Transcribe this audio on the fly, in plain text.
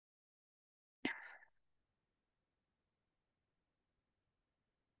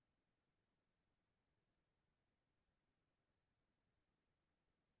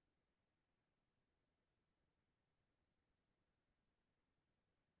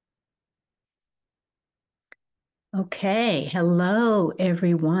Okay, hello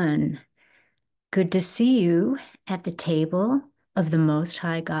everyone. Good to see you at the table of the Most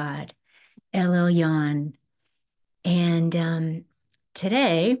High God, El Elyon. And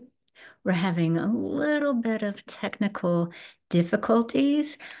today we're having a little bit of technical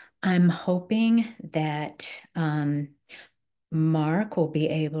difficulties. I'm hoping that Mark will be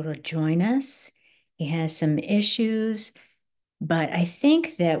able to join us. He has some issues, but I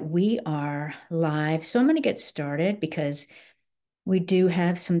think that we are live. So I'm going to get started because we do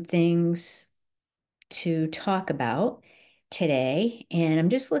have some things to talk about today. And I'm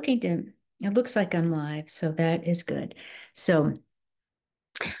just looking to, it looks like I'm live, so that is good. So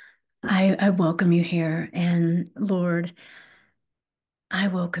I welcome you here. And Lord, I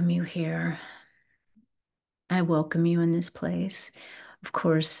welcome you here. I welcome you in this place. Of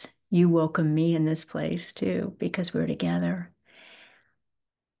course, you welcome me in this place too, because we're together.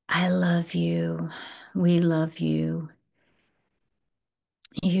 I love you. We love you.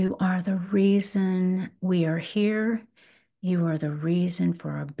 You are the reason we are here. You are the reason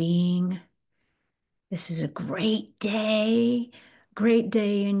for our being. This is a great day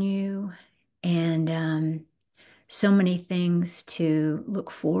in you, and so many things to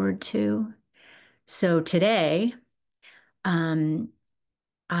look forward to. So today, um,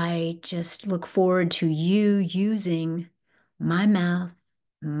 I just look forward to you using my mouth,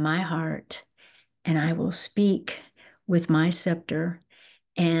 my heart, and I will speak with my scepter,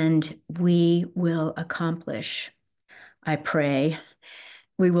 and we will accomplish, I pray,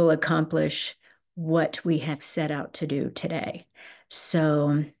 we will accomplish what we have set out to do today.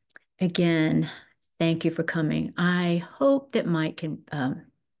 So, again, thank you for coming. I hope that Mark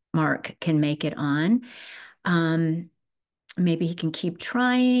can make it on. Um, Maybe he can keep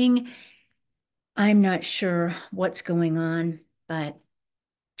trying. I'm not sure what's going on, but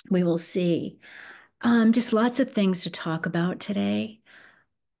we will see. Just lots of things to talk about today.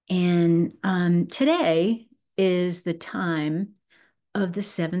 And today is the time of the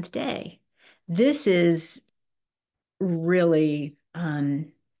seventh day. This is really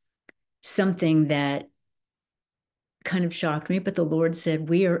something that kind of shocked me, but the Lord said,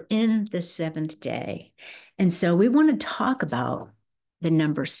 we are in the seventh day. And so we want to talk about the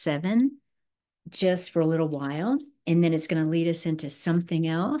number seven just for a little while, and then it's going to lead us into something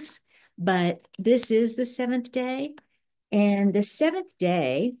else. But this is the seventh day, and the seventh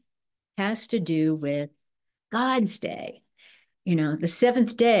day has to do with God's day. You know, the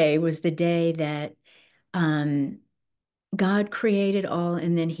seventh day was the day that um, God created all,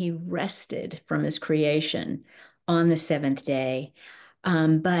 and then he rested from his creation on the seventh day.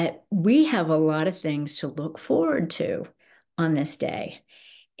 But we have a lot of things to look forward to on this day.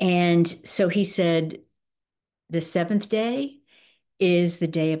 And so he said, the seventh day is the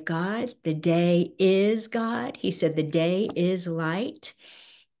day of God. The day is God. He said, the day is light.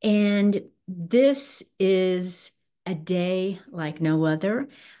 And this is a day like no other.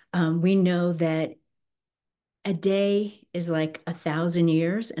 We know that a day is like 1,000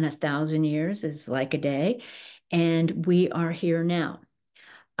 years, and 1,000 years is like a day. And we are here now.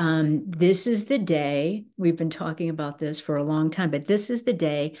 This is the day, we've been talking about this for a long time, but this is the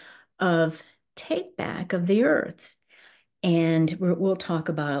day of take back of the earth. And we'll talk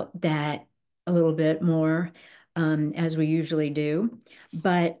about that a little bit more as we usually do.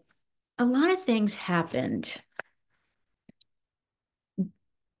 But a lot of things happened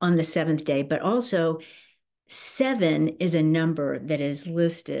on the seventh day, but also seven is a number that is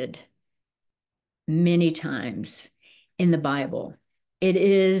listed many times in the Bible. It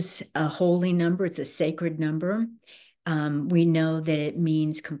is a holy number, it's a sacred number. We know that it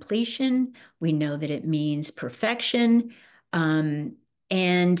means completion, we know that it means perfection, and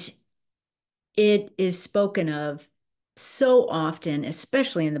it is spoken of so often,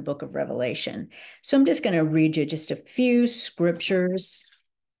 especially in the book of Revelation. So I'm just going to read you just a few scriptures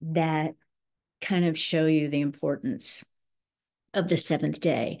that kind of show you the importance of the seventh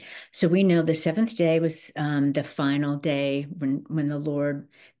day. So we know the seventh day was the final day when the Lord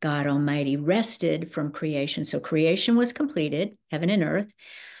God Almighty rested from creation. So creation was completed, heaven and earth.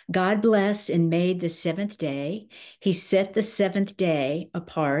 God blessed and made the seventh day. He set the seventh day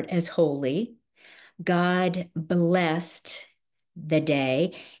apart as holy. God blessed the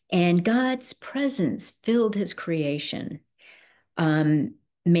day, and God's presence filled his creation. Um,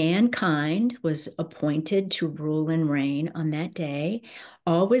 Mankind was appointed to rule and reign on that day.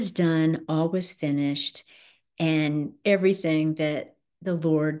 All was done, all was finished, and everything that the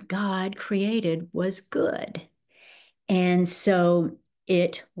Lord God created was good. And so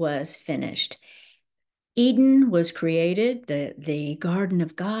it was finished. Eden was created, the Garden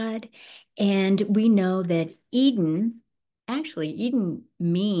of God, and we know that Eden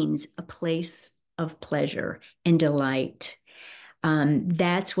means a place of pleasure and delight.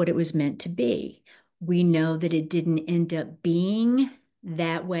 That's what it was meant to be. We know that it didn't end up being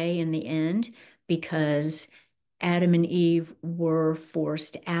that way in the end because Adam and Eve were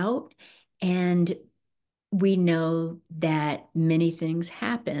forced out, and we know that many things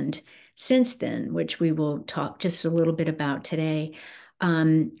happened since then, which we will talk just a little bit about today.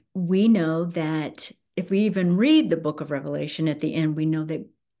 We know that if we even read the book of Revelation at the end, we know that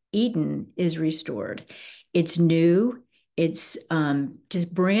Eden is restored. It's new, it's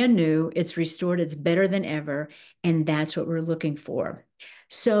just brand new, it's restored, it's better than ever. And that's what we're looking for.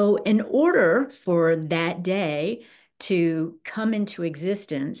 So, in order for that day to come into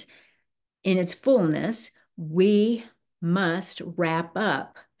existence in its fullness, we must wrap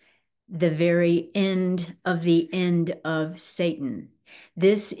up the very end of Satan.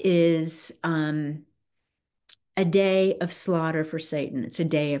 This is a day of slaughter for Satan. It's a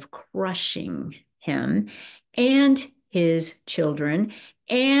day of crushing him and his children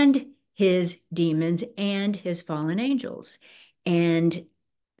and his demons and his fallen angels. And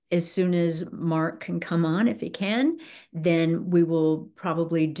as soon as Mark can come on, if he can, then we will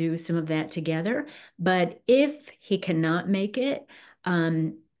probably do some of that together. But if he cannot make it,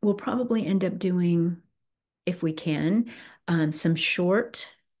 we'll probably end up doing, if we can, some short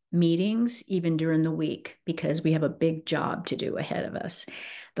meetings even during the week because we have a big job to do ahead of us.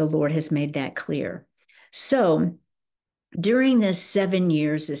 The Lord has made that clear. So during this 7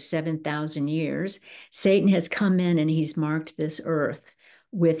 years, this 7,000 years, Satan has come in and he's marked this earth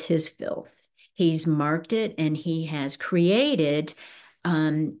with his filth. He's marked it and he has created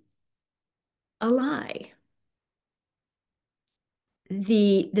a lie.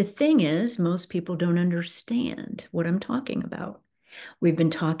 The thing is, most people don't understand what I'm talking about. We've been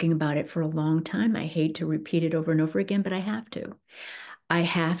talking about it for a long time. I hate to repeat it over and over again, but I have to. I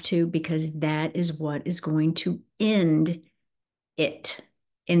have to because that is what is going to end it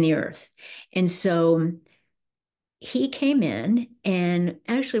in the earth. And so he came in, and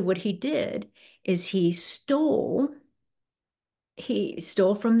actually, what he did is he stole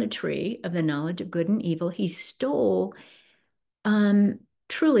from the tree of the knowledge of good and evil. He stole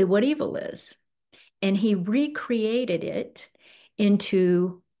truly what evil is, and he recreated it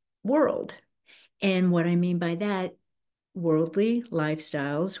into world. And what I mean by that, worldly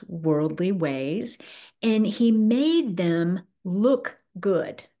lifestyles, worldly ways, and he made them look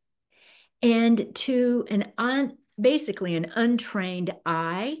good. And to basically an untrained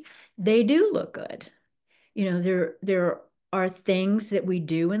eye, they do look good. There are things that we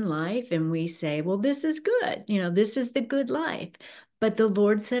do in life and we say, well, this is good. This is the good life. But the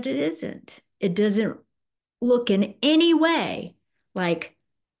Lord said it isn't. It doesn't look in any way like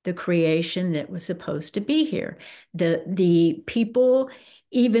the creation that was supposed to be here. The people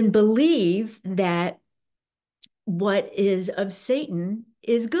even believe that what is of Satan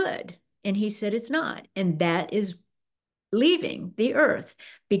is good. And he said it's not. And that is leaving the earth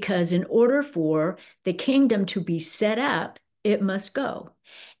because in order for the kingdom to be set up, it must go.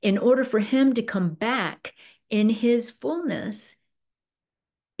 In order for him to come back in his fullness,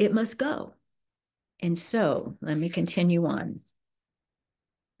 it must go. And so let me continue on.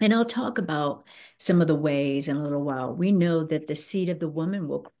 And I'll talk about some of the ways in a little while. We know that the seed of the woman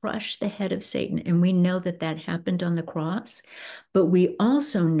will crush the head of Satan, and we know that that happened on the cross. But we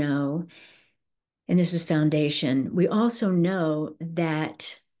also know, and this is foundation, we also know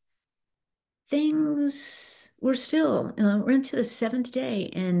that things we're still, we're into the seventh day,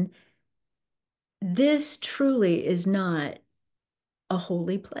 and this truly is not a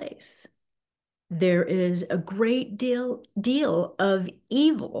holy place. There is a great deal of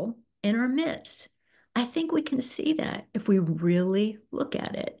evil in our midst. I think we can see that if we really look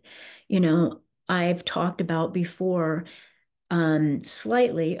at it. I've talked about before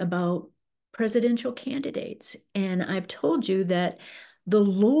slightly about presidential candidates, and I've told you that the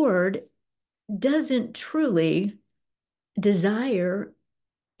Lord doesn't truly desire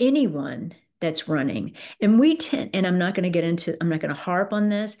anyone that's running. And I'm not going to I'm not going to harp on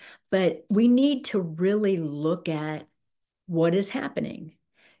this, but we need to really look at what is happening.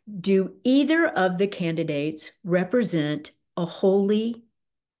 Do either of the candidates represent a holy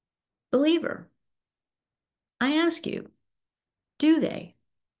believer? I ask you, do they?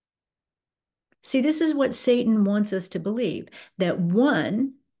 See, this is what Satan wants us to believe, that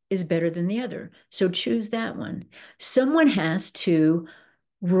one is better than the other. So choose that one. Someone has to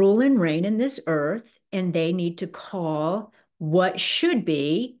rule and reign in this earth, and they need to call what should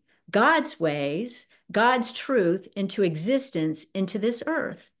be God's ways God's truth into existence into this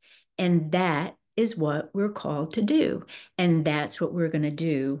earth. And that is what we're called to do. And that's what we're going to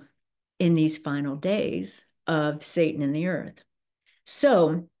do in these final days of Satan in the earth.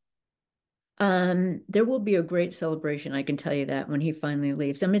 So there will be a great celebration, I can tell you that, when he finally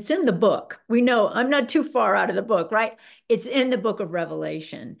leaves. I mean, it's in the book. We know I'm not too far out of the book, right? It's in the book of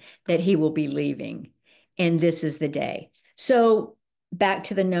Revelation that he will be leaving. And this is the day. So back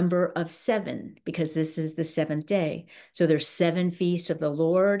to the number of 7, because this is the 7th day. So there's 7 feasts of the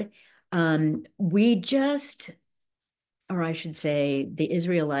Lord. We just, or I should say, the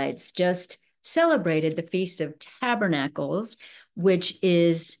Israelites just celebrated the Feast of Tabernacles, which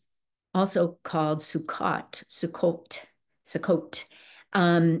is also called Sukkot.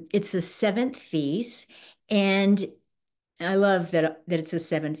 It's the 7th feast, and I love that it's the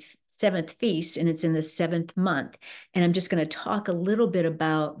seventh feast, and it's in the 7th month. And I'm just going to talk a little bit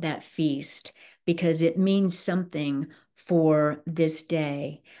about that feast because it means something for this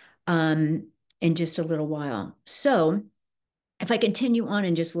day in just a little while. So if I continue on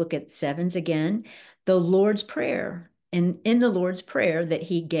and just look at sevens again, the Lord's Prayer. And in the Lord's Prayer that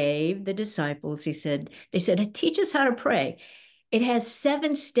he gave the disciples, they said, teach us how to pray. It has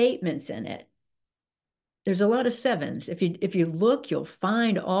 7 statements in it. There's a lot of 7s. If you look, you'll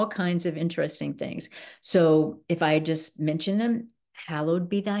find all kinds of interesting things. So if I just mention them, hallowed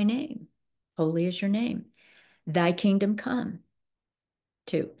be thy name. Holy is your name. Thy kingdom come.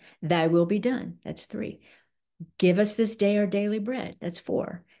 2. Thy will be done. That's 3. Give us this day our daily bread. That's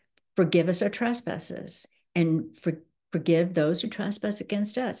 4. Forgive us our trespasses and forgive those who trespass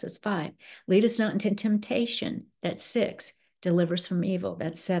against us. That's 5. Lead us not into temptation. That's 6. Deliver us from evil.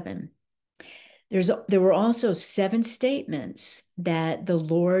 That's 7. There were also 7 statements that the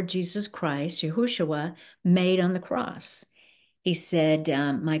Lord Jesus Christ, Yahushua, made on the cross. He said,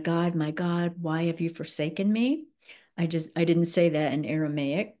 my God, why have you forsaken me? I didn't say that in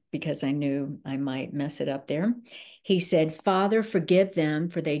Aramaic because I knew I might mess it up there. He said, Father, forgive them,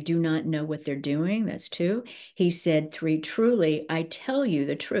 for they do not know what they're doing. That's 2. He said, 3, truly, I tell you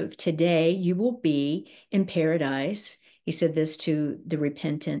the truth. Today you will be in paradise. He said this to the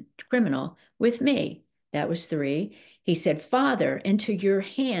repentant criminal with me. That was 3. He said, Father, into your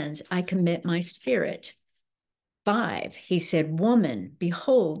hands I commit my spirit. 5, he said, woman,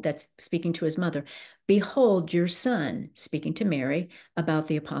 behold, that's speaking to his mother, behold your son, speaking to Mary about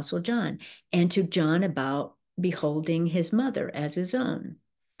the Apostle John, and to John about beholding his mother as his own.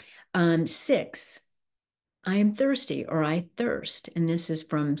 6, I am thirsty, or I thirst. And this is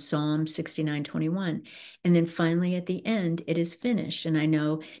from Psalm 69:21. And then finally at the end, it is finished. And I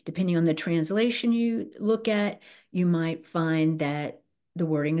know depending on the translation you look at, you might find that the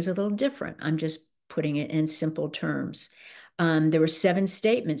wording is a little different. I'm just putting it in simple terms. There were 7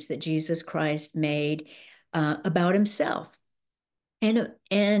 statements that Jesus Christ made about himself.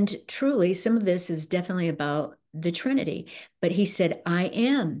 And truly, some of this is definitely about the Trinity. But he said, I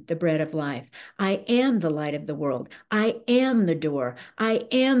am the bread of life. I am the light of the world. I am the door. I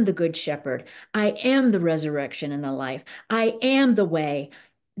am the good shepherd. I am the resurrection and the life. I am the way,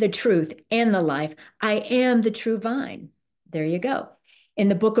 the truth, and the life. I am the true vine. There you go. In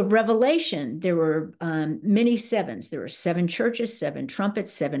the book of Revelation, there were many 7s. There were 7 churches, 7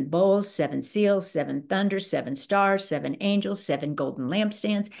 trumpets, 7 bowls, 7 seals, 7 thunders, 7 stars, 7 angels, 7 golden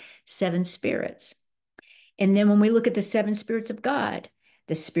lampstands, 7 spirits. And then when we look at the 7 spirits of God,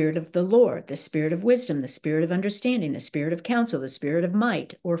 the spirit of the Lord, the spirit of wisdom, the spirit of understanding, the spirit of counsel, the spirit of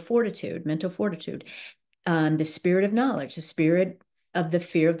might or fortitude, mental fortitude, the spirit of knowledge, the spirit of the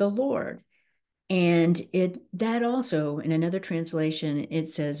fear of the Lord. And that also, in another translation, it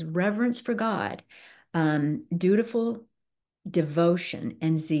says reverence for God, dutiful devotion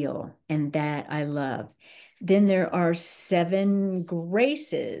and zeal, and that I love. Then there are 7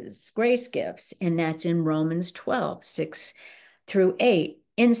 grace gifts, and that's in Romans 12:6-8,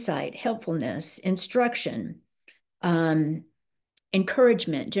 insight, helpfulness, instruction,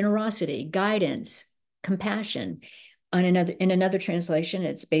 encouragement, generosity, guidance, compassion. In another translation,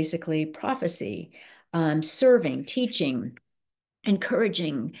 it's basically prophecy, serving, teaching,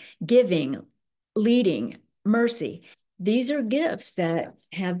 encouraging, giving, leading, mercy. These are gifts that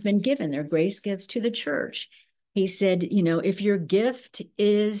have been given. They're grace gifts to the church. He said, if your gift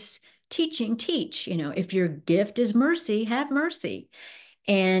is teaching, teach. If your gift is mercy, have mercy.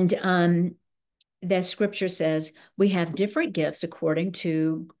 And the scripture says we have different gifts according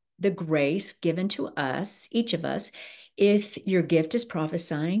to the grace given to us, each of us. If your gift is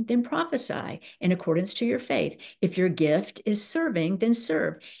prophesying, then prophesy in accordance to your faith. If your gift is serving, then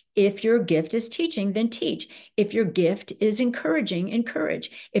serve. If your gift is teaching, then teach. If your gift is encouraging,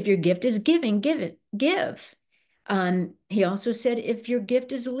 encourage. If your gift is giving, give. He also said, if your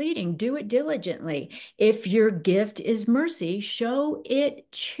gift is leading, do it diligently. If your gift is mercy, show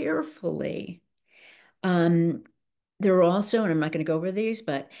it cheerfully. There are also, and I'm not going to go over these,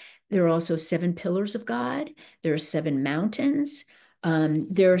 but there are also 7 pillars of God. There are 7 mountains.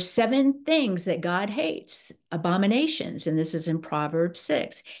 There are 7 things that God hates, abominations, and this is in Proverbs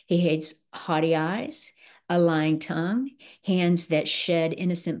 6. He hates haughty eyes, a lying tongue, hands that shed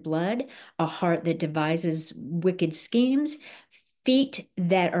innocent blood, a heart that devises wicked schemes, feet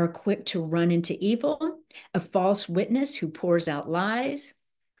that are quick to run into evil, a false witness who pours out lies,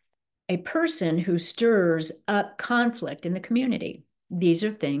 a person who stirs up conflict in the community. These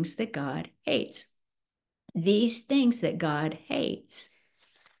are things that God hates. These things that God hates,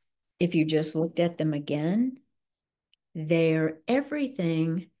 if you just looked at them again, they're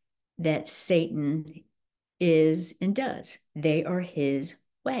everything that Satan is and does. They are his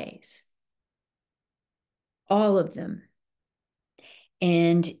ways, all of them.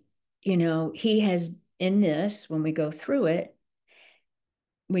 And, he has in this, when we go through it,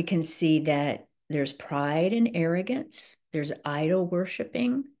 we can see that there's pride and arrogance, there's idol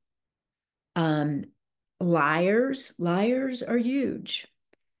worshiping. Um, liars are huge.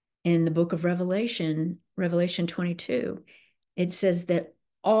 In the book of Revelation 22, it says that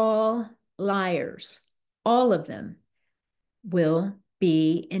all liars, all of them, will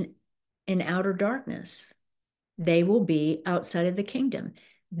be in outer darkness. They will be outside of the kingdom.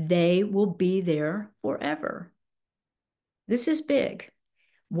 They will be there forever. This is big.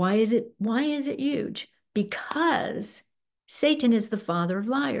 Why is it huge? Because Satan is the father of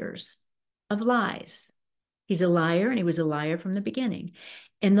liars, of lies. He's a liar, and he was a liar from the beginning.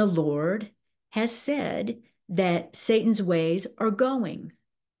 And the Lord has said that Satan's ways are going.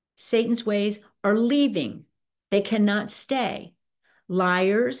 Satan's ways are leaving. They cannot stay.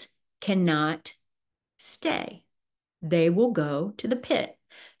 Liars cannot stay. They will go to the pit.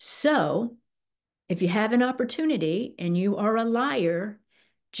 So if you have an opportunity and you are a liar,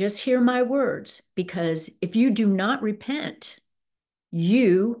 just hear my words, because if you do not repent,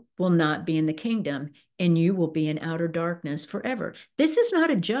 you will not be in the kingdom, and you will be in outer darkness forever. This is not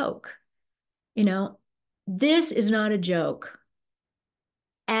a joke. This is not a joke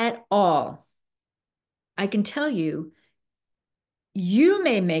at all. I can tell you, you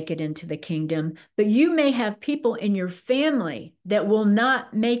may make it into the kingdom, but you may have people in your family that will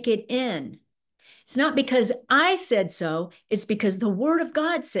not make it in. It's not because I said so, it's because the word of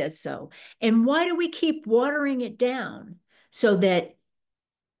God says so. And why do we keep watering it down? So that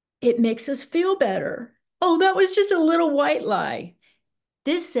it makes us feel better. Oh, that was just a little white lie.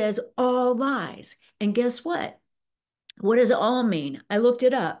 This says all lies. And guess what? What does all mean? I looked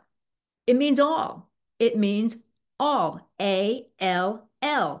it up. It means all. It means all.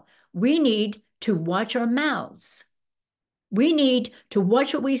 A-L-L. We need to watch our mouths. We need to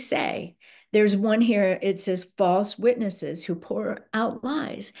watch what we say. There's one here, it says false witnesses who pour out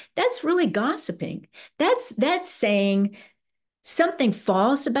lies. That's really gossiping. That's saying something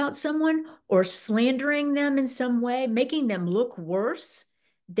false about someone or slandering them in some way, making them look worse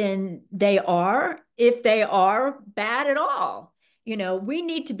than they are, if they are bad at all. We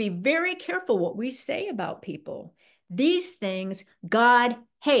need to be very careful what we say about people. These things God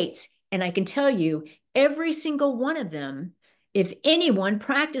hates. And I can tell you, every single one of them, if anyone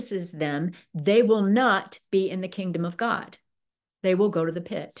practices them, they will not be in the kingdom of God. They will go to the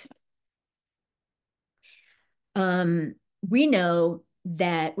pit. We know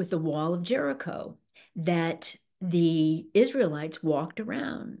that with the wall of Jericho, that the Israelites walked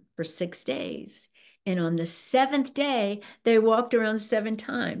around for 6 days. And on the 7th day, they walked around 7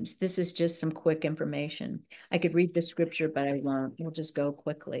 times. This is just some quick information. I could read the scripture, but I won't. We'll just go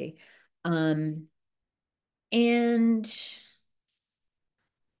quickly.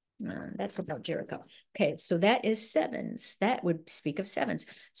 That's about Jericho. Okay, so that is sevens. That would speak of sevens.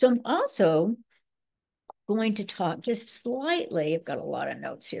 So I'm also going to talk just slightly. I've got a lot of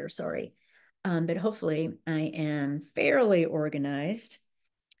notes here, sorry. But hopefully I am fairly organized.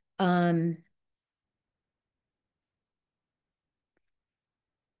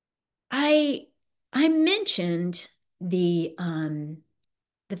 I mentioned the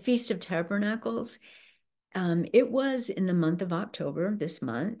Feast of Tabernacles. It was in the month of October, this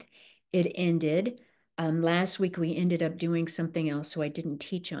month. It ended. Last week we ended up doing something else, so I didn't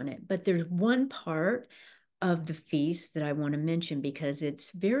teach on it. But there's one part of the feast that I want to mention because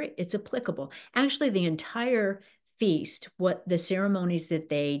it's applicable. Actually, the entire feast, what the ceremonies that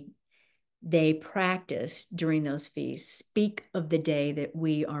they practice during those feasts speak of the day that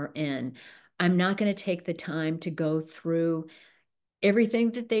we are in. I'm not going to take the time to go through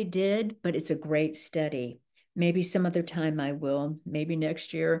everything that they did, but it's a great study. Maybe some other time I will, maybe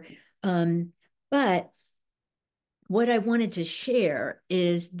next year. But what I wanted to share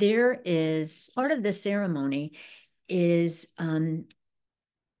is there is part of the ceremony is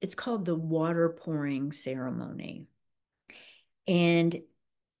it's called the water pouring ceremony. And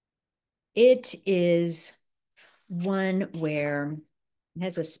it is one where it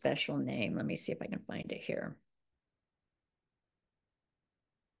has a special name. Let me see if I can find it here.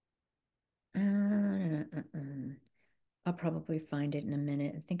 I'll probably find it in a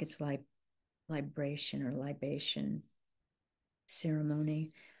minute. I think it's like libration or libation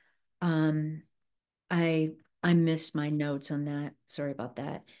ceremony. I I missed my notes on that. Sorry about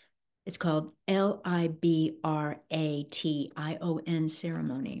that. It's called Libration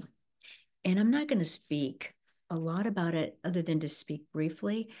ceremony. And I'm not going to speak a lot about it other than to speak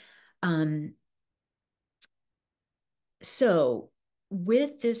briefly. Um, so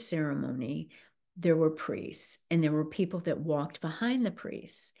with this ceremony, there were priests and there were people that walked behind the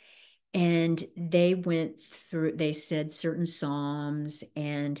priests. And they went through, they said certain psalms.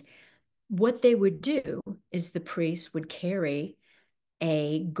 And what they would do is the priest would carry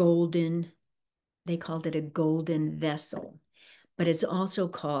a golden, they called it a golden vessel, but it's also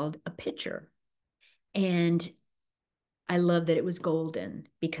called a pitcher. And I love that it was golden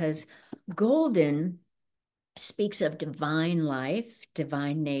because golden speaks of divine life,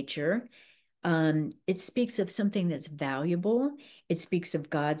 divine nature. It speaks of something that's valuable. It speaks of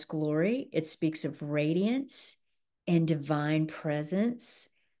God's glory. It speaks of radiance and divine presence,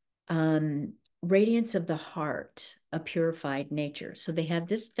 radiance of the heart, a purified nature. So they have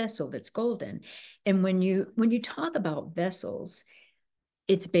this vessel that's golden. And when you talk about vessels,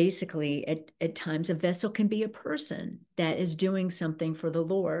 it's basically at times a vessel can be a person that is doing something for the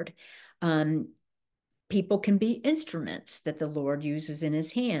Lord. Um, People can be instruments that the Lord uses in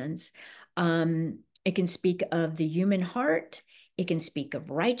his hands. It can speak of the human heart. It can speak of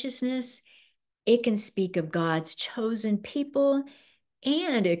righteousness. It can speak of God's chosen people.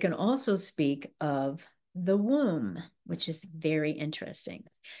 And it can also speak of the womb, which is very interesting.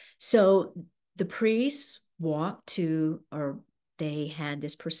 So the priests walked to, or they had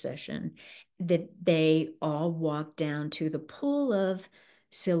this procession that they all walked down to the pool of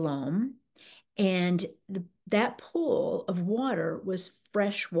Siloam. And that pool of water was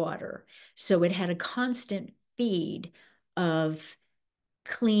fresh water. So it had a constant feed of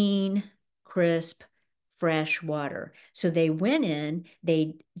clean, crisp, fresh water. So they went in,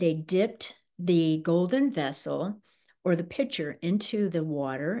 they dipped the golden vessel or the pitcher into the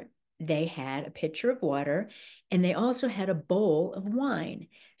water. They had a pitcher of water and they also had a bowl of wine.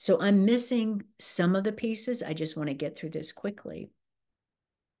 So I'm missing some of the pieces. I just want to get through this quickly.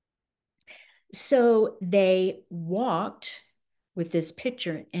 So they walked with this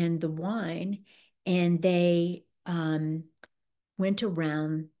pitcher and the wine, and they went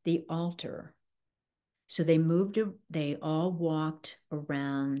around the altar. So they all walked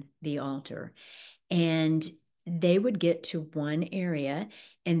around the altar, and they would get to one area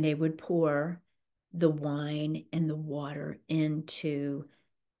and they would pour the wine and the water into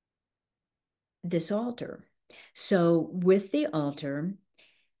this altar. So with the altar,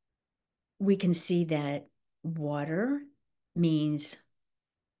 we can see that water means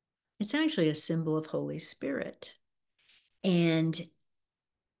it's actually a symbol of Holy Spirit. And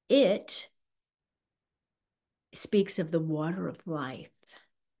it speaks of the water of life.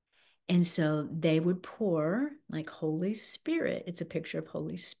 And so they would pour like Holy Spirit. It's a picture of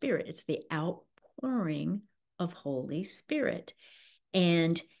Holy Spirit. It's the outpouring of Holy Spirit.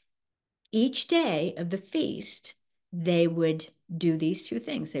 And each day of the feast, they would do these two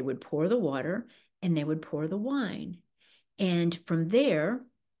things. They would pour the water and they would pour the wine. And from there,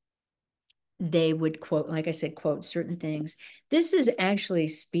 they would quote, like I said, quote certain things. This is actually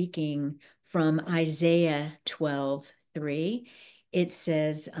speaking from Isaiah 12:3. It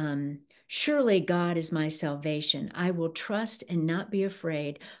says, surely God is my salvation. I will trust and not be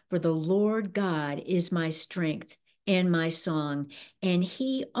afraid, for the Lord God is my strength and my song, and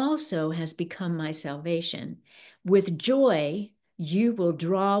he also has become my salvation. With joy, you will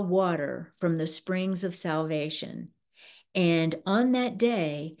draw water from the springs of salvation. And on that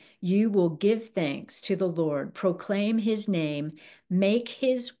day, you will give thanks to the Lord, proclaim his name, make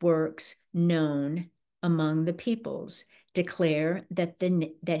his works known among the peoples, declare that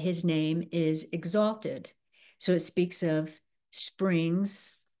his name is exalted. So it speaks of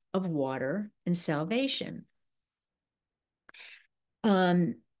springs of water and salvation.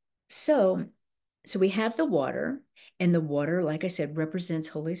 Um, so, so we have the water, and the water, like I said, represents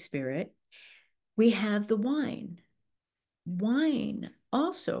Holy Spirit. We have the wine. Wine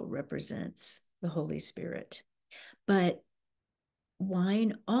also represents the Holy Spirit, but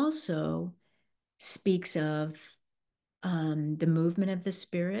wine also speaks of the movement of the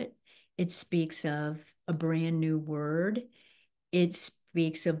Spirit. It speaks of a brand new word. It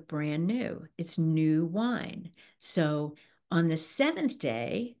speaks of brand new. It's new wine. So on the seventh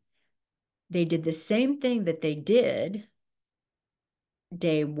day, they did the same thing that they did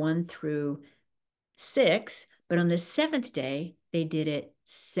day 1 through 6, but on the seventh day, they did it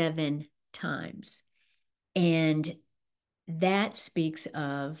 7 times. And that speaks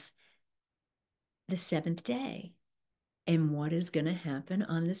of the seventh day. And what is going to happen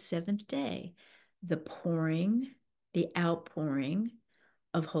on the seventh day? The pouring, the outpouring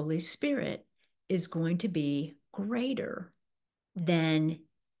of Holy Spirit is going to be greater than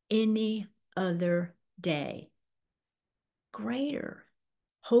any other day. Greater.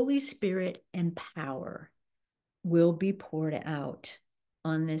 Holy Spirit and power will be poured out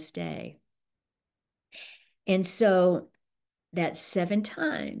on this day. And so that 7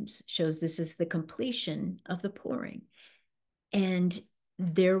 times shows this is the completion of the pouring. And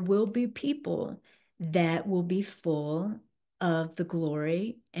there will be people that will be full of the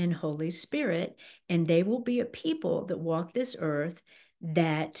glory and Holy Spirit, and they will be a people that walk this earth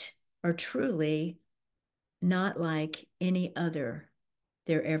that are truly not like any other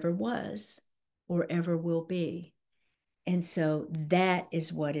there ever was or ever will be. And so that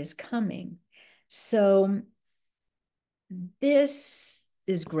is what is coming. So this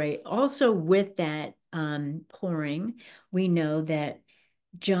is great. Also, with that pouring, we know that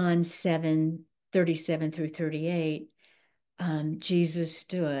John 7:37 through 38, Jesus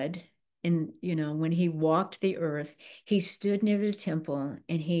stood and, when he walked the earth, he stood near the temple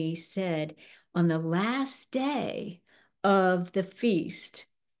and he said, on the last day of the feast,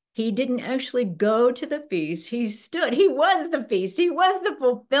 he didn't actually go to the feast. He stood, he was the feast, he was the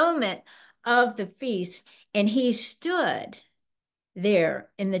fulfillment of the feast. And he stood there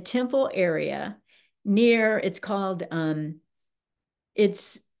in the temple area near, it's called,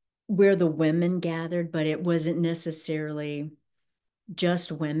 it's where the women gathered, but it wasn't necessarily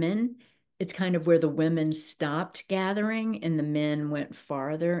just women. It's kind of where the women stopped gathering and the men went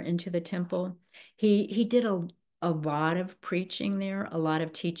farther into the temple. He did a lot of preaching there, a lot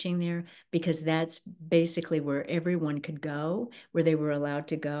of teaching there, because that's basically where everyone could go, where they were allowed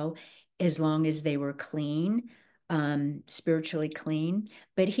to go, as long as they were clean, spiritually clean.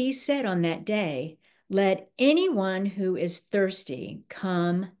 But he said on that day, let anyone who is thirsty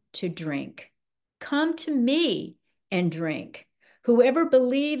come to drink. Come to me and drink. Whoever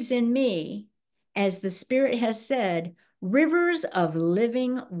believes in me, as the Spirit has said, rivers of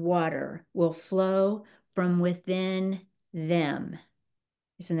living water will flow from within them.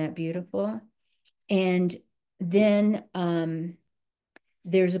 Isn't that beautiful? And then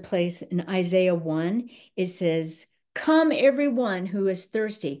there's a place in Isaiah 1, it says, come everyone who is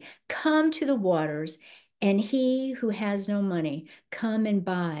thirsty, come to the waters, and he who has no money, come and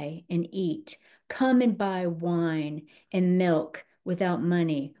buy and eat. Come and buy wine and milk without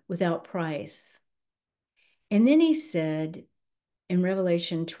money, without price. And then he said in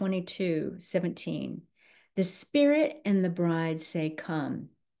Revelation 22:17, the Spirit and the bride say, come.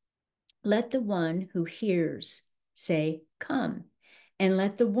 Let the one who hears say, come. And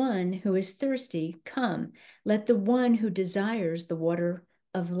let the one who is thirsty come. Let the one who desires the water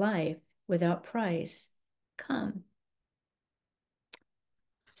of life without price come.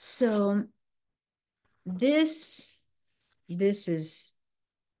 So this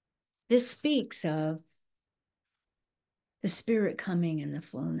speaks of the Spirit coming in the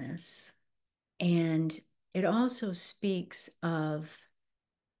fullness. And it also speaks of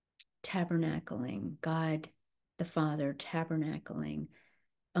tabernacling, God the Father tabernacling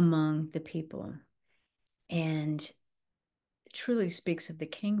among the people. And it truly speaks of the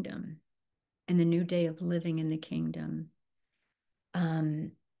kingdom and the new day of living in the kingdom.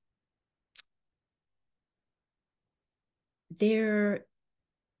 There's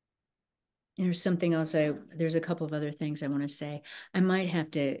something else. There's a couple of other things I want to say. I might have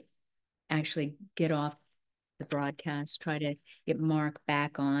to actually get off the broadcast, try to get Mark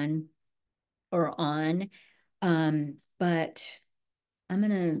back on or on. But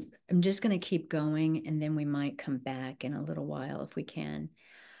I'm just gonna keep going, and then we might come back in a little while if we can.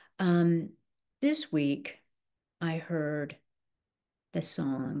 This week I heard the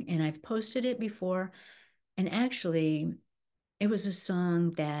song, and I've posted it before, and actually it was a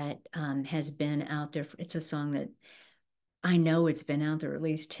song that has been out there. It's a song that I know it's been out there at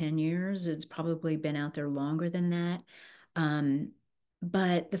least 10 years. It's probably been out there longer than that. Um,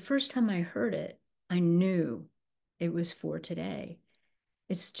 but the first time I heard it, I knew it was for today.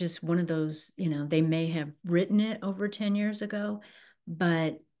 It's just one of those, they may have written it over 10 years ago,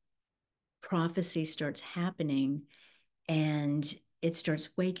 but prophecy starts happening and it starts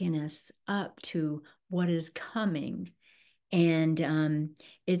waking us up to what is coming. And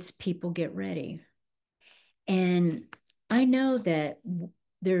it's people get ready. And I know that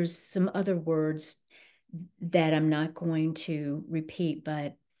there's some other words that I'm not going to repeat,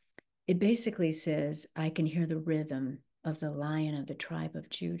 but it basically says, I can hear the rhythm of the Lion of the tribe of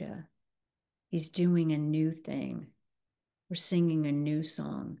Judah. He's doing a new thing. We're singing a new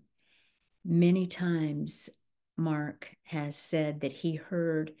song. Many times, Mark has said that he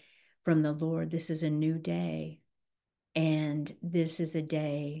heard from the Lord, this is a new day. And this is a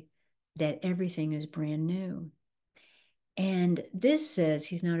day that everything is brand new. And this says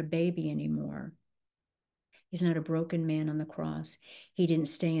he's not a baby anymore. He's not a broken man on the cross. He didn't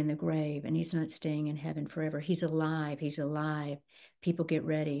stay in the grave, and he's not staying in heaven forever. He's alive. He's alive. People get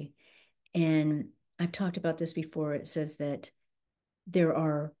ready. And I've talked about this before. It says that there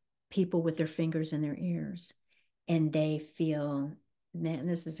are people with their fingers in their ears, and they feel, man,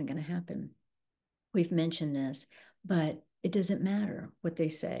 this isn't going to happen. We've mentioned this, but it doesn't matter what they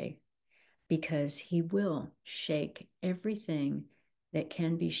say because he will shake everything that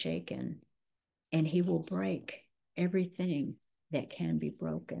can be shaken, and he will break everything that can be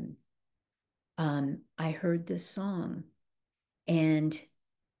broken. I heard this song and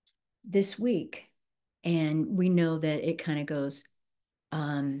this week, and we know that it kind of goes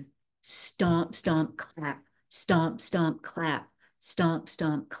stomp, stomp, clap, stomp, stomp, clap, stomp,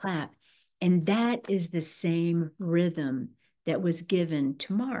 stomp, clap. And that is the same rhythm that was given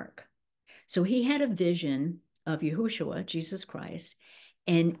to Mark. So he had a vision of Yahushua, Jesus Christ.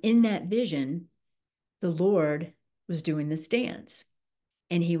 And in that vision, the Lord was doing this dance.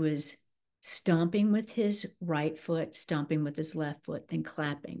 And he was stomping with his right foot, stomping with his left foot, then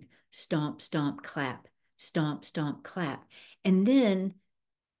clapping. Stomp, stomp, clap, stomp, stomp, clap. And then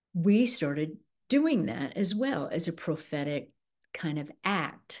we started doing that as well as a prophetic kind of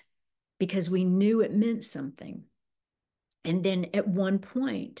act because we knew it meant something. And then at one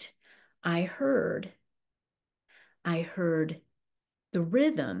point, I heard the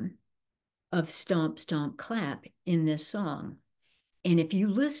rhythm of stomp, stomp, clap in this song. And if you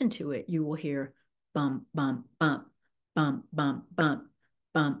listen to it, you will hear bump, bump, bump, bump, bump, bump,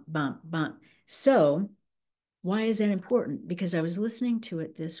 bump, bump, bump. So, why is that important? Because I was listening to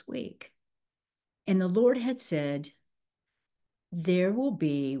it this week, and the Lord had said, there will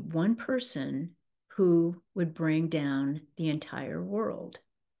be one person who would bring down the entire world.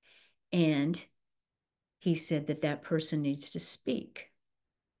 And he said that that person needs to speak.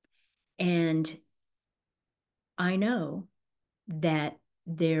 And I know that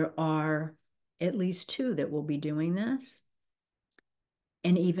there are at least two that will be doing this,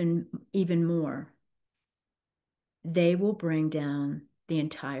 and even more. They will bring down the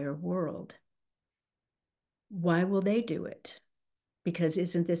entire world. Why will they do it? Because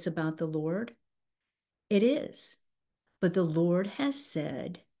isn't this about the Lord? It is. But the Lord has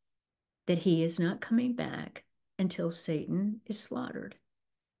said that he is not coming back until Satan is slaughtered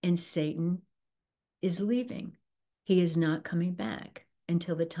and Satan is leaving. He is not coming back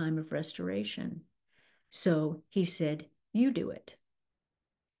until the time of restoration. So he said, you do it.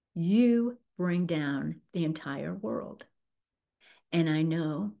 You bring down the entire world. And I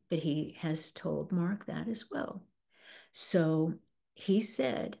know that he has told Mark that as well. So he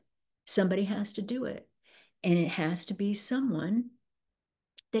said, somebody has to do it. And it has to be someone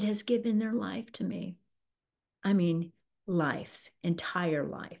that has given their life to me. I mean, life, entire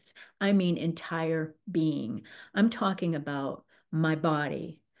life. I mean, entire being. I'm talking about my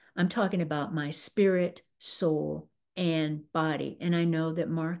body. I'm talking about my spirit, soul, and body. And I know that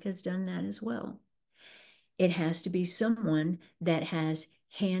Mark has done that as well. It has to be someone that has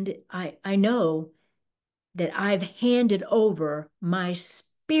handed, I know that I've handed over my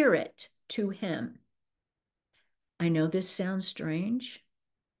spirit to him. I know this sounds strange,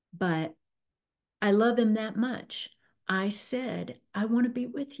 but I love him that much. I said, I want to be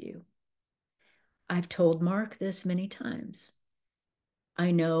with you. I've told Mark this many times.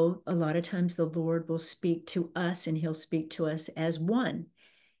 I know a lot of times the Lord will speak to us and he'll speak to us as one.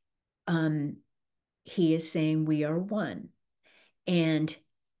 He is saying we are one. And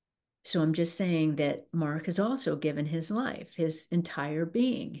so I'm just saying that Mark has also given his life, his entire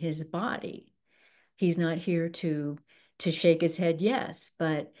being, his body. He's not here to shake his head, yes,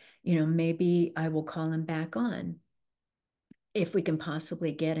 but maybe I will call him back on. if we can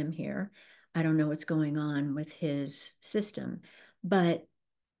possibly get him here. I don't know what's going on with his system, but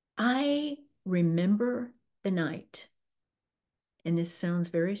I remember the night, and this sounds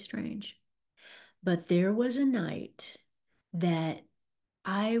very strange, but there was a night that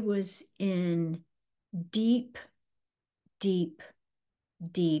I was in deep, deep,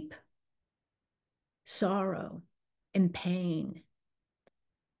 deep sorrow and pain.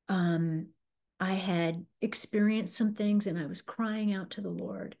 I had experienced some things and I was crying out to the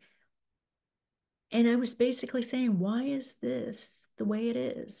Lord. And I was basically saying, why is this the way it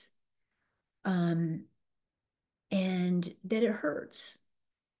is? Um, and that it hurts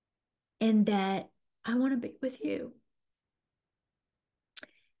and that I want to be with you.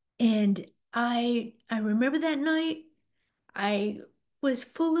 And I remember that night, I was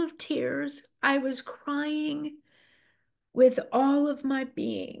full of tears. I was crying with all of my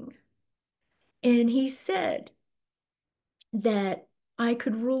being. And he said that I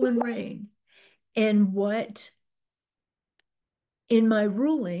could rule and reign. And what in my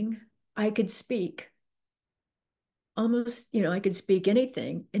ruling, I could speak almost, I could speak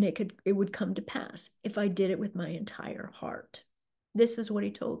anything and it would come to pass if I did it with my entire heart. This is what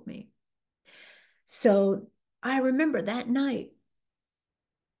he told me. So I remember that night,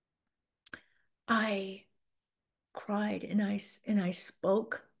 I cried and I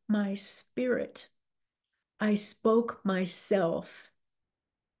spoke my spirit. I spoke myself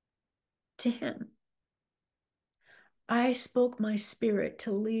to him. I spoke my spirit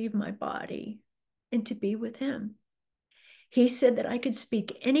to leave my body and to be with him. He said that I could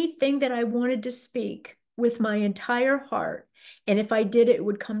speak anything that I wanted to speak with my entire heart. And if I did it, it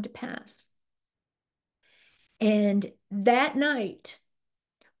would come to pass. And that night,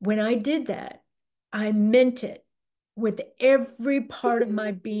 when I did that, I meant it with every part of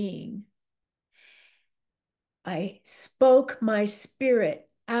my being. I spoke my spirit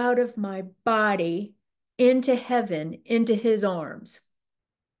out of my body into heaven, into his arms.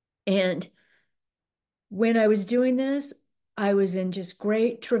 And when I was doing this, I was in just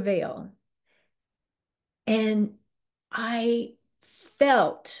great travail. And I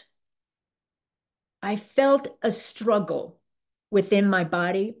felt, I felt a struggle within my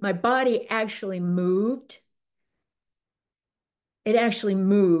body. My body actually moved. It actually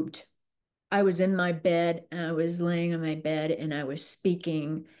moved. I was in my bed and I was laying on my bed and I was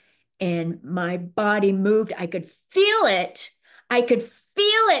speaking and my body moved. I could feel it. I could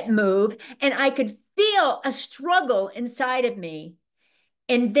feel it move and I could feel a struggle inside of me.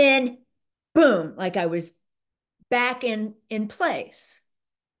 And then boom, like I was back in place.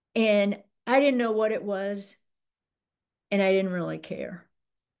 And I didn't know what it was. And I didn't really care.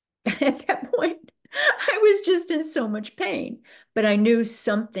 At that point, I was just in so much pain, but I knew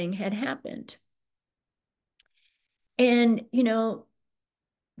something had happened. And,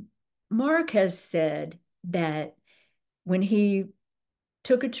 Mark has said that when he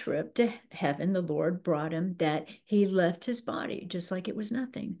took a trip to heaven, the Lord brought him, that he left his body just like it was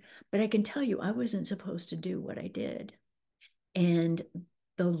nothing. But I can tell you, I wasn't supposed to do what I did. And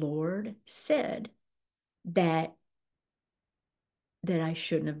the Lord said that I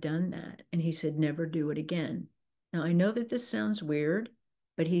shouldn't have done that. And he said, never do it again. Now, I know that this sounds weird,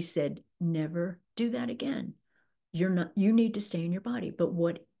 but he said, never do that again. You need to stay in your body. But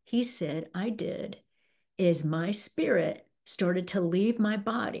what he said I did is my spirit started to leave my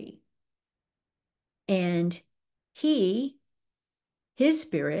body. And his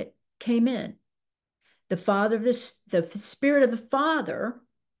spirit came in. The spirit of the Father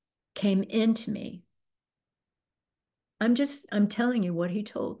came into me. I'm telling you what he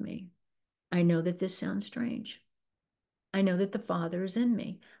told me. I know that this sounds strange. I know that the Father is in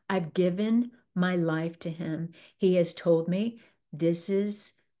me. I've given my life to him. He has told me, this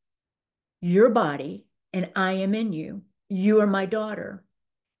is your body and I am in you. You are my daughter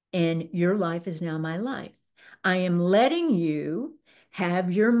and your life is now my life. I am letting you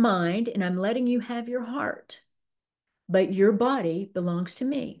have your mind and I'm letting you have your heart, but your body belongs to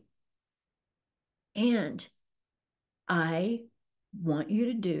me. And I want you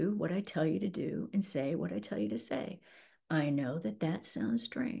to do what I tell you to do and say what I tell you to say. I know that that sounds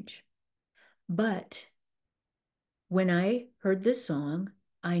strange, but when I heard this song,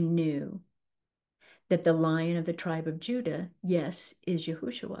 I knew that the Lion of the tribe of Judah, yes, is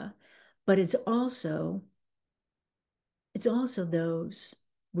Yahushua, but it's also those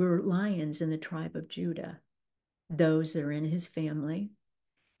we're lions in the tribe of Judah, those that are in his family.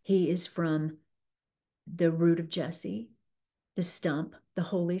 He is from the root of Jesse, the stump, the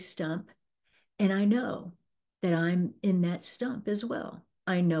holy stump. And I know that I'm in that stump as well.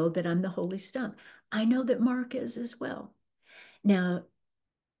 I know that I'm the holy stump. I know that Mark is as well. Now,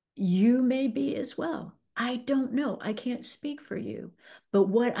 you may be as well. I don't know. I can't speak for you. But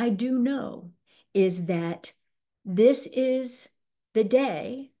what I do know is that this is the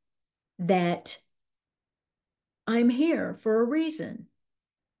day that I'm here for a reason.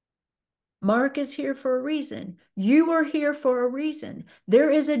 Mark is here for a reason. You are here for a reason.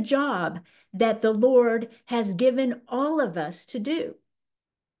 There is a job that the Lord has given all of us to do.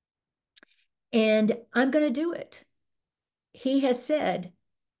 And I'm going to do it. He has said,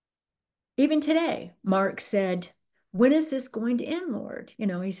 even today, Mark said, when is this going to end, Lord? You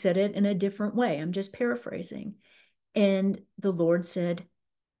know, he said it in a different way. I'm just paraphrasing. And the Lord said,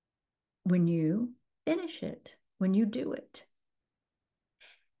 when you finish it, when you do it.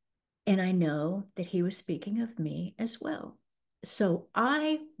 And I know that he was speaking of me as well. So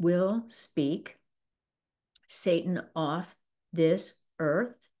I will speak Satan off this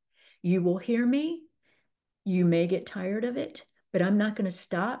earth. You will hear me. You may get tired of it, but I'm not going to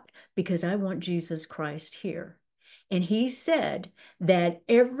stop because I want Jesus Christ here. And he said that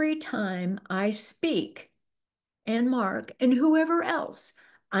every time I speak, and Mark and whoever else,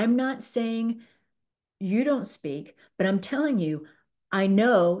 I'm not saying you don't speak, but I'm telling you, I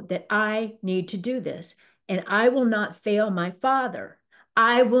know that I need to do this, and I will not fail my Father.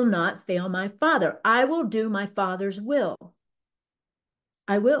 I will not fail my Father. I will do my Father's will.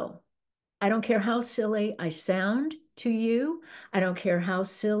 I will. I don't care how silly I sound to you. I don't care how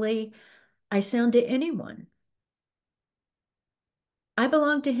silly I sound to anyone. I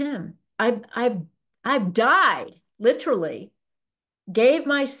belong to him. I've died, literally, gave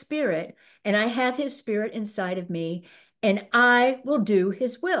my spirit, and I have his spirit inside of me, and I will do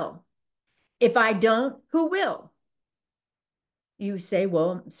his will. If I don't, who will? You say,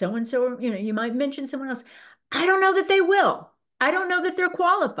 well, so and so, you might mention someone else. I don't know that they will. I don't know that they're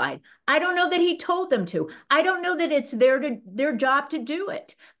qualified. I don't know that he told them to. I don't know that it's their job to do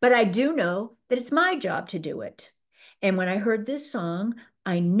it, but I do know that it's my job to do it. And when I heard this song,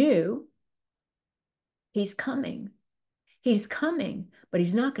 I knew he's coming. He's coming, but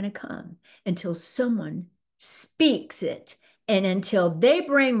he's not going to come until someone speaks it and until they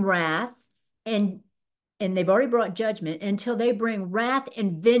bring wrath and they've already brought judgment until they bring wrath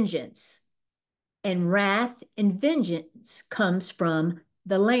and vengeance. And wrath and vengeance comes from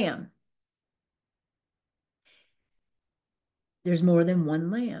the Lamb. There's more than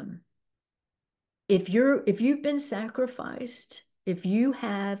one lamb. If you've been sacrificed, if you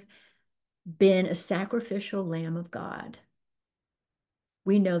have been a sacrificial lamb of God,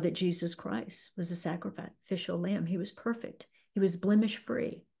 we know that Jesus Christ was a sacrificial lamb. He was perfect. He was blemish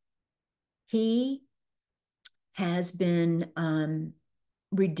free. He has been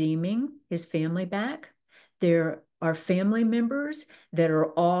redeeming his family back. There are family members that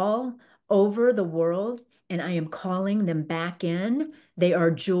are all over the world, and I am calling them back in. They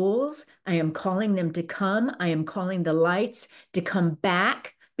are jewels. I am calling them to come. I am calling the lights to come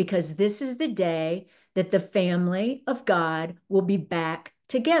back because this is the day that the family of God will be back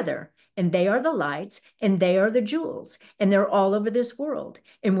together. And they are the lights and they are the jewels, and they're all over this world,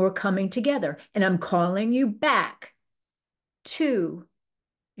 and we're coming together. And I'm calling you back to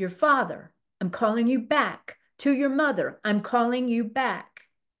your father. I'm calling you back to your mother. I'm calling you back.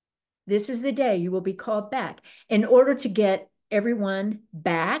 This is the day you will be called back. In order to get everyone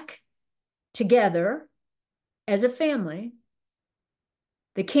back together as a family,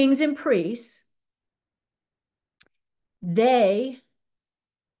 the kings and priests, they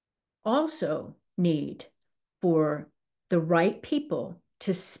also need for the right people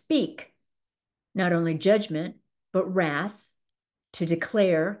to speak not only judgment, but wrath, to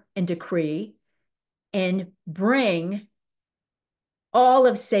declare and decree and bring all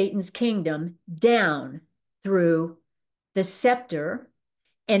of Satan's kingdom down through the scepter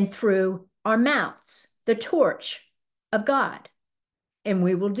and through our mouths, the torch of God. And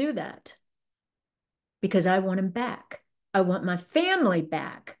we will do that because I want him back. I want my family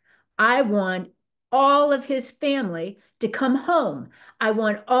back. I want all of his family to come home. I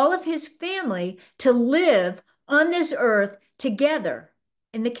want all of his family to live on this earth together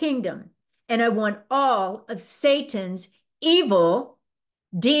in the kingdom. And I want all of Satan's evil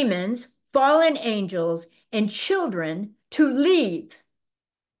demons, fallen angels, and children to leave.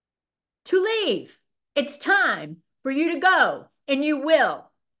 To leave. It's time for you to go, and you will.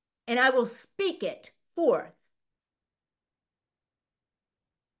 And I will speak it forth.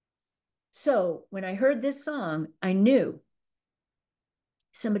 So when I heard this song, I knew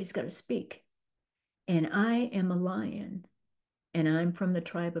somebody's got to speak. And I am a lion, and I'm from the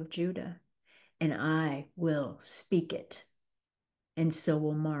tribe of Judah, and I will speak it. And so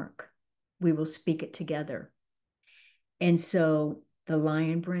will Mark. We will speak it together. And so the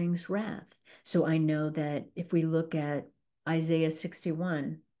lion brings wrath. So I know that if we look at Isaiah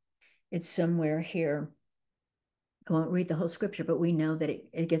 61, it's somewhere here. I won't read the whole scripture, but we know that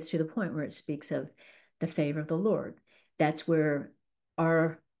it gets to the point where it speaks of the favor of the Lord. That's where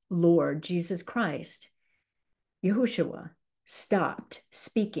our Lord, Jesus Christ, Yahushua, stopped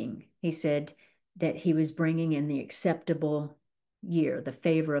speaking. He said that he was bringing in the acceptable year, the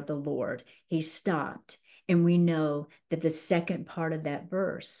favor of the Lord. He stopped. And we know that the second part of that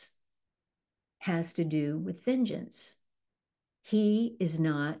verse has to do with vengeance. He is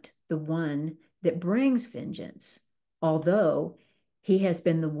not the one that brings vengeance, although he has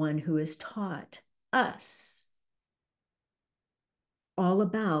been the one who has taught us all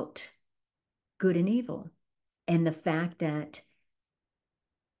about good and evil, and the fact that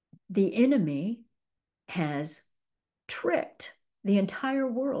the enemy has tricked the entire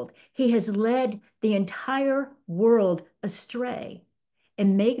world. He has led the entire world astray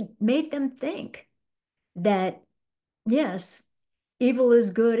and made them think that, yes, evil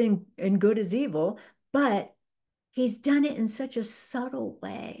is good and good is evil, but he's done it in such a subtle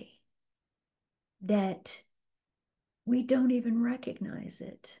way that we don't even recognize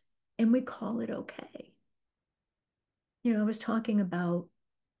it and we call it okay. You know, I was talking about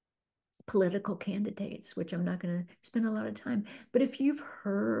political candidates, which I'm not going to spend a lot of time, but if you've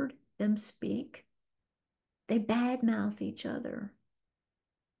heard them speak, they badmouth each other.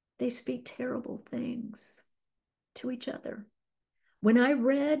 They speak terrible things to each other. When I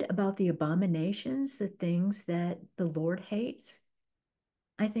read about the abominations, the things that the Lord hates,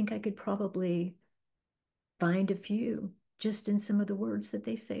 I think I could probably find a few just in some of the words that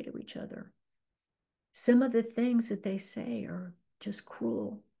they say to each other. Some of the things that they say are just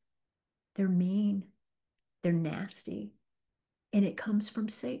cruel. They're mean. They're nasty. And it comes from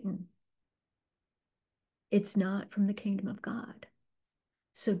Satan. It's not from the kingdom of God.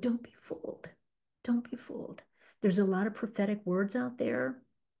 So don't be fooled. Don't be fooled. There's a lot of prophetic words out there.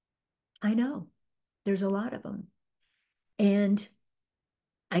 I know there's a lot of them. And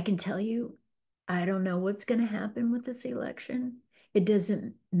I can tell you, I don't know what's going to happen with this election. It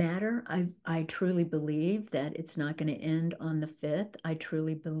doesn't matter. I truly believe that it's not going to end on the 5th. I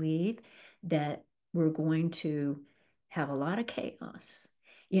truly believe that we're going to have a lot of chaos.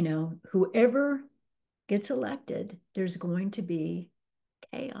 You know, whoever gets elected, there's going to be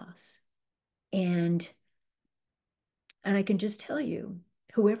chaos. And I can just tell you,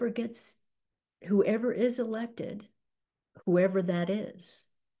 whoever is elected, whoever that is,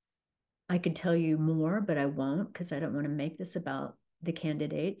 I could tell you more, but I won't because I don't want to make this about the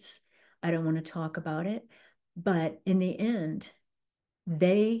candidates. I don't want to talk about it. But in the end,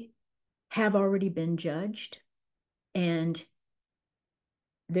 they have already been judged and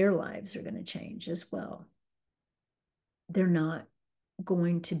their lives are going to change as well. They're not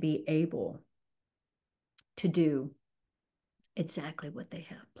going to be able to do exactly what they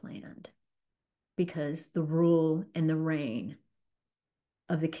have planned because the rule and the reign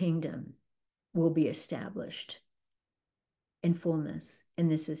of the kingdom will be established in fullness.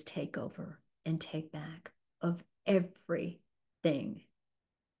 And this is takeover and take back of everything.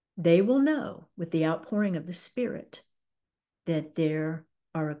 They will know with the outpouring of the Spirit that there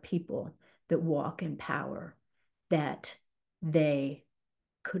are a people that walk in power that they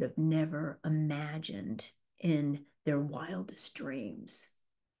could have never imagined in their wildest dreams.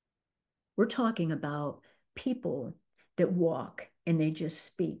 We're talking about people that walk and they just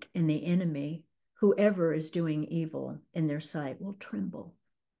speak, and the enemy, whoever is doing evil in their sight, will tremble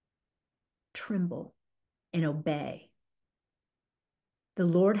and obey. The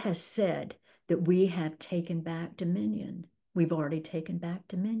Lord has said that we have taken back dominion. We've already taken back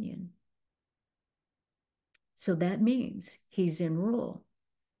dominion. So that means he's in rule,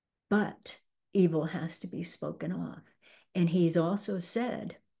 but evil has to be spoken off. And he's also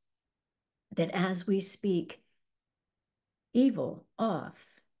said that as we speak evil off,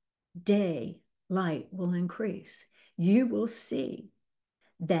 daylight will increase. You will see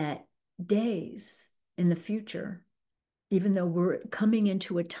that days in the future, even though we're coming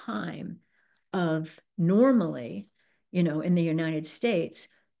into a time of normally, you know, in the United States,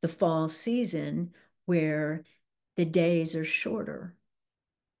 the fall season where the days are shorter.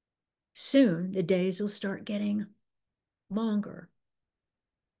 Soon the days will start getting longer.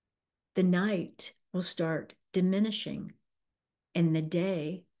 The night will start diminishing and the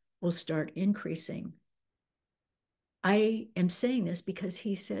day will start increasing. I am saying this because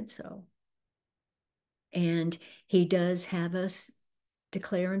he said so. And he does have us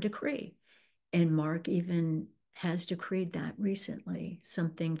declare and decree. And Mark even has decreed that recently,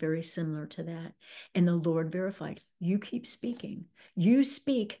 something very similar to that. And the Lord verified, you keep speaking. You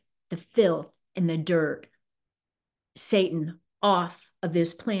speak the filth and the dirt, Satan, off of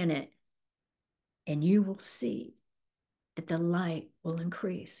this planet, and you will see that the light will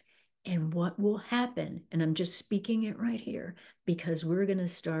increase. And what will happen, and I'm just speaking it right here, because we're going to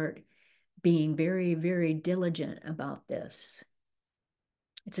start being very, very diligent about this.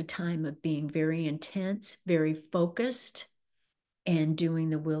 It's a time of being very intense, very focused, and doing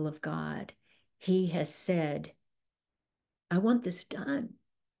the will of God. He has said, I want this done,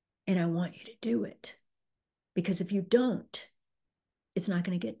 and I want you to do it. Because if you don't, it's not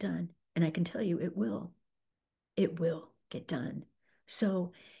going to get done. And I can tell you it will. It will get done.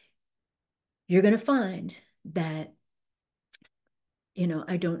 So you're going to find that,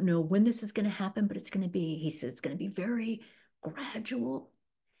 I don't know when this is going to happen, but it's going to be, he says, it's going to be very gradual.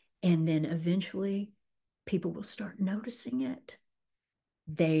 And then eventually people will start noticing it.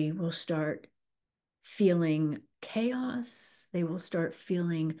 They will start feeling chaos. They will start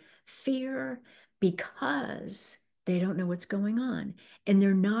feeling fear because they don't know what's going on. And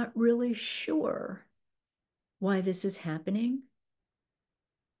they're not really sure why this is happening.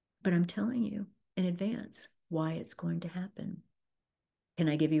 But I'm telling you in advance why it's going to happen. Can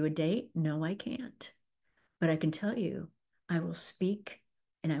I give you a date? No, I can't. But I can tell you, I will speak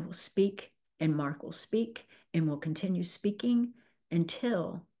and I will speak, and Mark will speak, and will continue speaking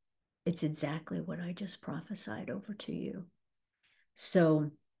until it's exactly what I just prophesied over to you.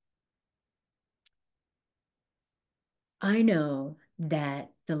 So I know that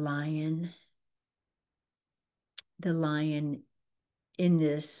the lion in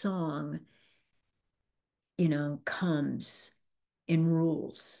this song, comes in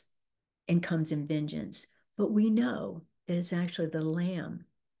rules and comes in vengeance. But we know that it's actually the lamb,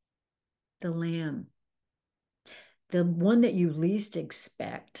 the one that you least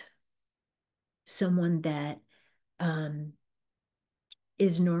expect, someone that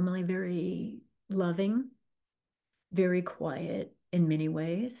is normally very loving, very quiet in many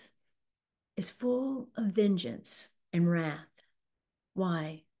ways, is full of vengeance and wrath.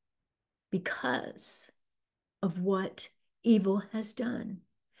 Why? Because of what evil has done,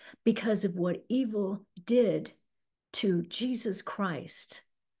 because of what evil did to Jesus Christ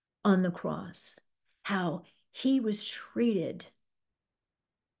on the cross, how he was treated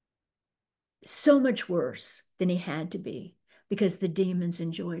so much worse than he had to be because the demons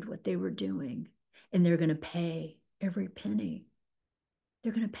enjoyed what they were doing, and they're going to pay every penny.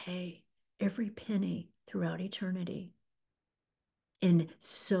 They're going to pay every penny throughout eternity. And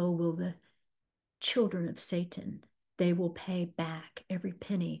so will the children of Satan. They will pay back every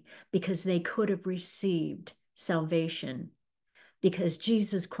penny because they could have received salvation, because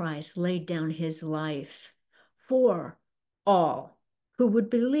Jesus Christ laid down his life for all who would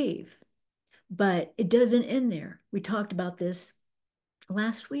believe. But it doesn't end there. We talked about this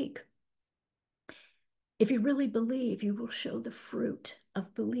last week. If you really believe, you will show the fruit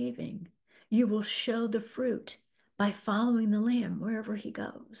of believing. You will show the fruit by following the Lamb wherever he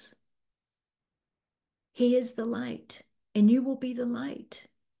goes. He is the light, and you will be the light.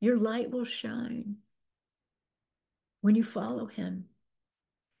 Your light will shine when you follow him.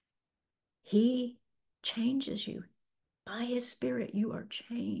 He changes you. By his spirit, you are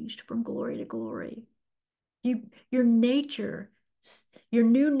changed from glory to glory. Your nature, your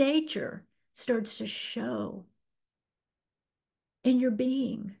new nature starts to show in your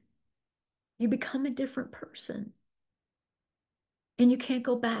being. You become a different person. And you can't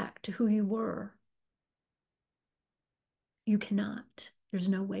go back to who you were. You cannot. There's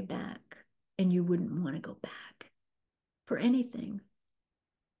no way back. And you wouldn't want to go back for anything.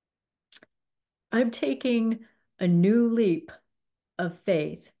 I'm taking a new leap of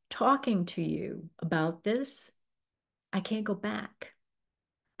faith talking to you about this. I can't go back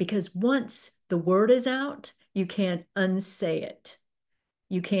because once the word is out, you can't unsay it.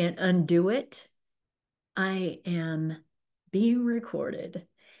 You can't undo it. I am being recorded.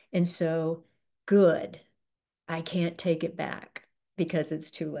 And so, good. I can't take it back because it's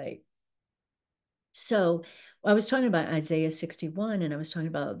too late. So, I was talking about Isaiah 61, and I was talking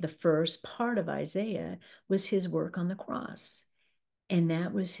about the first part of Isaiah was his work on the cross. And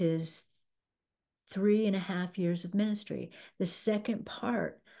that was his 3.5 years of ministry. The second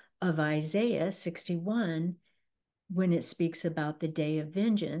part of Isaiah 61, when it speaks about the day of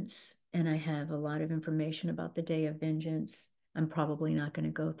vengeance, and I have a lot of information about the day of vengeance. I'm probably not going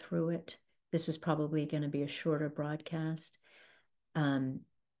to go through it. This is probably going to be a shorter broadcast,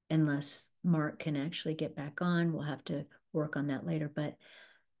 unless Mark can actually get back on. We'll have to work on that later. But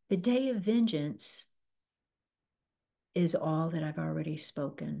the day of vengeance is all that I've already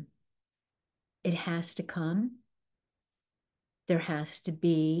spoken. It has to come. There has to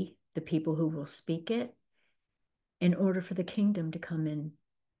be the people who will speak it in order for the kingdom to come in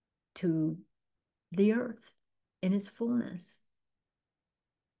to the earth in its fullness.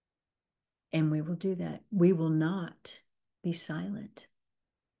 And we will do that. We will not be silent.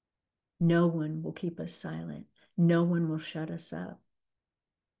 No one will keep us silent. No one will shut us up.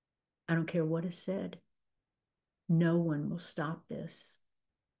 I don't care what is said. No one will stop this.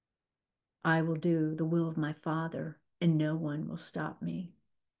 I will do the will of my Father, and no one will stop me.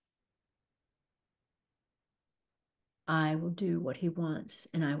 I will do what he wants,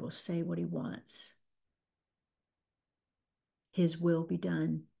 and I will say what he wants. His will be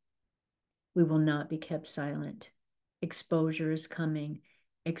done. We will not be kept silent. Exposure is coming.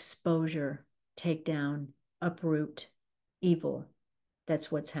 Exposure, take down, uproot evil.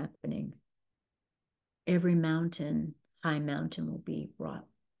 That's what's happening. Every mountain, high mountain, will be brought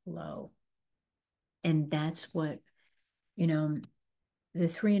low. And that's what, the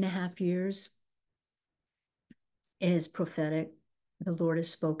 3.5 years is prophetic. The Lord has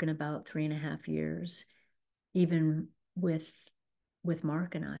spoken about 3.5 years, even with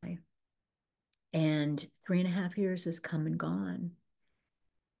Mark and I. And 3.5 years has come and gone.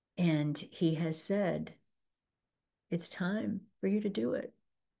 And he has said, it's time for you to do it,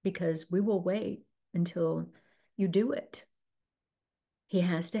 because we will wait until you do it. He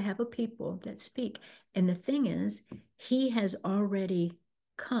has to have a people that speak. And the thing is, he has already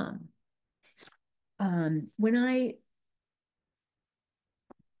come. When I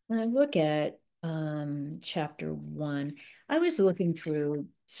look at chapter 1, I was looking through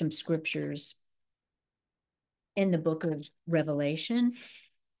some scriptures in the book of Revelation,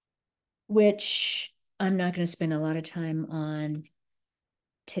 which I'm not going to spend a lot of time on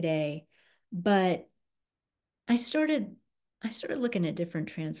today, but I started looking at different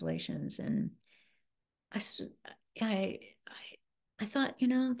translations, and I I I thought,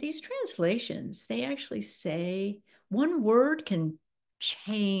 these translations, they actually say one word can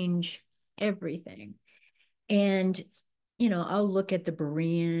change everything. And I'll look at the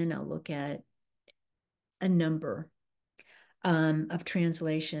Berean, I'll look at a number of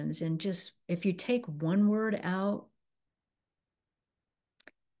translations, and just if you take one word out,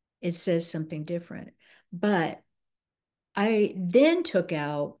 it says something different. But I then took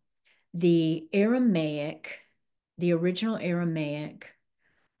out the Aramaic, the original Aramaic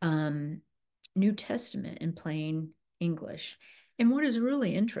New Testament in plain English. And what is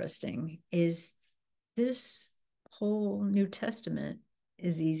really interesting is this whole New Testament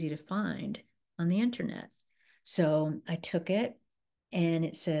is easy to find on the internet. So I took it, and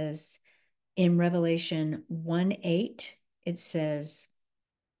it says in Revelation 1:8, it says,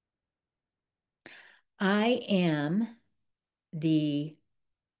 I am the,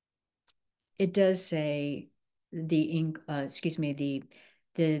 it does say the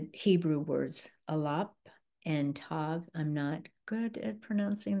Hebrew words alap and tav. I'm not good at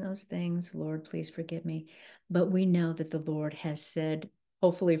pronouncing those things. Lord, please forgive me. But we know that the Lord has said,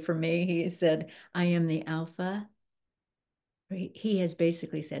 hopefully for me, he said, I am the Alpha. He has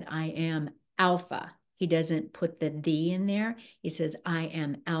basically said, I am Alpha. He doesn't put the in there. He says, I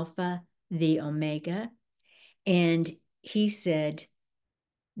am Alpha, the Omega. And he said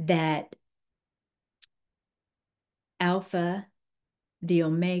that Alpha, the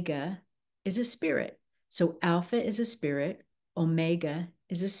Omega, is a spirit. So Alpha is a spirit, Omega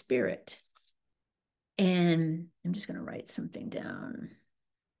is a spirit. And I'm just going to write something down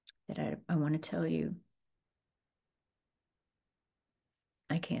that I want to tell you.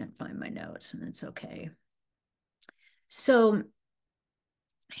 I can't find my notes, and it's okay. So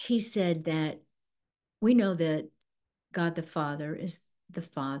he said that we know that God the Father is the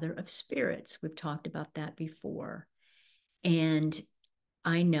Father of spirits. We've talked about that before. And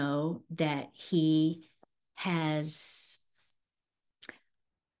I know that he has,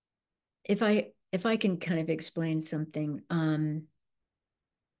 if I can kind of explain something,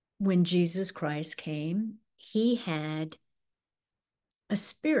 when Jesus Christ came, he had a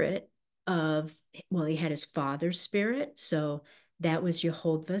spirit of, well, he had his Father's spirit. So that was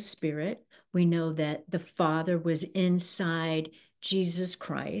Jehovah's spirit. We know that the Father was inside Jesus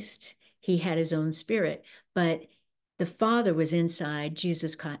Christ. He had his own spirit, but the Father was inside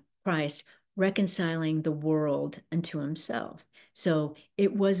Jesus Christ, reconciling the world unto himself. So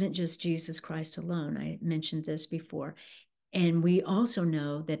it wasn't just Jesus Christ alone. I mentioned this before. And we also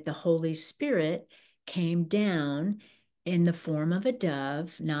know that the Holy Spirit came down in the form of a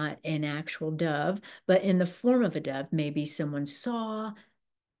dove, not an actual dove, but in the form of a dove. Maybe someone saw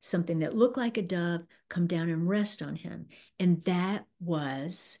something that looked like a dove come down and rest on him. And that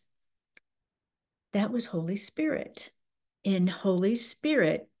was Holy Spirit. In Holy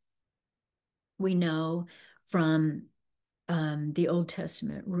Spirit, we know from the Old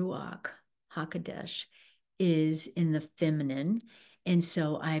Testament, Ruach HaKodesh is in the feminine. And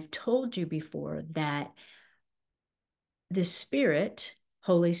so I've told you before that the Spirit,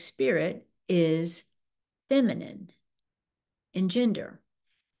 Holy Spirit, is feminine in gender.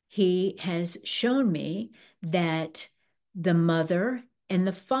 He has shown me that the mother and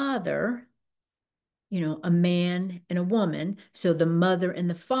the father, a man and a woman, so the mother and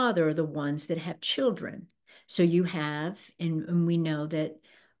the father are the ones that have children. So you have, and we know that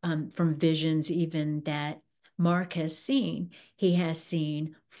from visions even that Mark has seen, he has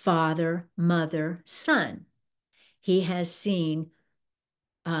seen father, mother, son. He has seen,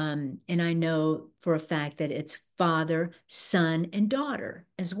 and I know for a fact that it's father, son, and daughter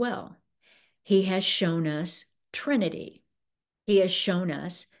as well. He has shown us Trinity. He has shown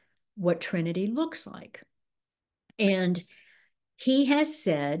us what Trinity looks like. And he has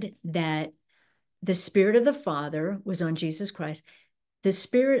said that the Spirit of the Father was on Jesus Christ. The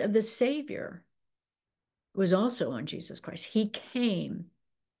Spirit of the Savior was also on Jesus Christ. He came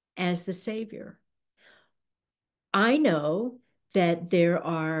as the Savior. I know that there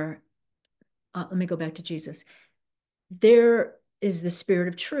are, let me go back to Jesus. There is the Spirit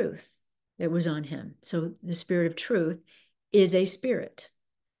of truth that was on him. So the Spirit of truth is a spirit.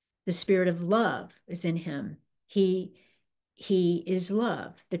 The Spirit of love is in him. He is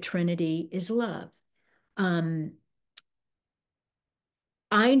love. The Trinity is love. I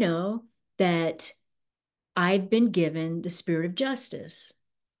know that I've been given the Spirit of justice,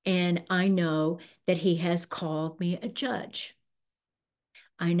 and I know that he has called me a judge.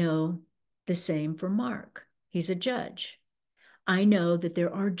 I know the same for Mark. He's a judge. I know that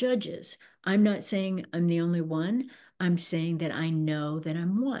there are judges. I'm not saying I'm the only one. I'm saying that I know that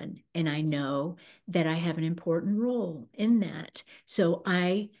I'm one, and I know that I have an important role in that. So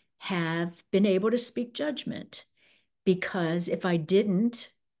I have been able to speak judgment, because if I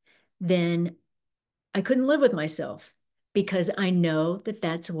didn't, then I couldn't live with myself, because I know that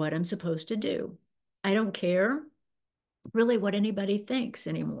that's what I'm supposed to do. I don't care really what anybody thinks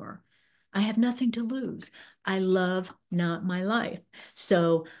anymore. I have nothing to lose. I love not my life.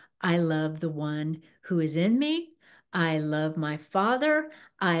 So I love the one who is in me. I love my Father.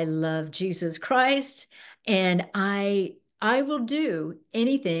 I love Jesus Christ. And I will do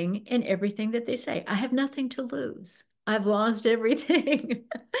anything and everything that they say. I have nothing to lose. I've lost everything,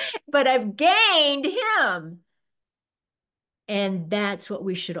 but I've gained him. And that's what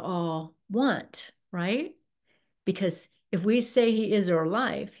we should all want, right? Because if we say he is our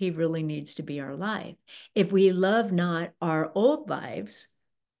life, he really needs to be our life. If we love not our old lives,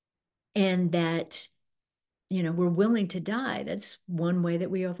 and that, we're willing to die, that's one way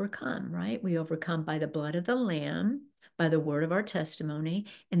that we overcome, right? We overcome by the blood of the Lamb, by the word of our testimony,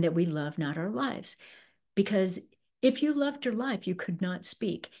 and that we love not our lives. Because if you loved your life, you could not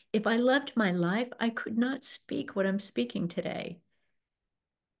speak. If I loved my life, I could not speak what I'm speaking today.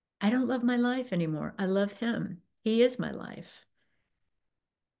 I don't love my life anymore. I love him. He is my life.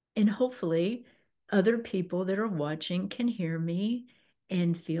 And hopefully other people that are watching can hear me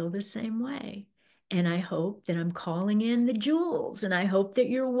and feel the same way. And I hope that I'm calling in the jewels, and I hope that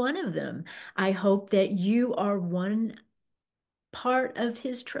you're one of them. I hope that you are one part of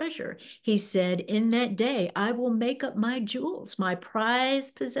his treasure. He said, in that day, I will make up my jewels, my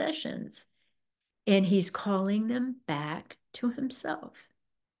prized possessions. And he's calling them back to himself.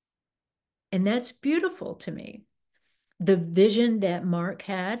 And that's beautiful to me. The vision that Mark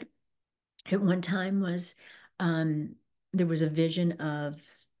had at one time was, there was a vision of,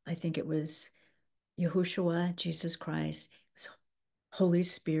 I think it was Yahushua, Jesus Christ, it was Holy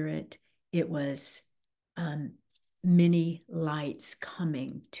Spirit, it was many lights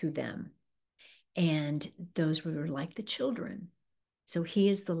coming to them. And those were like the children. So he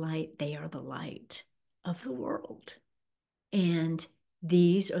is the light, they are the light of the world. And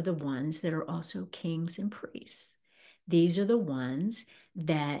these are the ones that are also kings and priests. These are the ones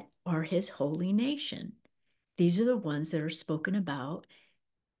that are his holy nation. These are the ones that are spoken about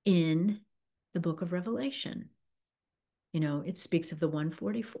in the book of Revelation. It speaks of the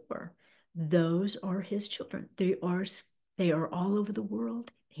 144. Those are his children. They are all over the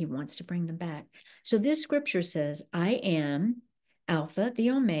world. He wants to bring them back. So this scripture says, I am Alpha,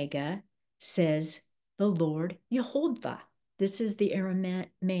 the Omega, says the Lord Yehovah. This is the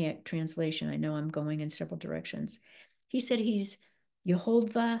Aramaic translation. I know I'm going in several directions. He said he's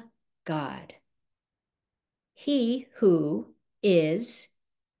Yehovah God. He who is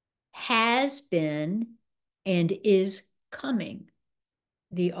has been, and is coming,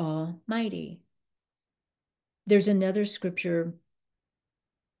 the Almighty. There's another scripture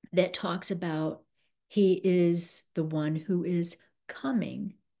that talks about he is the one who is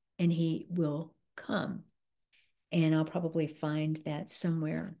coming and he will come. And I'll probably find that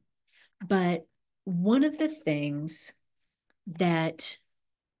somewhere. But one of the things that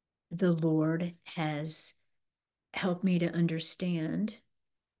the Lord has helped me to understand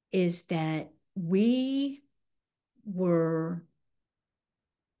is that we were,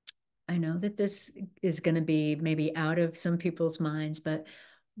 I know that this is going to be maybe out of some people's minds, but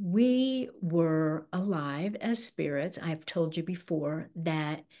we were alive as spirits. I've told you before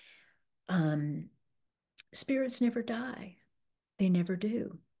that spirits never die. They never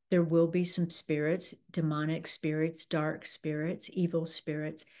do. There will be some spirits, demonic spirits, dark spirits, evil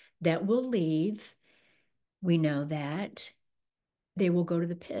spirits that will leave. We know that they will go to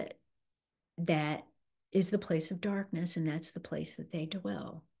the pit. That is the place of darkness, and that's the place that they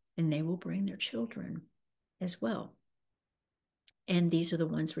dwell. And they will bring their children as well. And these are the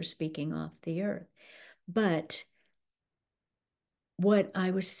ones we're speaking off the earth. But what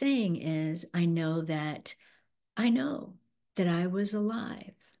I was saying is, I know that I was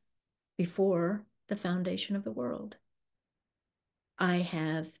alive before the foundation of the world. I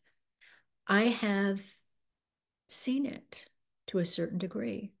have seen it to a certain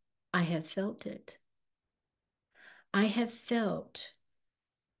degree. I have felt it. I have felt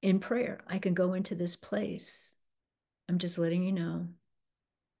in prayer. I can go into this place, I'm just letting you know,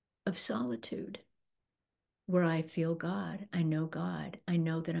 of solitude where I feel God. I know God. I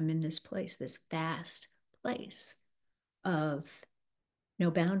know that I'm in this place, this vast place of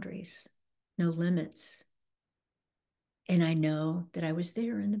no boundaries, no limits. And I know that I was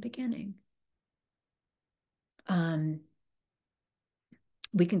there in the beginning.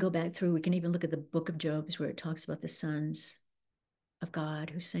 We can go back through, we can even look at the book of Job where it talks about the sons of God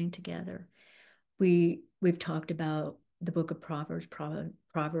who sang together. We've talked about the book of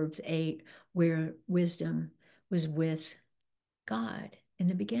Proverbs 8, where wisdom was with God in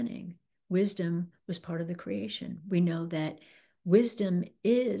the beginning. Wisdom was part of the creation. We know that wisdom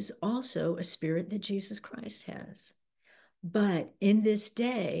is also a spirit that Jesus Christ has. But in this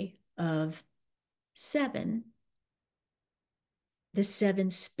day of 7, the 7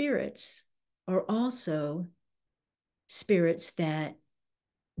 spirits are also spirits that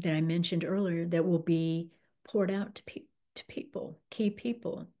I mentioned earlier that will be poured out to people, key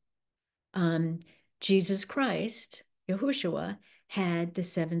people. Jesus Christ, Yahushua, had the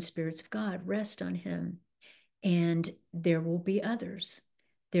 7 spirits of God rest on him. And there will be others.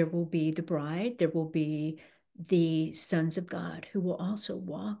 There will be the bride. There will be the sons of God who will also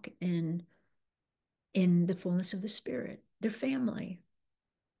walk in the fullness of the Spirit, their family.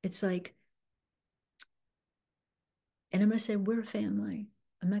 It's like, and I'm going to say we're a family.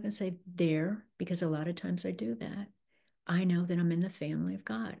 I'm not going to say there because a lot of times I do that. I know that I'm in the family of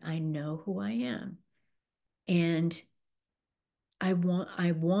God. I know who I am. And I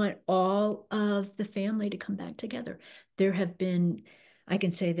want all of the family to come back together. There have been, I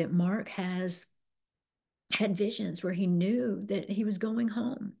can say that Mark has had visions where he knew that he was going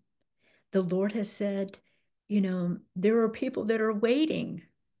home. The Lord has said, there are people that are waiting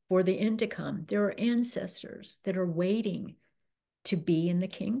for the end to come. There are ancestors that are waiting to be in the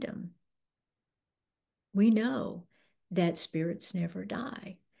kingdom. We know that spirits never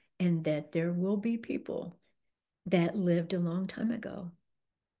die and that there will be people that lived a long time ago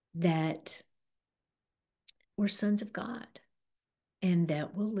that were sons of God and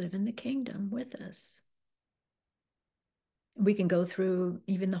that will live in the kingdom with us. We can go through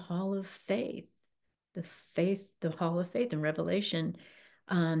even the hall of faith, the hall of faith in Revelation,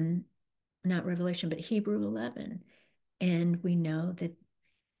 not Revelation, but Hebrew 11. And we know that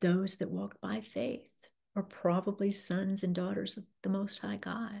those that walk by faith are probably sons and daughters of the Most High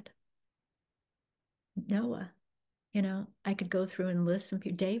God. Noah, I could go through and list some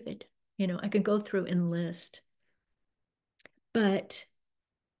people, David, I could go through and list. But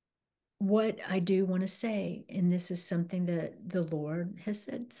what I do want to say, and this is something that the Lord has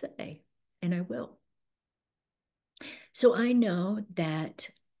said, say, and I will. So I know that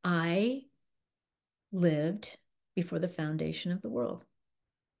I lived before the foundation of the world.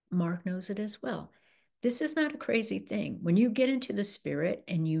 Mark knows it as well. This is not a crazy thing. When you get into the spirit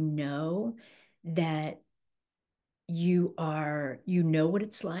and you know that you know what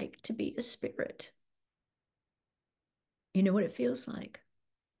it's like to be a spirit. You know what it feels like.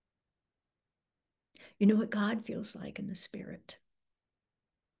 You know what God feels like in the spirit.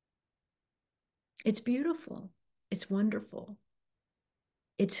 It's beautiful. It's wonderful.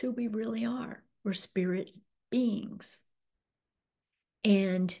 It's who we really are. We're spirit beings.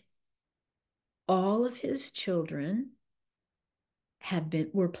 And all of his children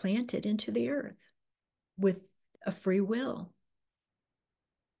were planted into the earth with a free will.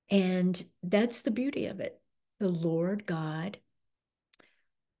 And that's the beauty of it. The Lord God,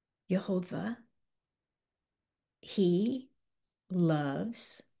 Jehovah, he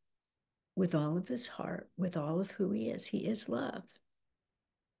loves with all of his heart, with all of who he is. He is love.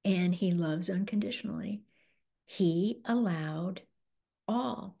 And he loves unconditionally. He allowed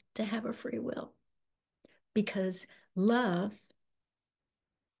all to have a free will because love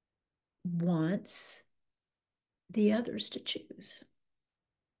wants the others to choose.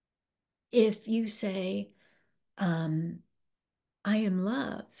 If you say, I am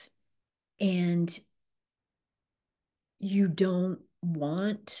love, and you don't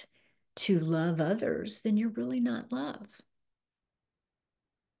want to love others, then you're really not love.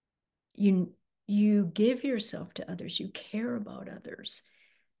 You give yourself to others, you care about others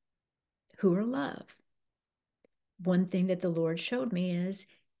who are love. One thing that the Lord showed me is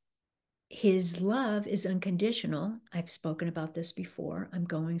his love is unconditional. I've spoken about this before. I'm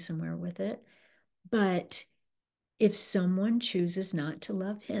going somewhere with it. But if someone chooses not to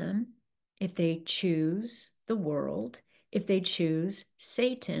love him, if they choose the world, if they choose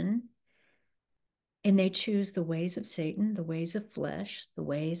Satan, and they choose the ways of Satan, the ways of flesh, the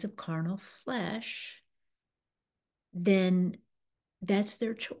ways of carnal flesh, then that's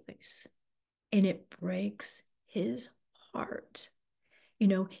their choice. And it breaks his heart. You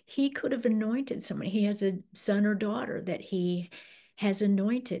know, he could have anointed someone. He has a son or daughter that he has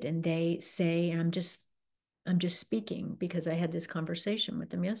anointed, and they say, and I'm just speaking because I had this conversation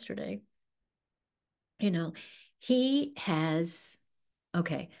with them yesterday. You know, he has,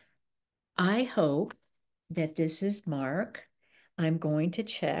 okay, I hope that this is Mark. I'm going to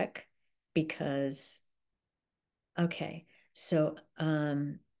check because, okay, so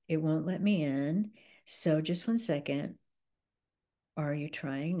it won't let me in. So just one second. Are you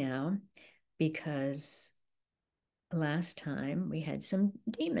trying now? Because last time we had some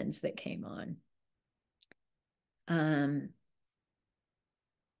demons that came on.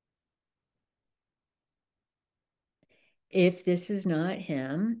 If this is not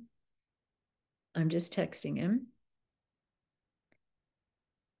him, I'm just texting him.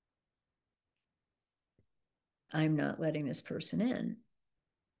 I'm not letting this person in.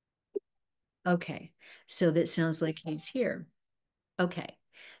 Okay, so that sounds like he's here. Okay,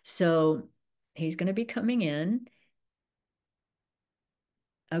 so he's going to be coming in.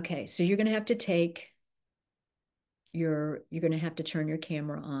 Okay, so you're going to have to take you're going to have to turn your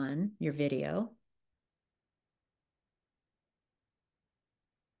camera on, your video.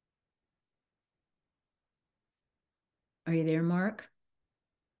 Are you there, Mark?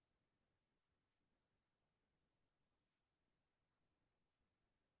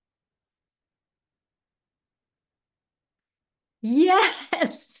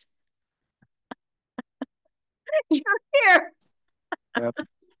 Yes, you're here. Yep.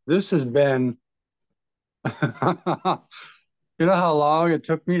 This has been, you know how long it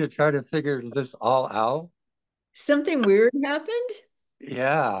took me to try to figure this all out? Something weird happened?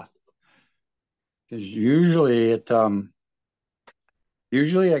 Yeah, because usually I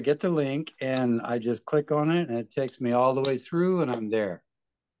get the link and I just click on it and it takes me all the way through and I'm there.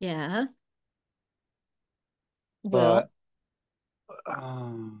 Yeah. Well, But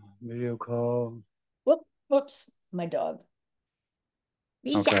video call. whoops, my dog.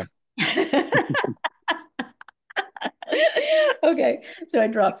 Yeah. Okay. Okay, so I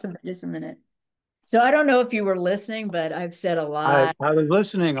dropped some just a minute. So I don't know if you were listening, but I've said a I lot. I was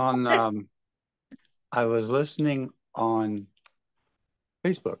listening on I was listening on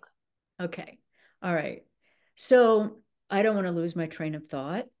Facebook. Okay. All right. So I don't want to lose my train of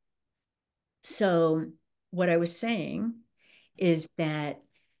thought. So what I was saying is that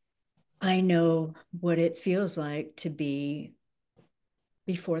I know what it feels like to be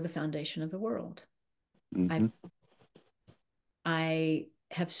before the foundation of the world. I Hmm. I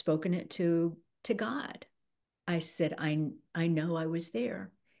have spoken it to God. I said I know I was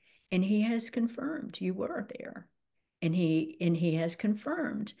there, and he has confirmed you were there, and he has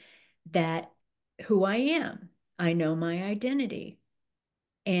confirmed that who I am. I know my identity.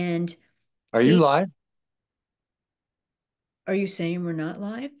 And Are you he, live? are you saying we're not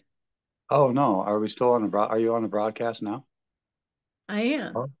live? Oh no, are we still on the are you on the broadcast now? I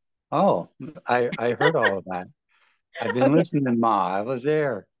am. Oh, oh, I heard all of that. I've been Okay. listening, Ma. I was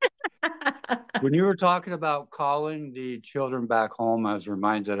there. When you were talking about calling the children back home, I was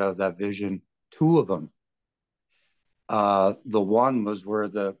reminded of that vision, two of them. The one was where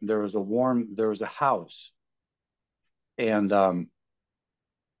there was a house, and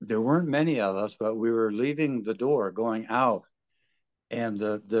there weren't many of us, but we were leaving the door, going out, and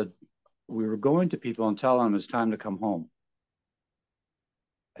the we were going to people and telling them it's time to come home.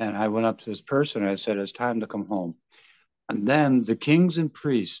 And I went up to this person and I said, "It's time to come home." And then the kings and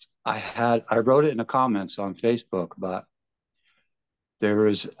priests, I wrote it in the comments on Facebook, but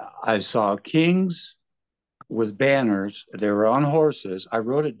I saw kings with banners. They were on horses. I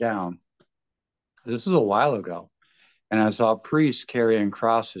wrote it down. This was a while ago. And I saw priests carrying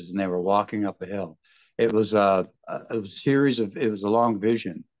crosses and they were walking up a hill. It was a long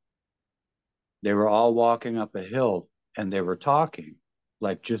vision. They were all walking up a hill and they were talking,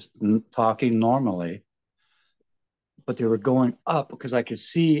 like just talking normally, but they were going up because I could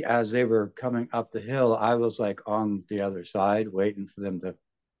see as they were coming up the hill, I was like on the other side waiting for them to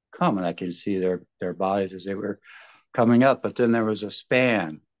come, and I could see their bodies as they were coming up. But then there was a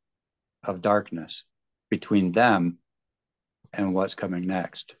span of darkness between them and what's coming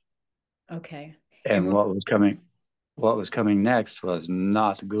next. Okay. And And what was coming next was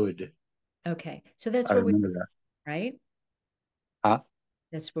not good. okay. So that's I where we, remember that. right? Huh?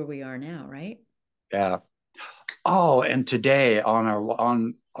 That's where we are now, right? Yeah. Oh, and today on our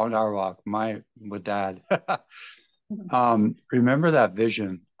walk, my with dad, remember that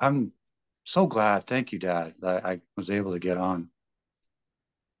vision? I'm so glad. Thank you, Dad, that I was able to get on.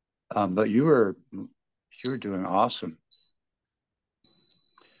 But you were doing awesome.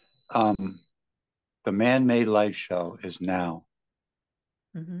 Um, the man-made light show is now,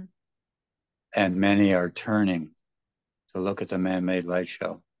 Mm-hmm. and many are turning to look at the man-made light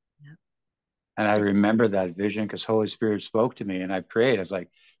show. Yeah. And I remember that vision because Holy Spirit spoke to me, and I prayed. I was like,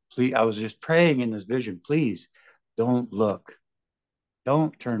 please. I was just praying in this vision. Please, don't look.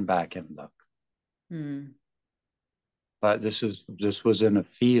 Don't turn back and look. Mm. But this was in a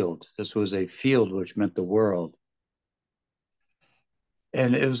field. This was a field which meant the world.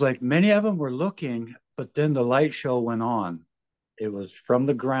 And it was like many of them were looking, but then the light show went on. It was from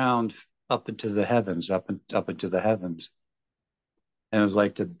the ground up into the heavens, up into the heavens. And it was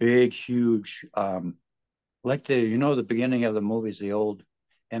like the big, huge, like the beginning of the movies, the old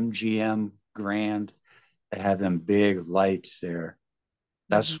MGM Grand, they had them big lights there.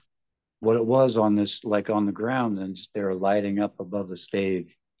 Mm-hmm. That's what it was on this, like on the ground, and they're lighting up above the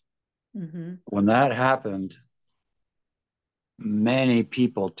stage. Mm-hmm. When that happened, many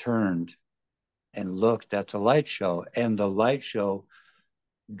people turned and looked at the light show, and the light show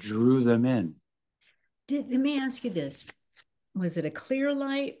drew them in. Let me ask you this. Was it a clear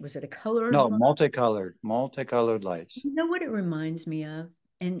light? Was it a colored No, light? multicolored lights. You know what it reminds me of?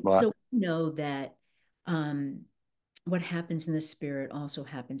 And What? so we know that um, what happens in the spirit also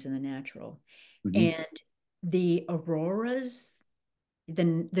happens in the natural. Mm-hmm. And the auroras, the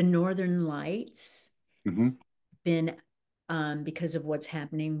northern lights, Mm-hmm. been because of what's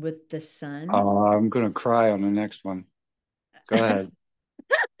happening with the sun. I'm gonna cry on the next one. Go ahead.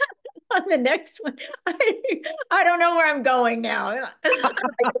 On the next one, I don't know where I'm going now.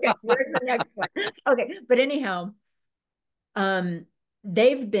 Okay, where's the next one? Okay, but anyhow, um,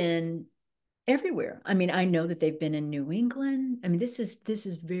 they've been everywhere. I mean, I know that they've been in New England. I mean, this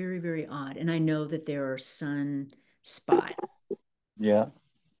is very, very odd. And I know that there are sun spots. Yeah.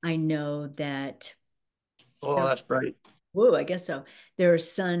 I know that Oh, uh, that's right. whoa, I guess so. There are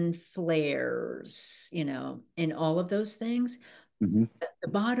sun flares, and all of those things. Mm-hmm. The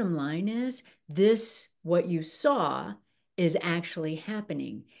bottom line is this, what you saw is actually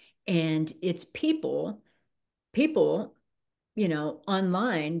happening. And it's people,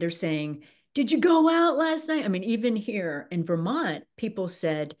 online, they're saying, did you go out last night? I mean, even here in Vermont, people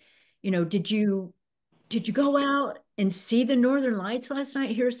said, did you go out and see the Northern Lights last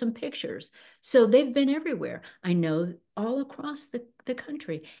night? Here's some pictures. So they've been everywhere. I know all across the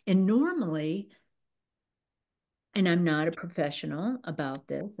country. And normally, and I'm not a professional about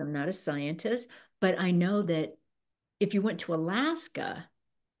this, I'm not a scientist, but I know that if you went to Alaska,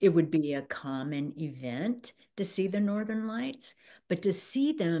 it would be a common event to see the Northern Lights, but to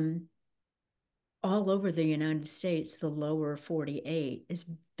see them all over the United States, the lower 48 is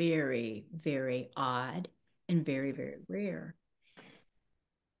very, very odd and very, very rare.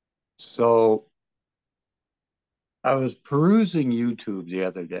 So I was perusing YouTube the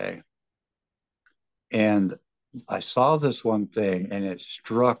other day, and I saw this one thing, and it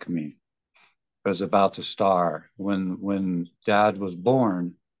struck me. It was about the star. When Dad was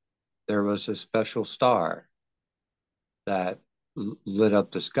born, there was a special star that lit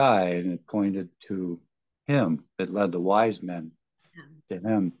up the sky, and it pointed to him. It led the wise men to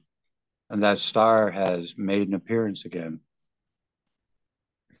him. And that star has made an appearance again.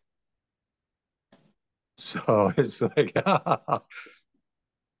 So it's like, when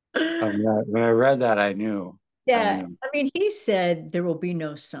I read that, I knew. I Yeah, knew. I mean, he said there will be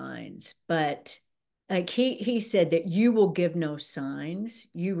no signs, but like he said that you will give no signs.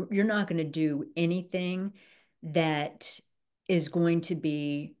 You're not going to do anything that is going to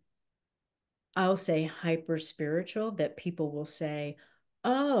be, I'll say, hyper spiritual, that people will say,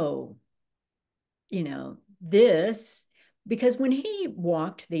 "Oh, this," because when he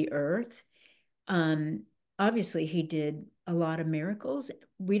walked the earth, um, obviously he did a lot of miracles.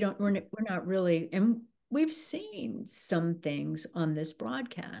 We're not really, and we've seen some things on this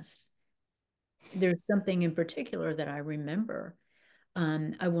broadcast. There's something in particular that I remember.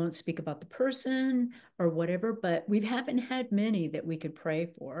 I won't speak about the person or whatever, but we haven't had many that we could pray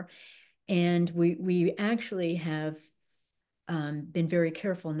for. And we actually have been very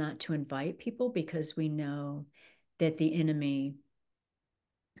careful not to invite people because we know that the enemy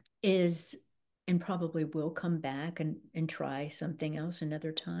is and probably will come back and try something else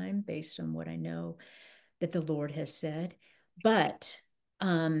another time based on what I know that the Lord has said. But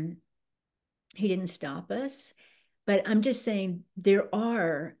um, he didn't stop us. But I'm just saying there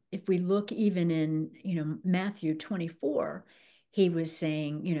are, if we look even in, Matthew 24, he was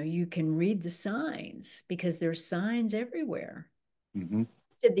saying, you can read the signs because there's signs everywhere. Mm-hmm. He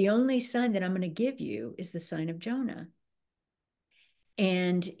said, the only sign that I'm going to give you is the sign of Jonah.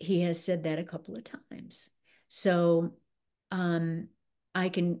 And he has said that a couple of times. So um, I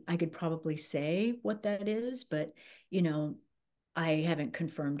could probably say what that is, but you know, I haven't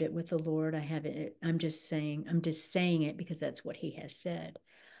confirmed it with the Lord. I haven't, I'm just saying it because that's what he has said.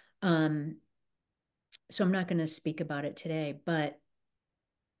 Um, so I'm not going to speak about it today, but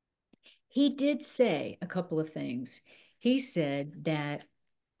he did say a couple of things. He said that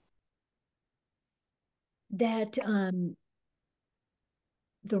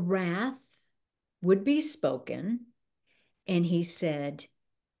the wrath would be spoken, and he said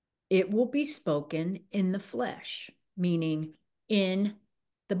it will be spoken in the flesh, meaning in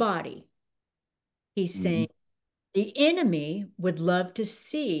the body. He's Mm-hmm. saying the enemy would love to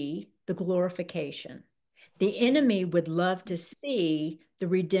see the glorification. The enemy would love to see the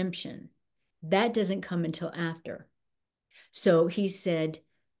redemption. That doesn't come until after. So he said,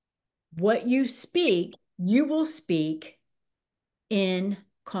 what you speak, you will speak in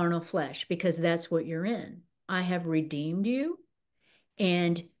carnal flesh because that's what you're in. I have redeemed you,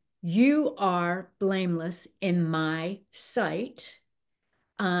 and you are blameless in my sight.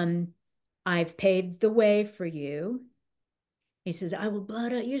 Um, I've paved the way for you. He says, I will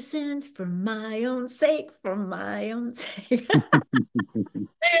blot out your sins for my own sake, for my own sake.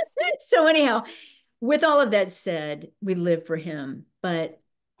 So, anyhow, with all of that said, we live for him, but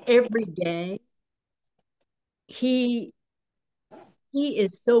every day he he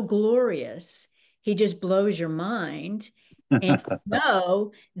is so glorious. He just blows your mind. And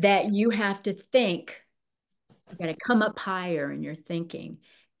know that you have to think, you got to come up higher in your thinking.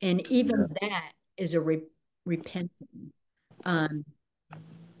 And Yeah. even that is a repenting. Um,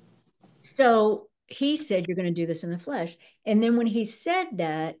 so he said, you're going to do this in the flesh. And then when he said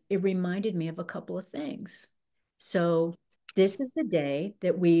that, it reminded me of a couple of things. So this is the day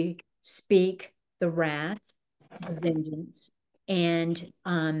that we speak the wrath, the vengeance. And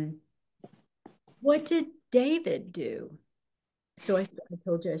what did David do? So I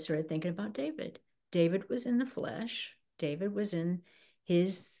told you I started thinking about David. David was in the flesh. David was in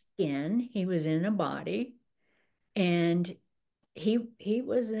his skin. He was in a body, and he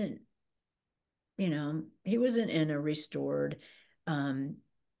wasn't, he wasn't in a restored, um,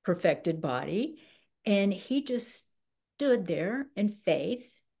 perfected body, and he just stood there in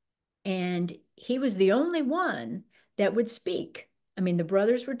faith, and he was the only one that would speak. I mean, the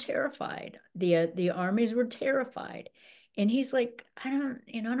brothers were terrified. The armies were terrified. And he's like, I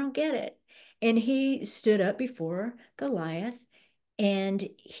don't get it. And he stood up before Goliath, and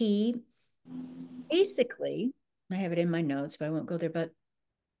he basically, I have it in my notes, but I won't go there, but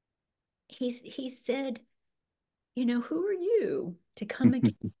he said, who are you to come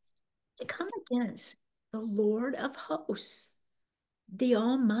against the Lord of hosts, the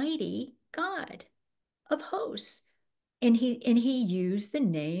Almighty God of hosts? And he used the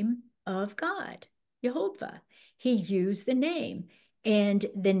name of God, Jehovah. He used the name, and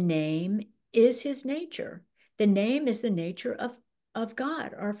the name is his nature. The name is the nature of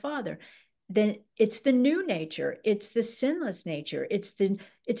God, our Father. Then it's the new nature. It's the sinless nature. It's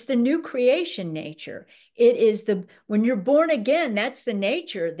the new creation nature. It is the when you're born again, that's the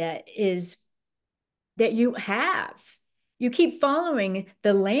nature that you have. You keep following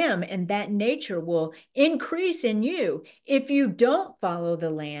the Lamb, and that nature will increase in you. If you don't follow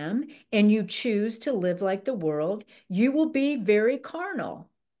the Lamb and you choose to live like the world, you will be very carnal.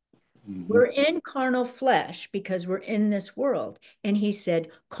 Mm-hmm. We're in carnal flesh because we're in this world. And he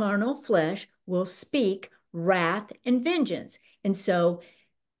said, carnal flesh will speak wrath and vengeance. And so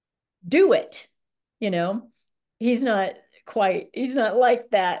do it. You know, he's not he's not like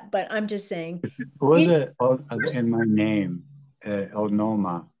that, but I'm just saying, Was he's it in my name,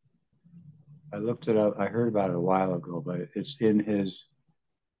 Onoma? I looked it up. I heard about it a while ago, but it's in his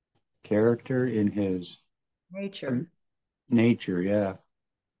character, in his nature. nature. Yeah.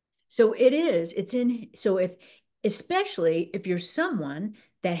 So it's in, so if, especially if you're someone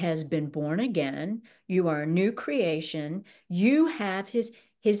that has been born again, you are a new creation, you have his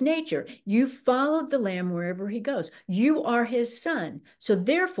nature. You followed the Lamb wherever he goes. You are his son. So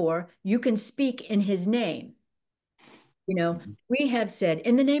therefore, you can speak in his name. You know, we have said,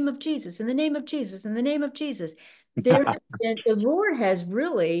 in the name of Jesus, in the name of Jesus, in the name of Jesus. There has been, the Lord has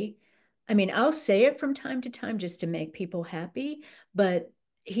really, I mean, I'll say it from time to time just to make people happy, but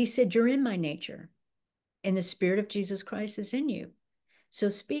he said, you're in my nature, and the Spirit of Jesus Christ is in you. So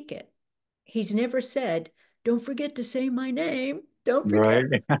speak it. He's never said, don't forget to say my name. Don't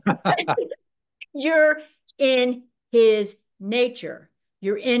forget. Right. You're in his nature.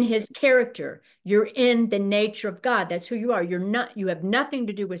 You're in his character. You're in the nature of God. That's who you are. You're not, you have nothing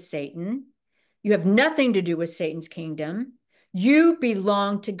to do with Satan. You have nothing to do with Satan's kingdom. You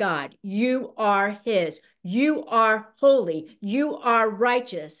belong to God. You are his. You are holy. You are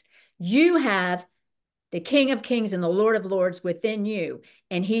righteous. You have the King of Kings and the Lord of Lords within you.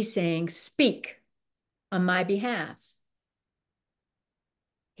 And he's saying, speak on my behalf.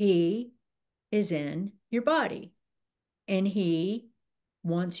 He is in your body, and he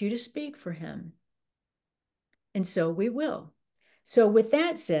wants you to speak for him. And so we will. So, with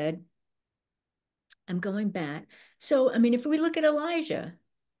that said, I'm going back. So, I mean, if we look at Elijah,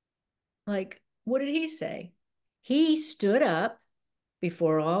 like, what did he say? He stood up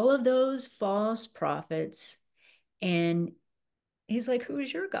before all of those false prophets, and he's like,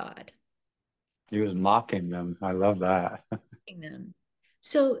 who's your God? He was mocking them. I love that. Them.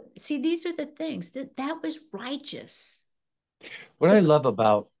 So, see, these are the things that was righteous. What The, I love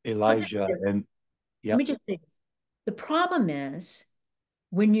about I'll just Elijah, and let me yep, just say this. The problem is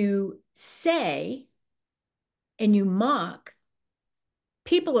when you say and you mock,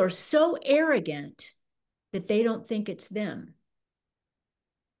 people are so arrogant that they don't think it's them.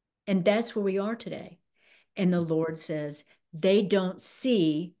 And that's where we are today. And the Lord says, they don't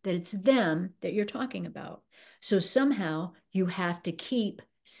see that it's them that you're talking about. So somehow you have to keep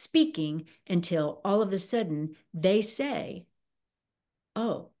speaking until all of a sudden they say,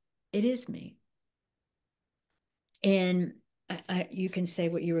 oh, it is me. And you can say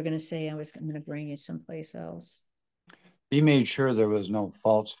what you were going to say. I was going to bring you someplace else. he made sure there was no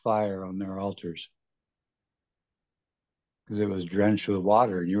false fire on their altars because it was drenched with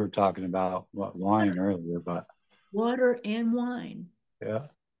water. And you were talking about what wine earlier, but Water and wine. yeah.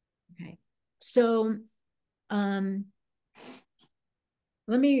 Okay. So um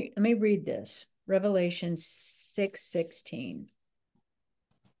let me read this. Revelation 6:16,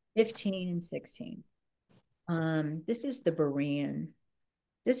 15 and 16. This is the Berean.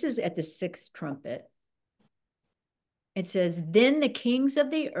 This is at the sixth trumpet. It says, then the kings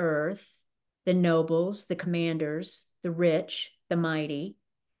of the earth, the nobles, the commanders, the rich, the mighty,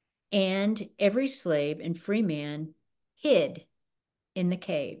 and every slave and free man hid in the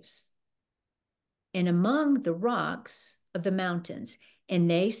caves and among the rocks of the mountains. And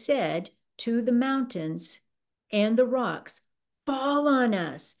they said to the mountains and the rocks, fall on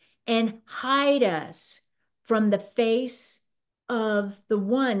us and hide us from the face of the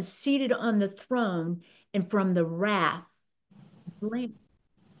one seated on the throne and from the wrath of the Lamb.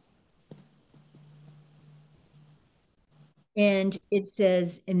 And it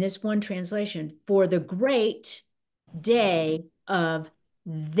says in this one translation, for the great day of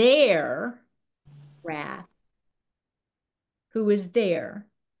their wrath. Who is there?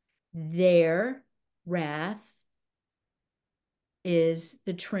 Their wrath is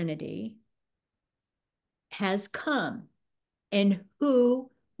the Trinity, has come. And who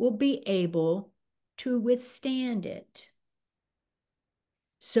will be able to withstand it?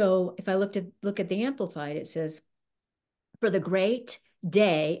 So if I look at the Amplified, it says, for the great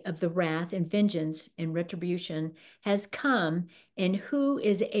day of the wrath and vengeance and retribution has come, and who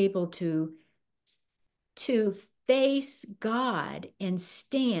is able to face God and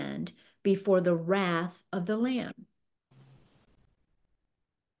stand before the wrath of the Lamb?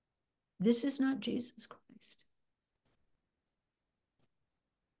 This is not Jesus Christ.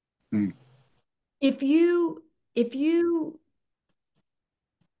 Mm. If you, if you,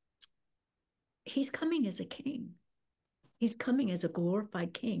 he's coming as a king. He's coming as a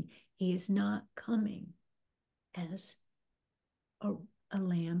glorified king. He is not coming as a, a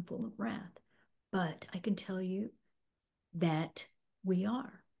lamb full of wrath. But I can tell you that we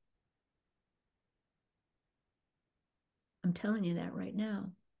are. I'm telling you that right now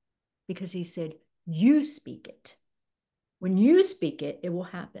because he said, you speak it. When you speak it, it will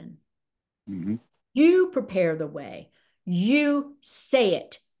happen. Mm-hmm. You prepare the way. You say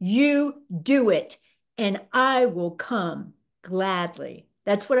it. You do it. And I will come gladly.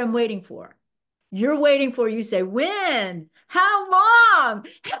 That's what I'm waiting for. You're waiting for, you say, when? How long?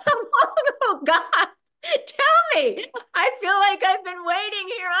 How long? Oh, God. Tell me. I feel like I've been waiting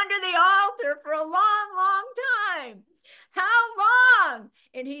here under the altar for a long, long time. How long?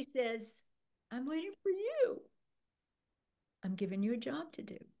 And he says, I'm waiting for you. I'm giving you a job to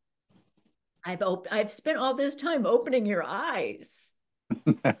do. I've spent all this time opening your eyes.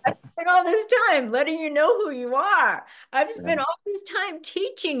 I've spent all this time letting you know who you are. I've Yeah. spent all this time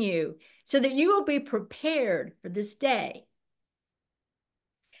teaching you so that you will be prepared for this day.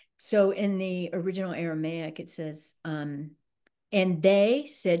 So in the original Aramaic, it says, and they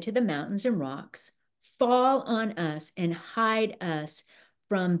said to the mountains and rocks, fall on us and hide us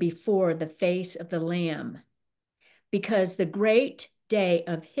from before the face of the Lamb, because the great day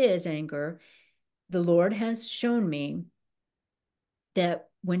of his anger, the Lord has shown me that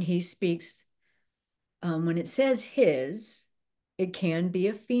when he speaks, when it says his, it can be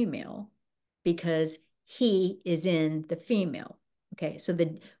a female because he is in the female. Okay, so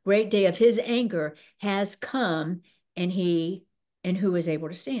the great day of his anger has come, and who is able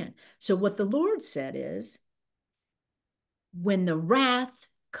to stand. So what the Lord said is, when the wrath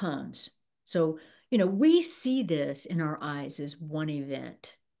comes, so we see this in our eyes as one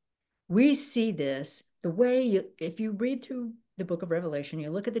event. We see this the way if you read through the book of Revelation, you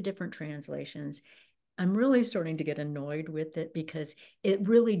look at the different translations. I'm really starting to get annoyed with it because it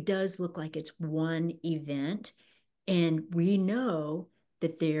really does look like it's one event. And we know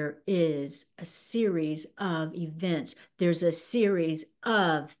that there is a series of events, there's a series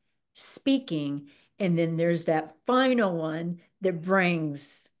of speaking, and then there's that final one that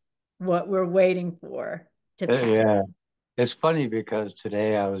brings what we're waiting for to pass. Yeah. It's funny because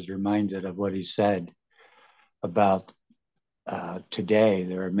today I was reminded of what he said about today.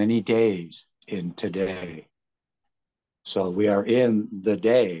 There are many days in today. So we are in the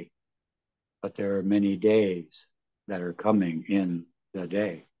day, but there are many days that are coming in the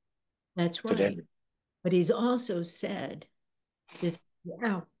day That's today. right. But he's also said this,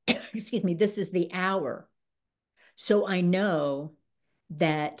 wow, excuse me, this is the hour. So I know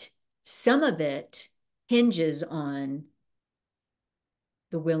that some of it hinges on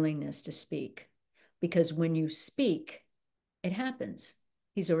the willingness to speak, because when you speak, it happens.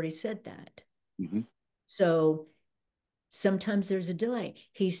 He's already said that. Mm-hmm. So sometimes there's a delay.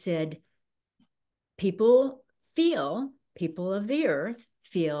 He said, people of the earth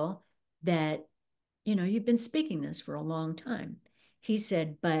feel that, you've been speaking this for a long time. He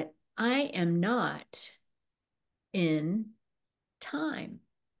said, but I am not in time.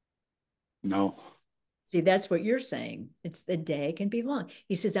 No, See, that's what you're saying. It's the day can be long.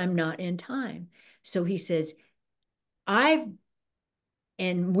 He says, I'm not in time. So he says, I've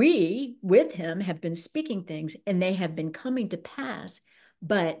and we with him have been speaking things and they have been coming to pass,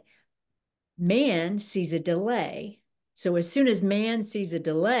 but man sees a delay. So as soon as man sees a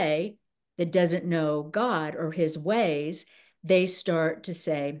delay that doesn't know God or his ways, they start to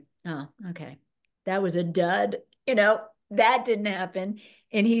say, oh, okay, that was a dud. That didn't happen.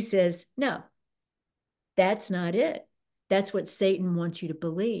 And he says, no, that's not it. That's what Satan wants you to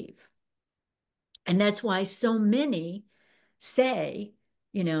believe. And that's why so many say,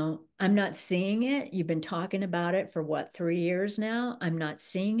 I'm not seeing it. You've been talking about it for what, 3 years now? I'm not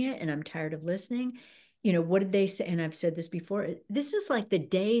seeing it and I'm tired of listening. What did they say? And I've said this before. This is like the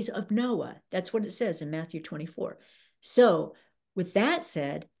days of Noah. That's what it says in Matthew 24. So, with that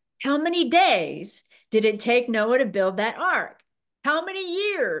said, how many days did it take Noah to build that ark? How many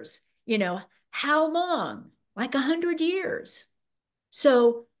years? How long? Like 100 years.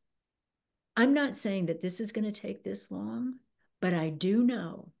 So, I'm not saying that this is going to take this long, but I do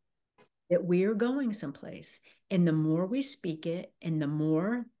know that we are going someplace. And the more we speak it and the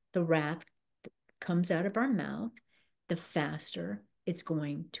more the wrath comes out of our mouth, the faster it's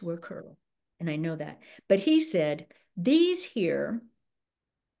going to occur. And I know that. But he said, these here,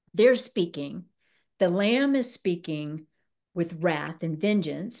 they're speaking. The Lamb is speaking with wrath and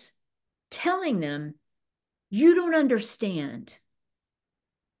vengeance, telling them, you don't understand.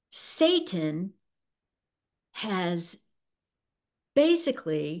 Satan has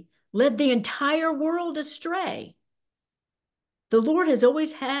basically led the entire world astray. The Lord has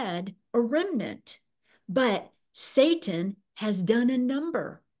always had a remnant, but Satan has done a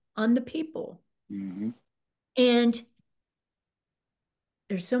number on the people. Mm-hmm. And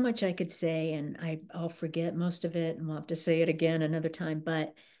there's so much I could say, and I'll forget most of it, and we'll have to say it again another time.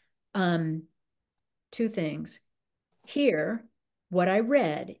 But um, two things. Here, what I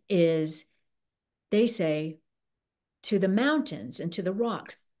read is they say to the mountains and to the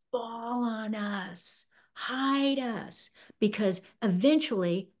rocks, fall on us, hide us, because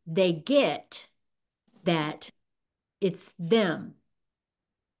eventually they get that it's them.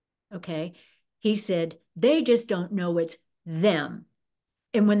 Okay. He said, they just don't know it's them.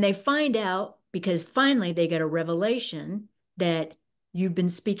 And when they find out, because finally they get a revelation that you've been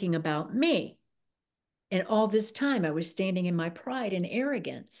speaking about me. And all this time I was standing in my pride and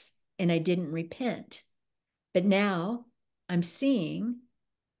arrogance and I didn't repent. But now I'm seeing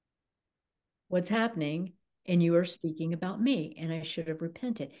what's happening and you are speaking about me and I should have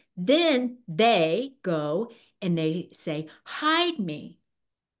repented. Then they go and they say, hide me.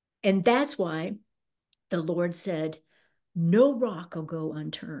 And that's why the Lord said, no rock will go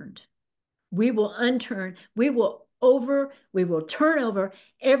unturned. We will unturn, we will turn over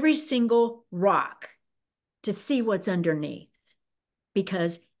every single rock to see what's underneath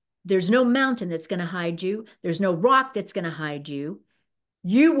because there's no mountain that's going to hide you. There's no rock that's going to hide you.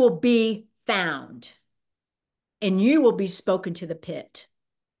 You will be found and you will be spoken to the pit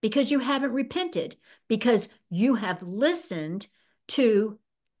because you haven't repented, because you have listened to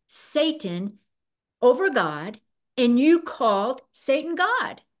Satan over God and you called Satan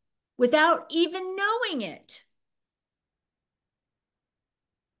God without even knowing it.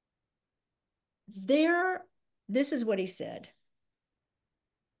 There, this is what he said.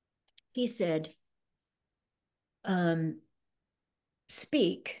 He said,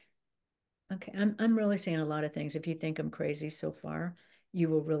 speak. Okay, I'm really saying a lot of things. If you think I'm crazy so far, you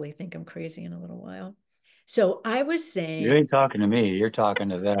will really think I'm crazy in a little while. So I was You saying, ain't talking to me. You're talking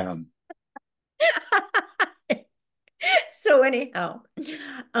to them. so anyhow,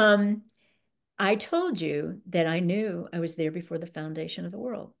 um, I told you that I knew I was there before the foundation of the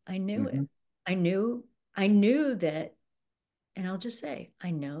world. I knew Mm-hmm. it. I knew, I knew that, and I'll just say,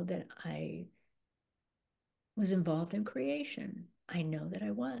 I know that I was involved in creation. I know that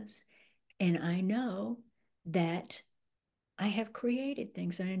I was. And I know that I have created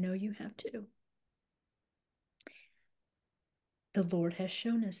things, and I know you have too. The Lord has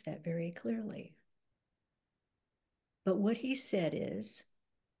shown us that very clearly. But what he said is,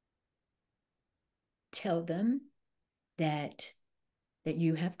 tell them that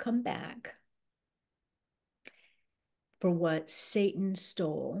you have come back for what Satan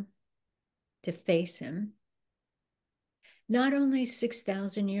stole to face him, not only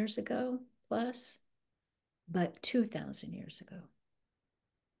 6,000 years ago plus, but 2,000 years ago.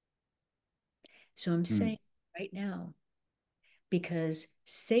 So I'm Mm. saying right now, because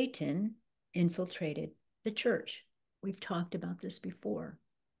Satan infiltrated the church. We've talked about this before.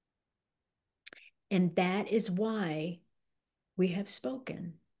 And that is why we have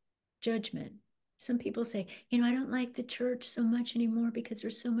spoken judgment. Some people say, I don't like the church so much anymore because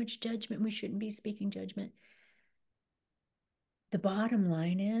there's so much judgment. We shouldn't be speaking judgment. The bottom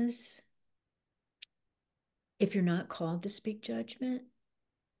line is, if you're not called to speak judgment,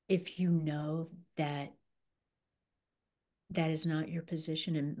 if you know that that is not your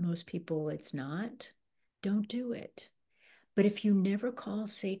position, and most people it's not, don't do it. But if you never call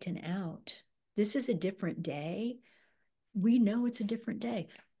Satan out, this is a different day. We know it's a different day.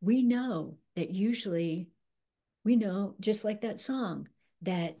 We know that usually, we know, just like that song,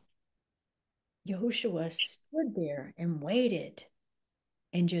 that Yehoshua stood there and waited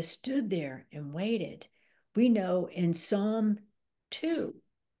and just stood there and waited. We know in Psalm 2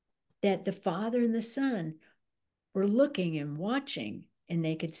 that the Father and the Son were looking and watching, and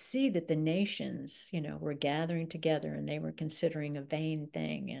they could see that the nations, were gathering together and they were considering a vain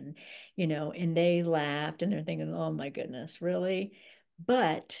thing. And they laughed and they're thinking, oh my goodness, really?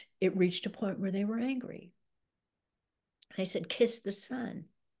 But it reached a point where they were angry. They said, kiss the Son,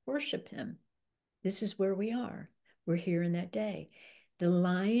 worship him. This is where we are. We're here in that day. The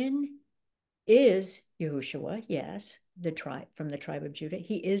lion is Yahushua, yes, the tribe from the tribe of Judah.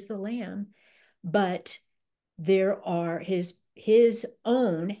 He is the lamb, but there are his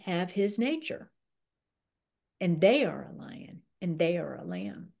own have his nature, and they are a lion and they are a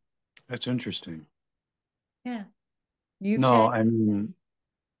lamb. That's interesting. Yeah, you've No, had I mean,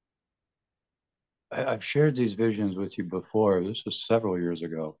 I've shared these visions with you before. This was several years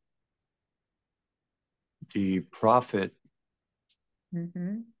ago. The prophet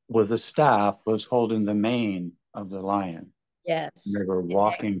Mm-hmm. with a staff was holding the mane of the lion. They Yes. were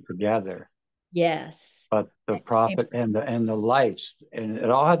walking together. Yes. But the That came- prophet and the lights, and it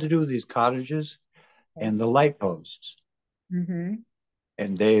all had to do with these cottages and the light posts. Mm-hmm.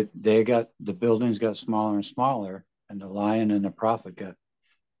 And they got the buildings got smaller and smaller, and the lion and the prophet got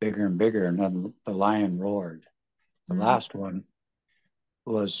bigger and bigger, and then the lion roared. The Mm-hmm. last one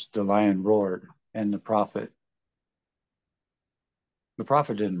was the lion roared, and the prophet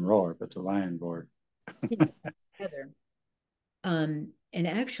didn't roar, but the lion roared. Together. And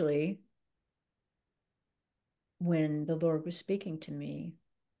actually, when the Lord was speaking to me,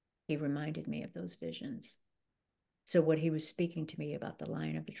 he reminded me of those visions. So what he was speaking to me about the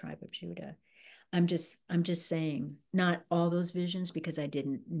Lion of the tribe of Judah, I'm just saying, not all those visions because I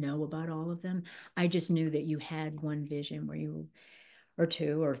didn't know about all of them. I just knew that you had one vision where you, or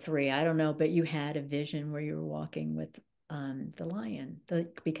two or three, I don't know, but you had a vision where you were walking with the lion,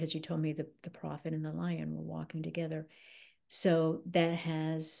 because you told me the prophet and the lion were walking together. So that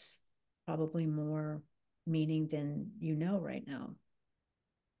has probably more meaning than you know right now.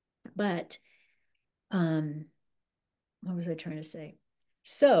 But what was I trying to say?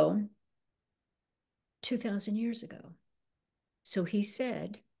 So 2000 years ago. So he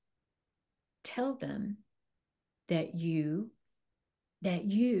said, tell them that you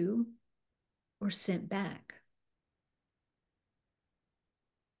were sent back.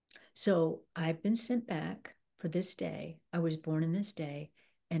 So I've been sent back for this day. I was born in this day,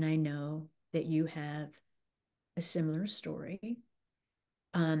 and I know that you have a similar story.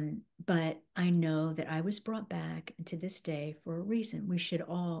 But I know that I was brought back into this day for a reason. We should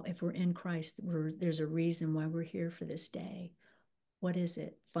all, if we're in Christ, there's a reason why we're here for this day. What is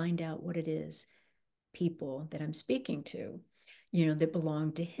it? Find out what it is. People that I'm speaking to, that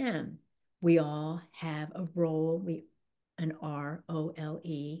belong to Him. We all have a role, an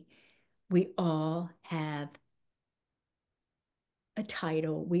ROLE. We all have a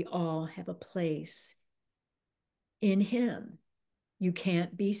title. We all have a place in Him. You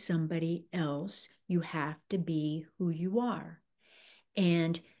can't be somebody else. You have to be who you are.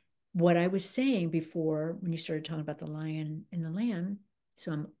 And what I was saying before, when you started talking about the lion and the lamb,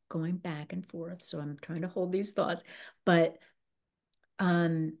 so I'm going back and forth. So I'm trying to hold these thoughts, but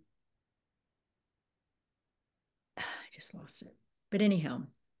um, I just lost it. But anyhow,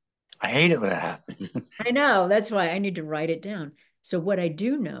 I hate it when it happens. I know that's why I need to write it down. So what I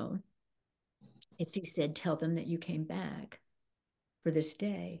do know is he said, tell them that you came back for this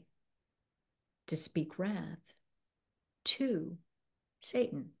day to speak wrath to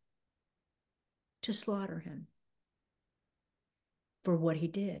Satan, to slaughter him for what he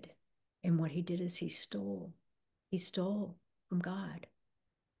did. And what he did is he stole. He stole from God.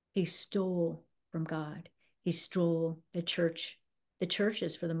 He stole from God. He stole the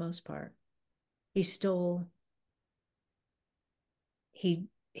churches for the most part. He stole, he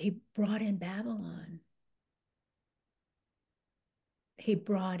brought in Babylon. He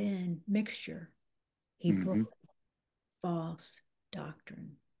brought in mixture. He brought Mm-hmm. false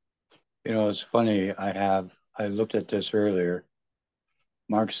doctrine. It's funny. I looked at this earlier.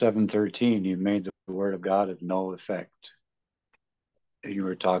 Mark 7:13. You made the word of God of no effect. You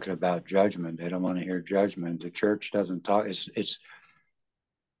were talking about judgment. They don't want to hear judgment. The church doesn't talk. It's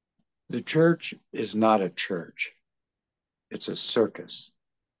the church is not a church. It's a circus.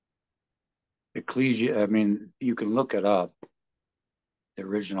 Ecclesia. I mean, you can look it up. The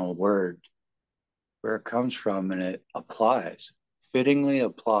original word, where it comes from, and it fittingly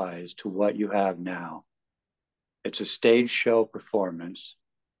applies to what you have now. It's a stage show performance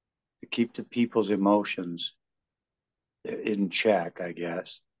to keep the people's emotions in check, I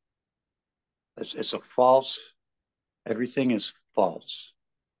guess. It's a false, everything is false.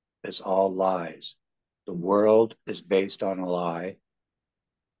 It's all lies. The world is based on a lie.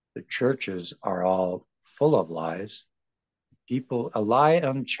 The churches are all full of lies. A lie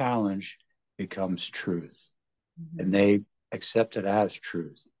unchallenged becomes truth, and Mm-hmm. they accept it as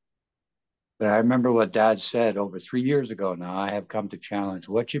truth. But I remember what Dad said over 3 years ago now. I have come to challenge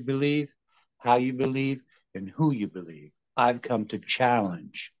what you believe, how you believe, and who you believe. I've come to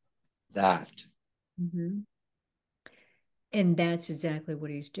challenge that. Mm-hmm. And that's exactly what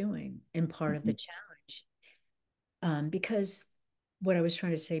he's doing and part of the Mhm. challenge. Because what I was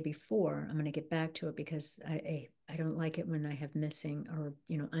trying to say before, I'm going to get back to it because I don't like it when I have missing or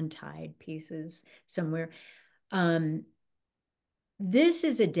untied pieces somewhere. Um, this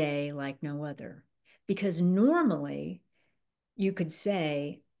is a day like no other because normally you could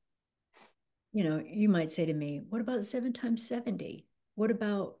say You might say to me, what about 7 times 70? What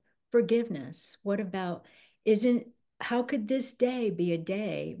about forgiveness? What about, isn't, how could this day be a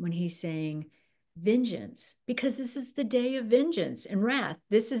day when he's saying vengeance? Because this is the day of vengeance and wrath.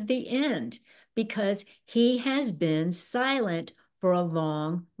 This is the end because he has been silent for a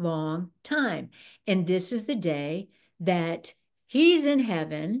long, long time. And this is the day that he's in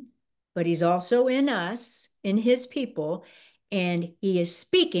heaven, but he's also in us, in his people, and he is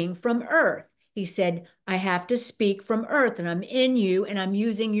speaking from earth. He said, I have to speak from earth, and I'm in you, and I'm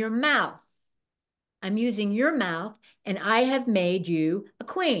using your mouth. I'm using your mouth, and I have made you a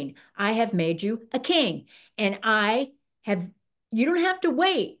queen. I have made you a king. And you don't have to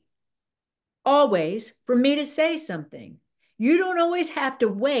wait always for me to say something. You don't always have to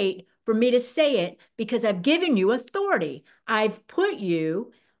wait for me to say it because I've given you authority. I've put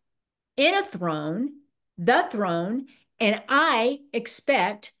you in a throne, the throne, and I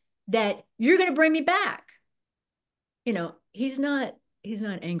expect that you're going to bring me back. He's not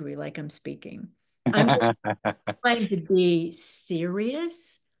angry like I'm speaking. I'm just trying to be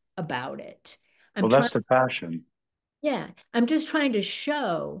serious about it. I'm Well, trying, that's the passion. yeah, I'm just trying to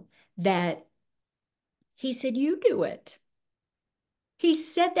show that he said, you do it. He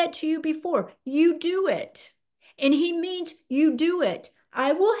said that to you before. You do it. And he means you do it.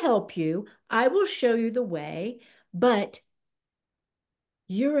 I will help you. I will show you the way, but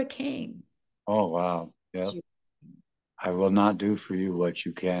you're a king. Oh, wow. Yep. I will not do for you what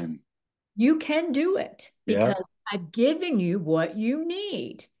you can. You can do it Yep. because I've given you what you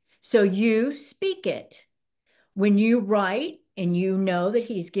need. So you speak it. When you write and you know that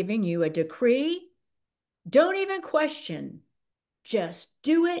he's giving you a decree, don't even question. Just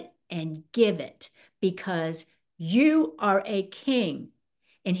do it and give it because you are a king.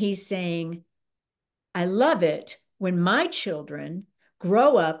 And he's saying, I love it when my children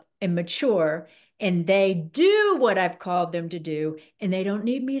grow up and mature and they do what I've called them to do and they don't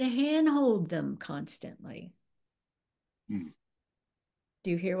need me to handhold them constantly. Hmm.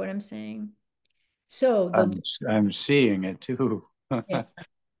 Do you hear what I'm saying? So I'm seeing it too. yeah,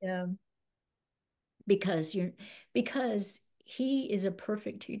 yeah, because he is a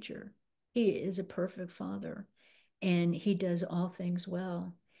perfect teacher. He is a perfect father and he does all things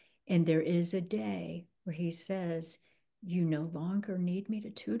well. And there is a day where he says, you no longer need me to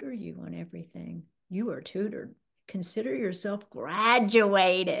tutor you on everything. You are tutored. Consider yourself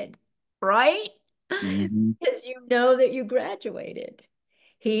graduated, right? Mhm. Because you know that you graduated.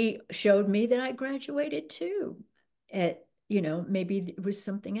 He showed me that I graduated too. Maybe it was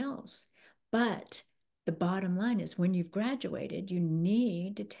something else. But the bottom line is when you've graduated, you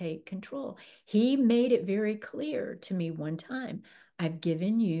need to take control. He made it very clear to me one time. I've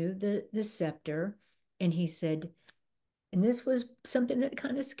given you the scepter. And he said, and this was something that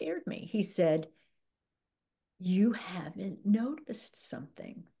kind of scared me. He said, you haven't noticed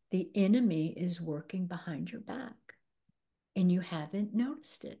something. The enemy is working behind your back and you haven't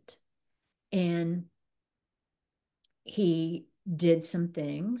noticed it. And he did some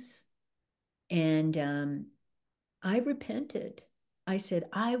things, and I repented. I said,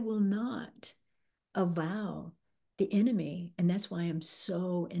 I will not allow the enemy, and that's why I'm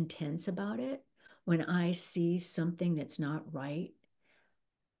so intense about it. When I see something that's not right,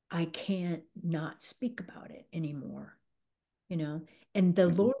 I can't not speak about it anymore, you know? And the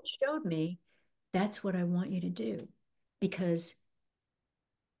Mhm. Lord showed me that's what I want you to do because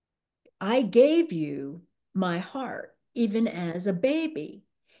I gave you my heart, even as a baby,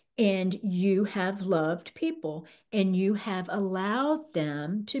 and you have loved people and you have allowed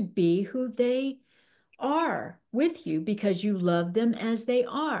them to be who they are with you because you love them as they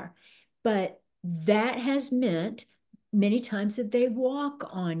are. But that has meant many times that they walk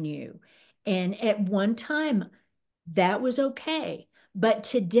on you. And at one time, that was okay. But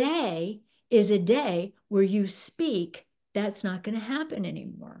today is a day where you speak, that's not going to happen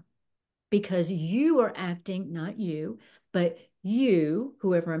anymore because you are acting, not you, but you,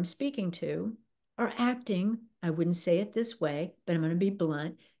 whoever I'm speaking to, are acting. I wouldn't say it this way, but I'm going to be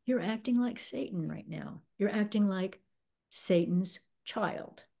blunt. You're acting like Satan right now. You're acting like Satan's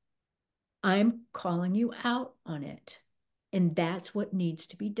child. I'm calling you out on it. And that's what needs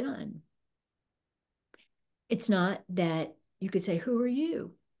to be done. It's not that you could say, who are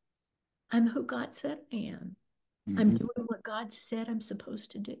you? I'm who God said I am. I'm Mhm. doing what God said I'm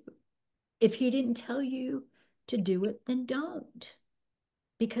supposed to do. If he didn't tell you to do it, then don't.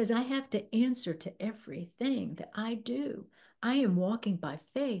 Because I have to answer to everything that I do. I am walking by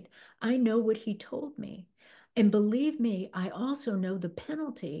faith. I know what he told me. And believe me, I also know the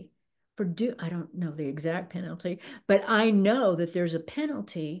penalty I don't know the exact penalty, but I know that there's a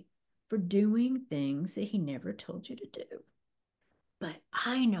penalty for doing things that he never told you to do. But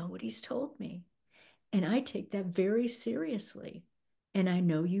I know what he's told me. And I take that very seriously. And I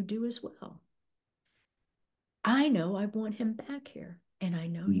know you do as well. I know I want him back here. And I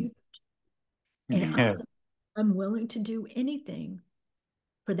know Mm. you. And Yeah. I'm willing to do anything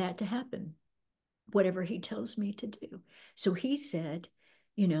for that to happen, whatever he tells me to do. So he said,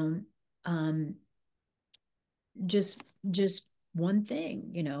 you know, um, just just one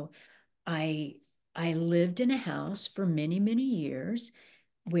thing, I I lived in a house for many, many years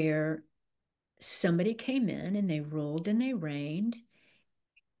where somebody came in and they ruled and they reigned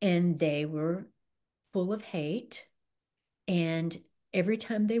and they were full of hate. And every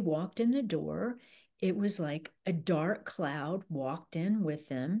time they walked in the door, it was like a dark cloud walked in with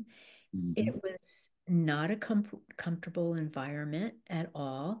them. Mhm. It was not a comfortable environment at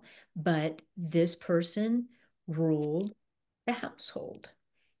all, but this person ruled the household.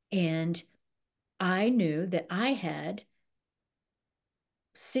 And I knew that I had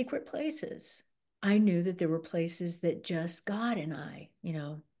secret places. I knew that there were places that just God and I,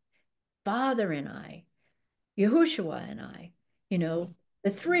 Father and I, Yahushua and I, the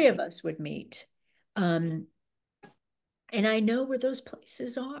three of us would meet. Um, and I know where those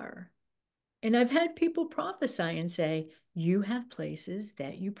places are. And I've had people prophesy and say, you have places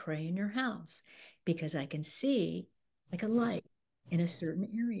that you pray in your house because I can see like a light in a certain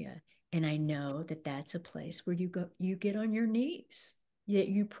area. And I know that that's a place where you get on your knees, yet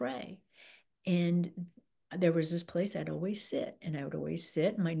you pray. And there was this place I'd always sit, and I would always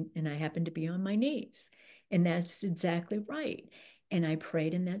sit, and I happened to be on my knees. And that's exactly right. And I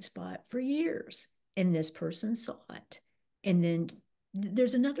prayed in that spot for years, and this person saw it. And then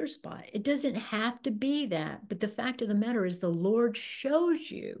there's another spot. It doesn't have to be that, but the fact of the matter is the Lord shows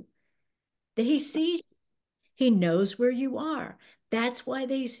you that he sees, he knows where you are. That's why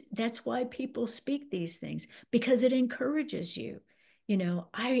people speak these things, because it encourages you.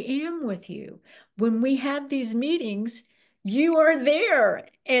 I am with you. When we have these meetings, you are there.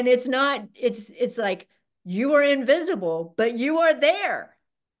 And it's like you are invisible, but you are there.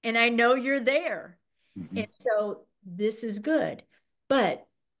 And I know you're there. Mhm. And so this is good. But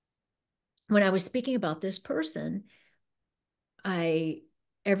when I was speaking about this person, I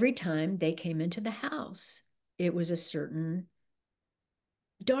every time they came into the house, it was a certain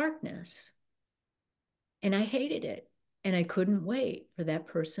darkness. And I hated it. And I couldn't wait for that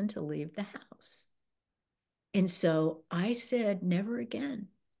person to leave the house. And so I said, never again.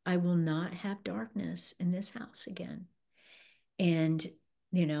 I will not have darkness in this house again. And,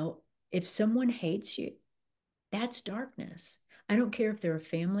 you know, if someone hates you, that's darkness. I don't care if they're a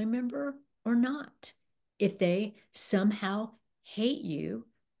family member or not. If they somehow hate you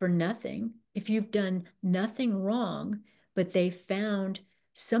for nothing, if you've done nothing wrong, but they found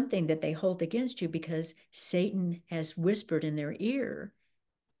something that they hold against you because Satan has whispered in their ear,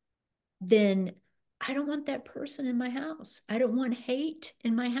 then I don't want that person in my house. I don't want hate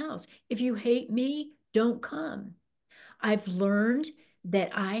in my house. If you hate me, don't come. I've learned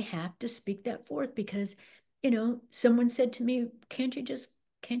that I have to speak that forth because, someone said to me, can't you just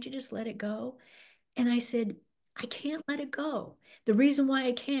let it go? And I said, I can't let it go. The reason why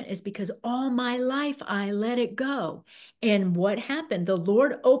I can't is because all my life I let it go. And what happened? The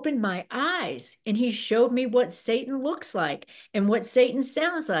Lord opened my eyes and he showed me what Satan looks like and what Satan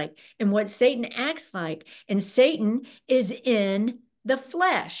sounds like and what Satan acts like. And Satan is in the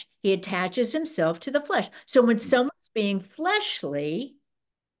flesh. He attaches himself to the flesh. So when someone's being fleshly,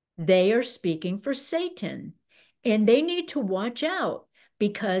 they are speaking for Satan. And they need to watch out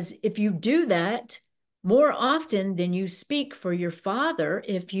because if you do that more often than you speak for your father,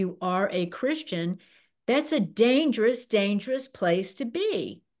 if you are a Christian, that's a dangerous, dangerous place to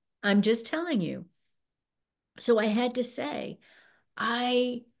be. I'm just telling you. So I had to say,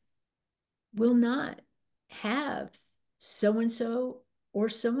 I will not have so and so or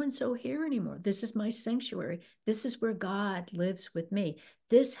so and so here anymore. This is my sanctuary. This is where God lives with me.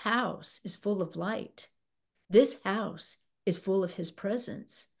 This house is full of light. This house is full of his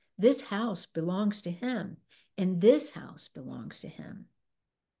presence. This house belongs to him, and this house belongs to him.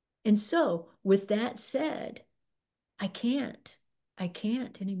 And so, with that said, I can't. I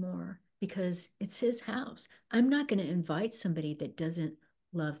can't anymore because it's his house. I'm not going to invite somebody that doesn't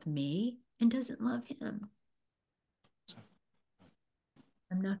love me and doesn't love him.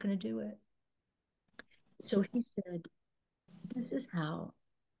 I'm not going to do it. So he said, this is how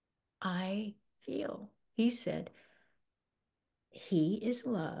I feel. He said, he is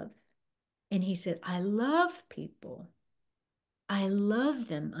love. And he said, I love people. I love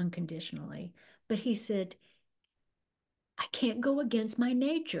them unconditionally. But he said, I can't go against my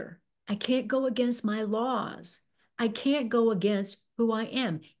nature. I can't go against my laws. I can't go against who I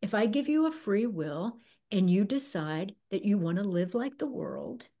am. If I give you a free will and you decide that you want to live like the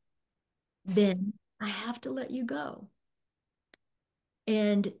world, then I have to let you go.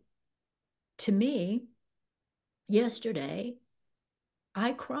 And to me, yesterday,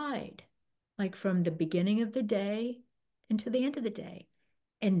 I cried like from the beginning of the day and to the end of the day.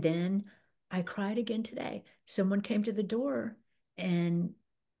 And then I cried again today. Someone came to the door and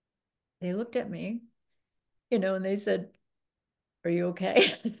they looked at me, and they said, "Are you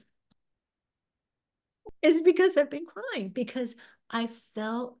okay?" It's because I've been crying, because I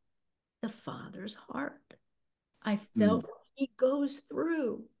felt the Father's heart. I Mm. felt what he goes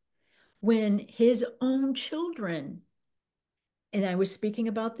through when his own children, and I was speaking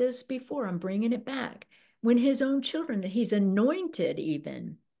about this before, I'm bringing it back, when his own children that he's anointed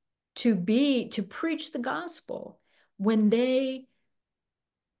even to preach the gospel, when they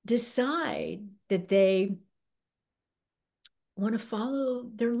decide that they want to follow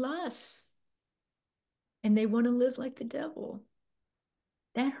their lusts and they want to live like the devil,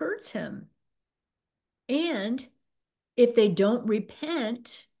 that hurts him. And if they don't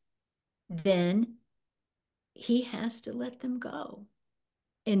repent, then he has to let them go.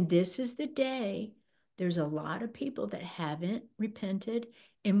 And this is the day. There's a lot of people that haven't repented,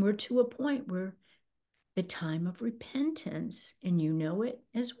 and we're to a point where the time of repentance, and you know it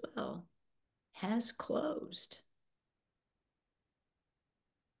as well, has closed.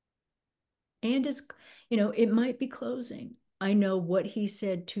 And is, it might be closing. I know what he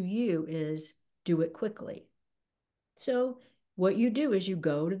said to you is do it quickly. So what you do is you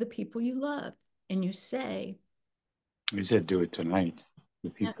go to the people you love and you say, He said, do it tonight.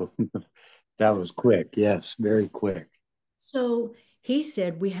 The yeah, people. That was quick. Yes, very quick. so he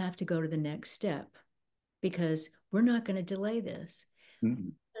said we have to go to the next step because we're not going to delay this.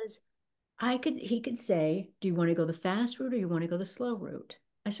 Mm. Because he could say, do you want to go the fast route or you want to go the slow route?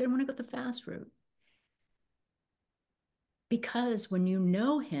 I said, I want to go the fast route. Because when you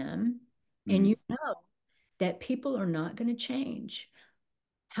know him and Mm. you know that people are not going to change,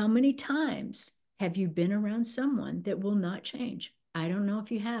 how many times have you been around someone that will not change? I don't know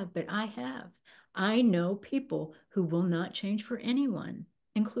if you have, but I have. I know people who will not change for anyone,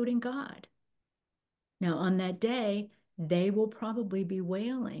 including God. Now, on that day, they will probably be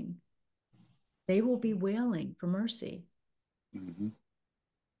wailing. They will be wailing for mercy. Mhm.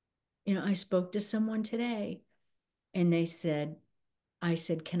 I spoke to someone today and I said,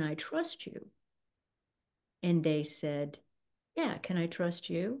 can I trust you? And they said, yeah, can I trust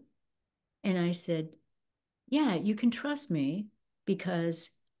you? And I said, yeah, you can trust me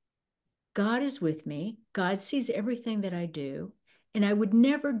because God is with me. God sees everything that I do. And I would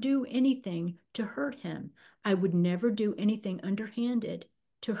never do anything to hurt him. I would never do anything underhanded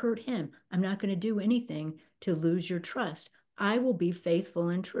to hurt him. I'm not going to do anything to lose your trust. I will be faithful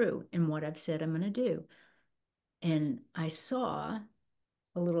and true in what I've said I'm going to do. And I saw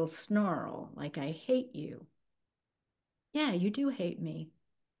a little snarl, like, I hate you. Yeah, you do hate me,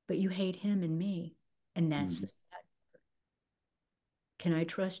 but you hate him and me. And that's Mhm. the sad. Can I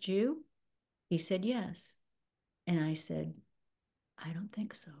trust you? He said, yes. And I said, I don't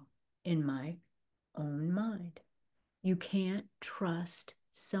think so, in my own mind. You can't trust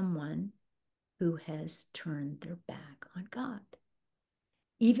someone who has turned their back on God,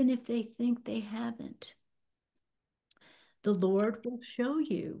 even if they think they haven't. The Lord will show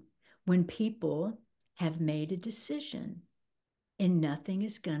you when people have made a decision and nothing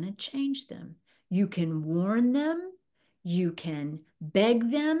is going to change them. You can warn them, you can beg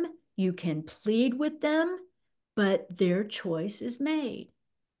them, you can plead with them, but their choice is made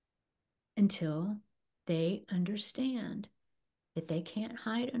until they understand that they can't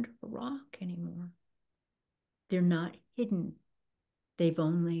hide under a rock anymore. They're not hidden. They've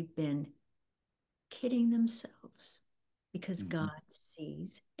only been kidding themselves because Mhm. God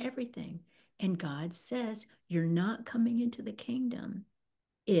sees everything. And God says, you're not coming into the kingdom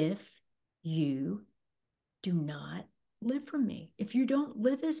if you do not live for me, if you don't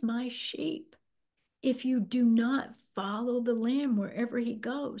live as my sheep, if you do not follow the Lamb wherever he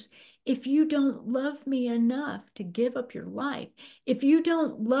goes, if you don't love me enough to give up your life, if you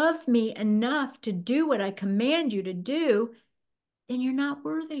don't love me enough to do what I command you to do, then you're not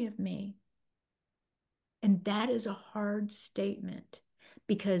worthy of me. And that is a hard statement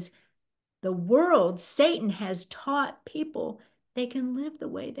because the world, Satan has taught people they can live the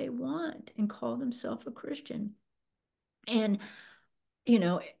way they want and call themselves a Christian. And, you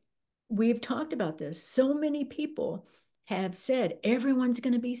know, we've talked about this. So many people have said everyone's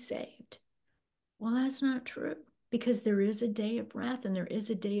going to be saved. Well, that's not true. because there is a day of wrath and there is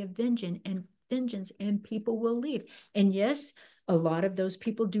a day of vengeance, and people will leave. And yes, a lot of those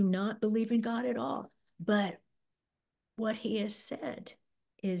people do not believe in God at all. But what he has said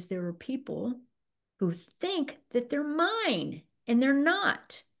is there are people who think that they're mine and they're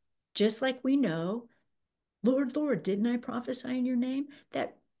not. Just like we know, Lord, Lord, didn't I prophesy in your name?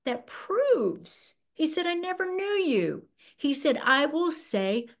 That proves. He said, I never knew you. He said, I will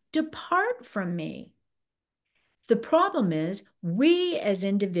say, depart from me. The problem is we as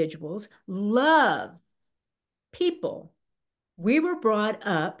individuals love people. We were brought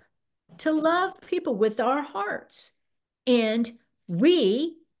up to love people with our hearts. And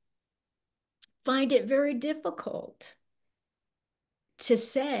we find it very difficult to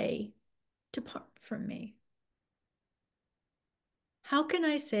say, depart from me. How can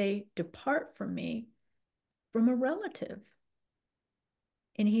I say, depart from me from a relative?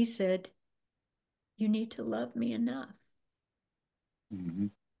 And he said, you need to love me enough. Mm-hmm.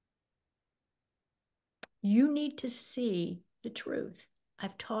 You need to see the truth.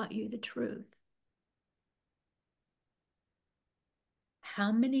 I've taught you the truth.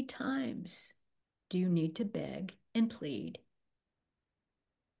 How many times do you need to beg and plead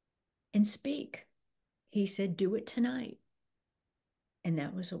and speak? He said, do it tonight. And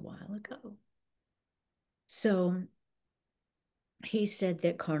that was a while ago. So he said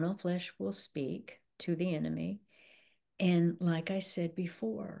that carnal flesh will speak to the enemy. And like I said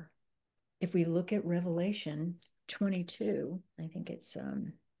before, if we look at Revelation 22, I think it's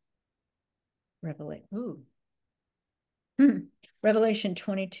Revelation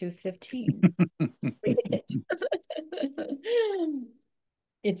 22:15. Read it.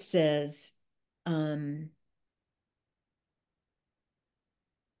 It says,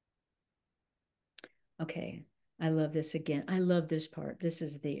 okay, I love this again. I love this part. This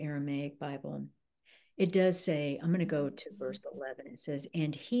is the Aramaic Bible. It does say, I'm going to go to verse 11. It says,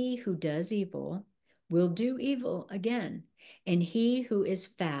 and he who does evil will do evil again, and he who is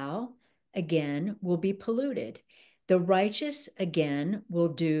foul again will be polluted. The righteous again will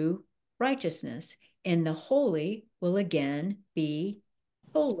do righteousness, and the holy will again be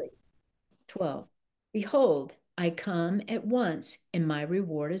holy. 12. Behold, I come at once, and my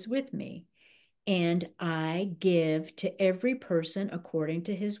reward is with me, and I give to every person according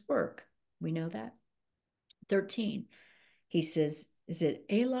to his work. We know that. 13, he says, is it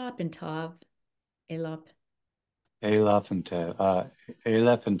Elop and Tav? Elop? Aleph and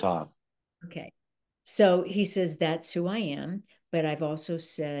Tav. Okay. So he says, that's who I am. But I've also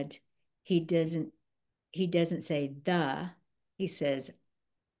said he doesn't say the, he says,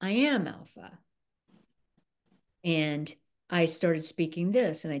 I am Alpha. And I started speaking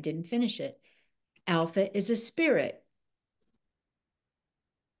this and I didn't finish it. Alpha is a spirit.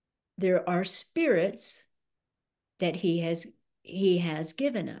 There are spirits that he has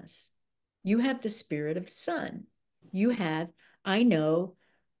given us. You have the spirit of the Son. You have, I know,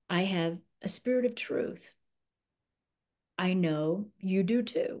 I have a spirit of truth. I know you do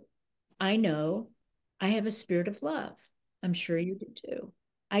too. I know I have a spirit of love. I'm sure you do too.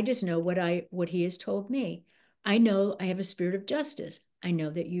 I just know what he has told me. I know I have a spirit of justice. I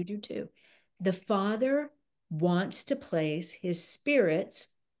know that you do too. The Father wants to place his spirits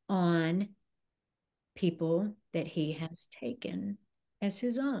on people that he has taken as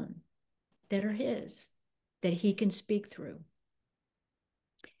his own, that are his, that he can speak through.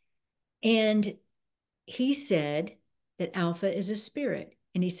 And he said that Alpha is a spirit,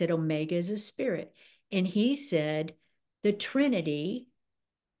 and he said Omega is a spirit. And he said the Trinity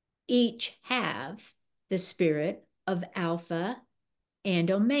each have the spirit of Alpha and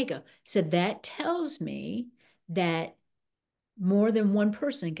Omega. So that tells me that more than one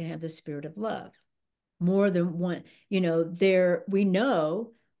person can have the spirit of love. More than one, we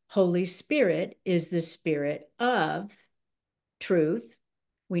know Holy Spirit is the spirit of truth.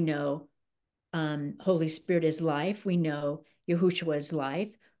 We know Holy Spirit is life. We know Yahushua is life.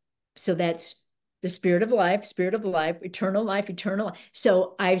 So that's the spirit of life, eternal life, eternal life.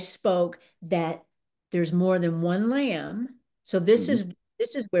 So I spoke that there's more than one lamb. So this is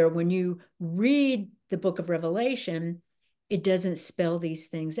where when you read the book of Revelation, it doesn't spell these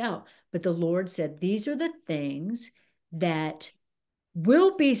things out. But the Lord said, these are the things that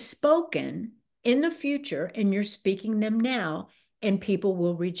will be spoken in the future, and you're speaking them now, and people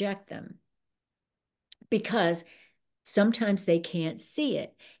will reject them because sometimes they can't see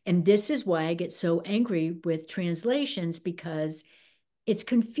it. And this is why I get so angry with translations, because it's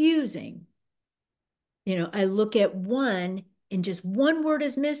confusing. I look at one and just one word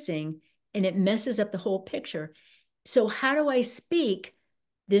is missing and it messes up the whole picture. So how do I speak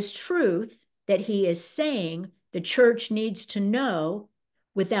this truth that he is saying the church needs to know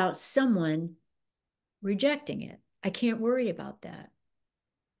without someone rejecting it. I can't worry about that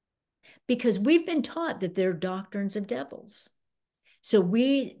because we've been taught that they're doctrines of devils. So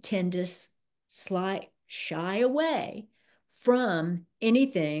we tend to shy away from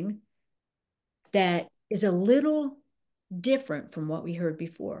anything that is a little different from what we heard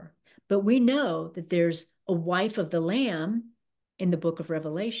before. But we know that there's a wife of the Lamb in the book of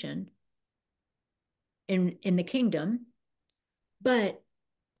Revelation in the kingdom, but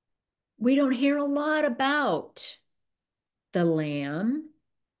we don't hear a lot about the Lamb,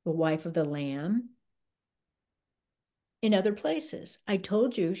 the wife of the Lamb, in other places. I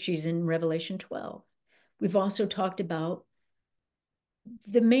told you she's in Revelation 12. We've also talked about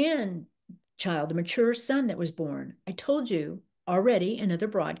the man child, the mature son that was born. I told you already in other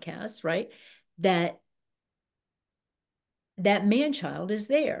broadcasts, right, that that man child is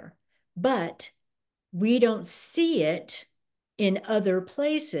there, but we don't see it in other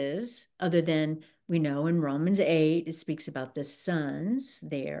places other than we know in Romans 8, it speaks about the sons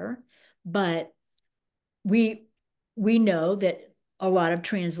there, but we know that a lot of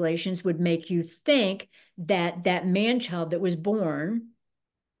translations would make you think that that man child that was born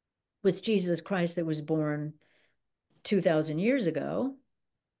was Jesus Christ that was born 2,000 years ago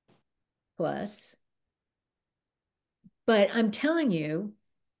plus. But I'm telling you,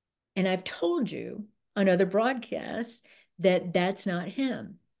 and I've told you on other broadcasts that that's not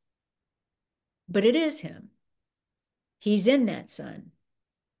him. But it is him. He's in that son.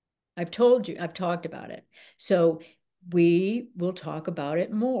 I've told you, I've talked about it. So we will talk about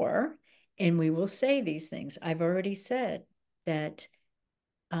it more and we will say these things. I've already said that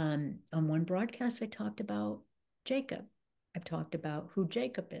on one broadcast, I talked about Jacob. I've talked about who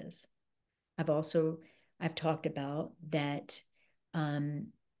Jacob is. I've talked about that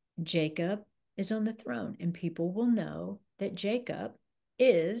Jacob is on the throne and people will know that Jacob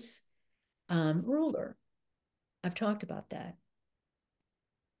is ruler. I've talked about that.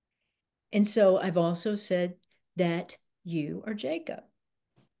 And so I've also said that you are Jacob.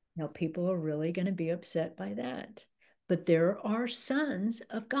 Now, people are really going to be upset by that. But there are sons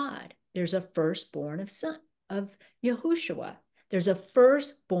of God. There's a firstborn of Yahushua. There's a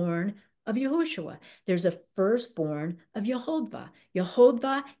firstborn of Yahushua. There's a firstborn of Yehovah.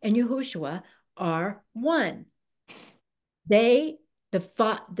 Yehovah and Yahushua are one. The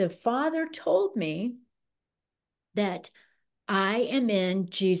Father told me that I am in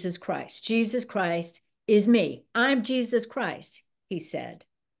Jesus Christ. Jesus Christ is me. I'm Jesus Christ, he said.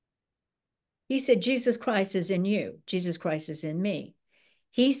 He said, Jesus Christ is in you. Jesus Christ is in me.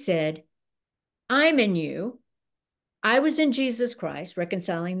 He said, I'm in you. I was in Jesus Christ,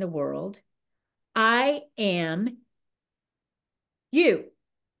 reconciling the world. I am you,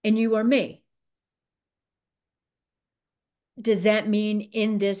 and you are me. Does that mean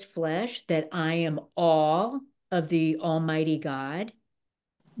in this flesh that I am all of the Almighty God?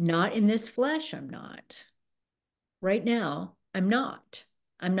 Not in this flesh, I'm not. Right now, I'm not.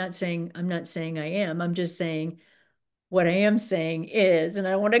 I'm not saying I am. I'm just saying what I am saying is, and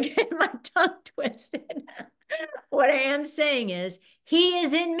I want to get my tongue twisted. What I am saying is, he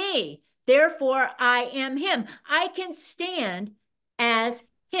is in me. Therefore, I am him. I can stand as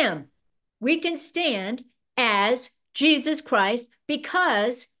him. We can stand as Jesus Christ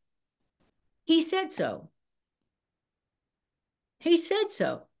because he said so. He said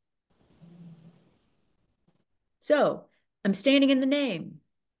so. So I'm standing in the name.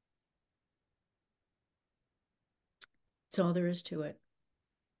 That's all there is to it.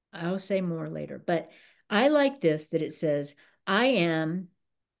 I'll say more later, but I like this that it says, I am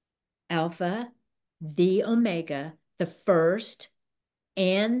Alpha, the Omega, the first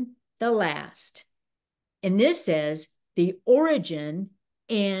and the last. And this says the origin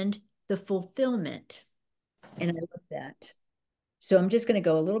and the fulfillment. And I love that. So I'm just going to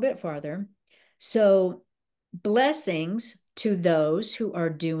go a little bit farther. So blessings to those who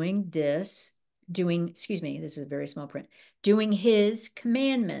are excuse me, this is a very small print, doing his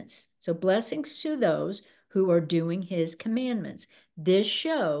commandments. So blessings to those who are doing his commandments. This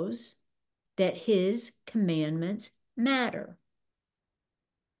shows that his commandments matter.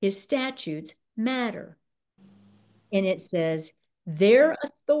 His statutes matter. And it says their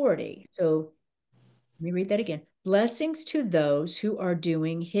authority. So let me read that again. Blessings to those who are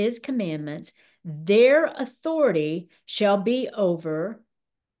doing his commandments. Their authority shall be over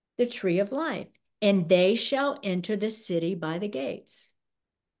the tree of life, and they shall enter the city by the gates.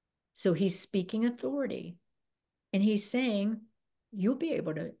 So he's speaking authority. And he's saying, you'll be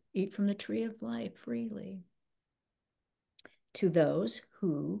able to eat from the tree of life freely. To those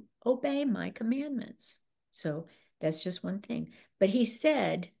who obey my commandments. So that's just one thing. But he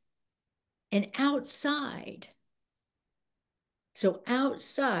said, and outside, so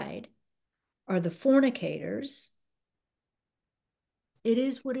outside are the fornicators. It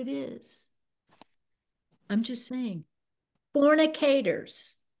is what it is. I'm just saying,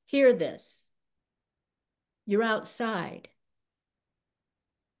 fornicators, hear this. You're outside.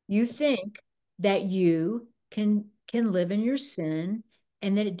 You think that you can live in your sin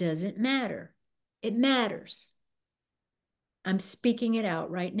and that it doesn't matter. It matters. I'm speaking it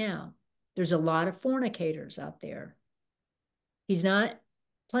out right now. There's a lot of fornicators out there. He's not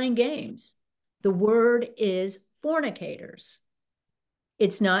playing games. The word is fornicators.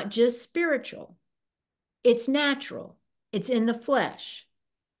 It's not just spiritual, it's natural, it's in the flesh.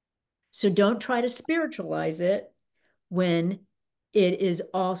 So don't try to spiritualize it when it is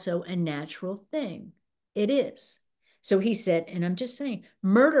also a natural thing. It is. So he said, and I'm just saying,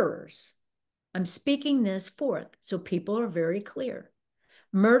 murderers. I'm speaking this forth so people are very clear.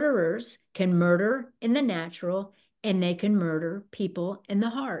 Murderers can murder in the natural and they can murder people in the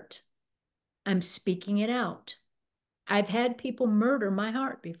heart. I'm speaking it out. I've had people murder my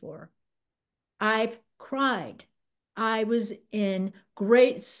heart before. I've cried. I was in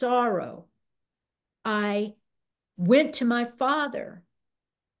great sorrow. I went to my father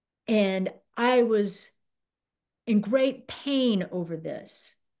and I was in great pain over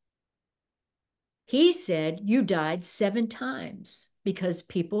this. He said, you died 7 times because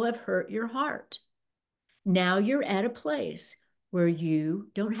people have hurt your heart. Now you're at a place where you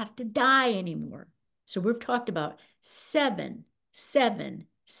don't have to die anymore. So we've talked about 7, 7,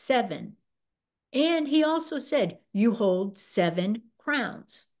 7. And he also said, you hold 7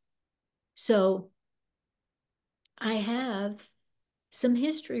 crowns. So I have some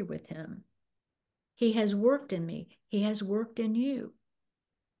history with him. He has worked in me. He has worked in you.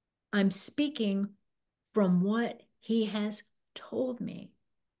 I'm speaking from what he has told me.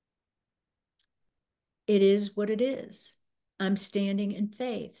 It is what it is. I'm standing in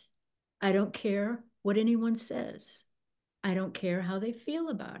faith. I don't care what anyone says. I don't care how they feel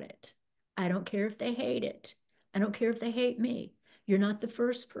about it. I don't care if they hate it. I don't care if they hate me. You're not the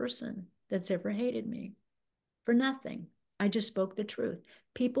first person that's ever hated me for nothing. I just spoke the truth.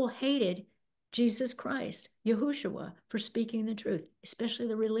 People hated Jesus Christ, Yahushua, for speaking the truth, especially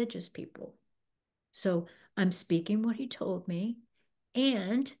the religious people. So I'm speaking what he told me,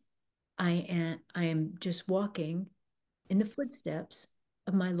 and I am just walking in the footsteps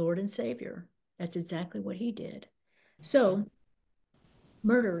of my Lord and Savior. That's exactly what he did. So,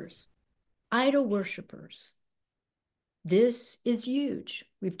 murderers, idol worshipers, this is huge.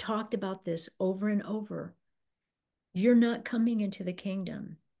 We've talked about this over and over. You're not coming into the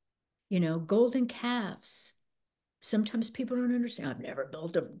kingdom. Golden calves. Sometimes people don't understand. I've never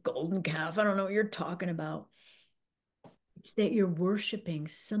built a golden calf. I don't know what you're talking about. It's that you're worshiping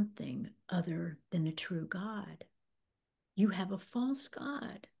something other than the true God. You have a false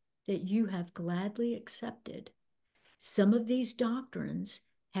God that you have gladly accepted. Some of these doctrines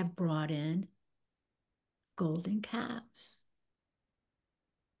have brought in golden calves.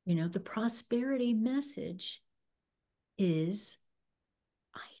 The prosperity message is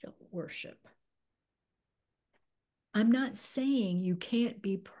idol worship. I'm not saying you can't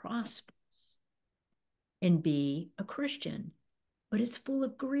be prosperous and be a Christian, but it's full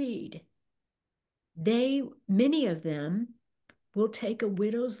of greed. Many of them will take a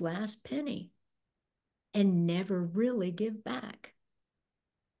widow's last penny and never really give back.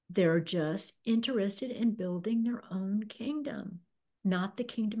 They're just interested in building their own kingdom, not the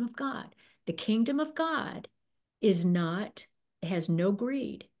kingdom of God. The kingdom of God is not, it has no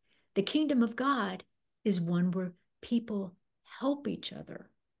greed. The kingdom of God is one where people help each other,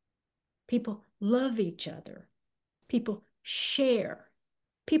 people love each other, people share,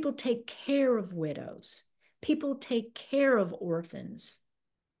 people take care of widows, people take care of orphans.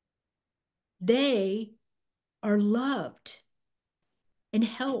 They are loved and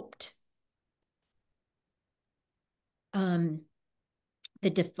helped. The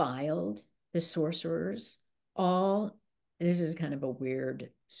defiled, the sorcerers, all, this is kind of a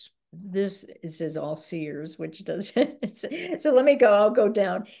weird, it says all seers, which doesn't, so let me go, I'll go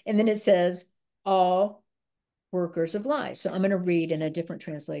down. And then it says all workers of lies. So I'm going to read in a different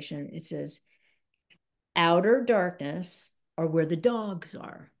translation. It says, outer darkness are where the dogs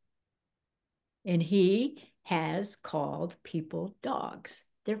are. And he has called people dogs.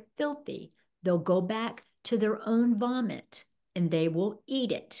 They're filthy. They'll go back to their own vomit and they will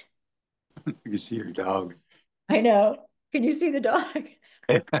eat it. You see your dog. I know. Can you see the dog?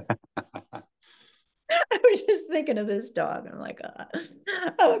 I was just thinking of this dog. I'm like,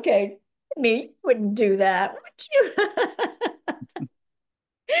 okay. Me wouldn't do that, would you?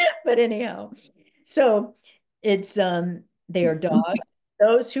 But anyhow, so it's they are dogs,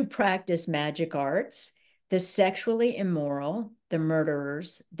 those who practice magic arts, the sexually immoral, the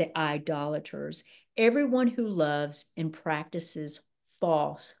murderers, the idolaters, everyone who loves and practices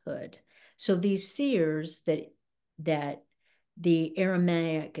falsehood. So these seers that the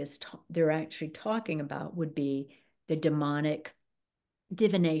Aramaic is they're actually talking about would be the demonic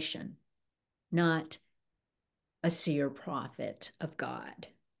divination, not a seer prophet of God.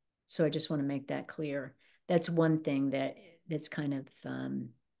 So I just want to make that clear. That's one thing that's kind of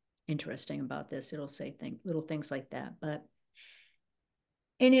interesting about this. It'll say little things like that,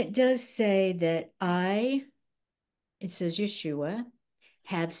 and it does say that it says Yeshua,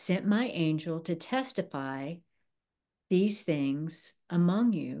 have sent my angel to testify these things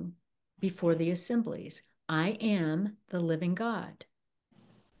among you before the assemblies. I am the living God,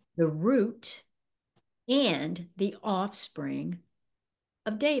 the root and the offspring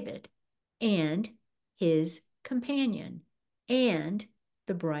of David and his companion and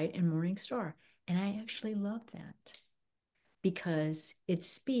the bright and morning star. And I actually love that because it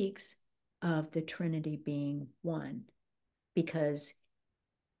speaks of the Trinity being one, because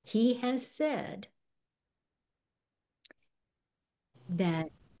he has said that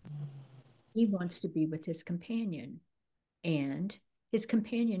he wants to be with his companion, and his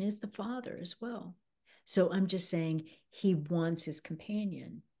companion is the Father as well. So I'm just saying he wants his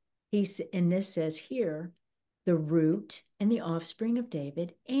companion. And this says here, the root and the offspring of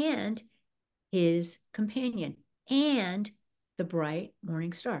David and his companion and the bright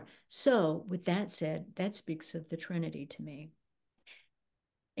morning star. So with that said, that speaks of the Trinity to me.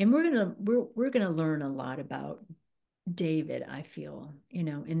 And we're gonna learn a lot about David, I feel,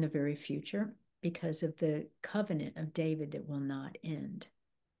 in the very future because of the covenant of David that will not end.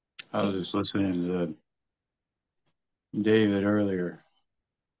 I was just listening to David earlier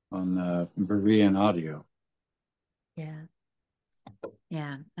on the Berean audio. Yeah.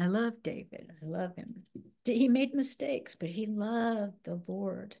 Yeah. I love David. I love him. He made mistakes, but he loved the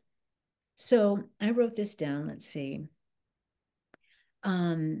Lord. So I wrote this down. Let's see.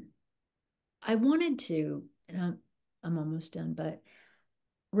 Um, I wanted to, I'm almost done, but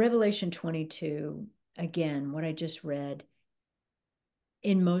Revelation 22, again, what I just read,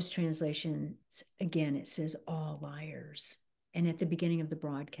 in most translations, again, it says all liars. And at the beginning of the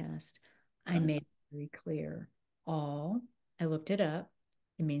broadcast, I made it very clear all. I looked it up,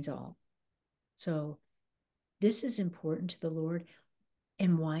 it means all. So this is important to the Lord.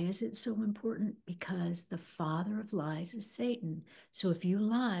 And why is it so important? Because the father of lies is Satan. So if you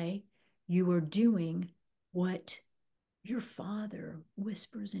lie, you are doing what your father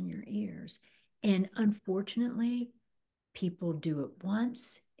whispers in your ears. And unfortunately, people do it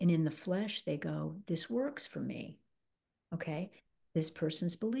once, and in the flesh, they go, this works for me. Okay. This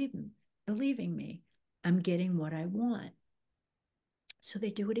person's believing me. I'm getting what I want. So they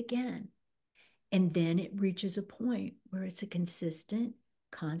do it again. And then it reaches a point where it's a consistent,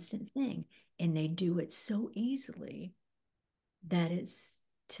 constant thing. And they do it so easily that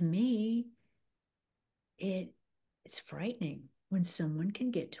to me, it's frightening when someone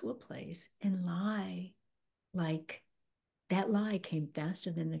can get to a place and lie like that lie came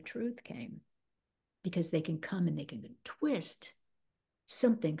faster than the truth came, because they can come and they can twist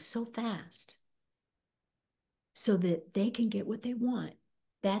something so fast so that they can get what they want.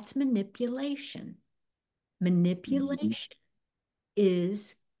 That's manipulation. Manipulation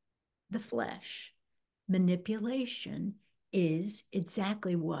is the flesh. Manipulation is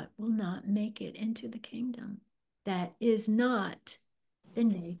exactly what will not make it into the kingdom. That is not the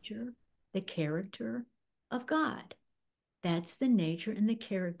nature, the character of God. That's the nature and the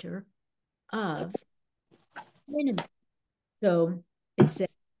character of the enemy. So it said,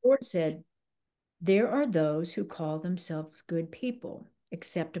 the Lord said, there are those who call themselves good people,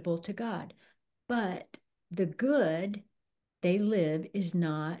 acceptable to God, but the good they live is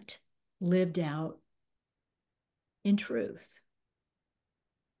not lived out in truth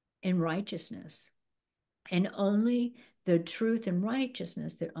and righteousness. And only the truth and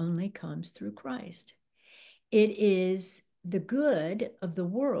righteousness that only comes through Christ. It is the good of the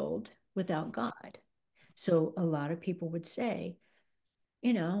world without God. So a lot of people would say,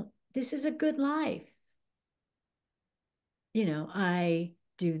 this is a good life. I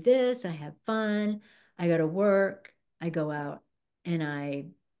do this, I have fun, I go to work, I go out and I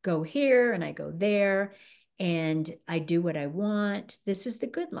go here and I go there and I do what I want. This is the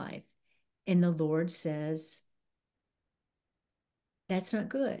good life. And the Lord says, that's not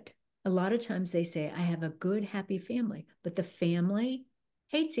good. A lot of times they say, I have a good, happy family, but the family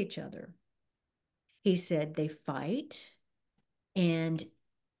hates each other. He said they fight, and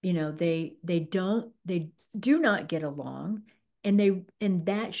they do not get along, and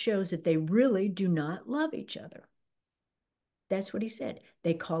that shows that they really do not love each other. That's what he said.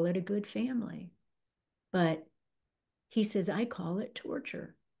 They call it a good family, but he says, I call it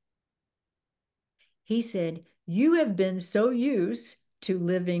torture. He said, you have been so used to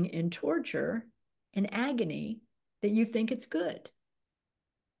living in torture and agony that you think it's good.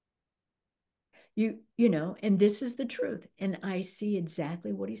 And this is the truth. And I see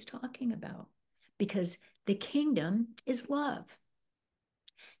exactly what he's talking about, because the kingdom is love.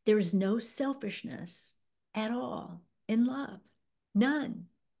 There is no selfishness at all in love. None.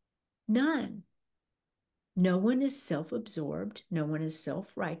 None. No one is self-absorbed. No one is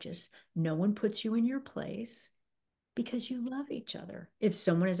self-righteous. No one puts you in your place, because you love each other. If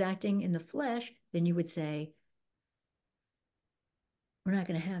someone is acting in the flesh, then you would say, we're not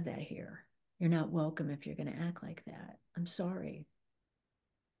going to have that here. You're not welcome if you're going to act like that. I'm sorry.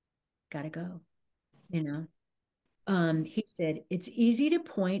 Gotta go. You know, he said, it's easy to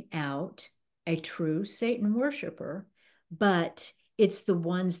point out a true Satan worshiper, but it's the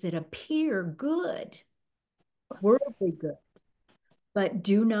ones that appear good, worldly good, but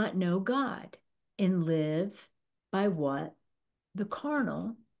do not know God and live by what the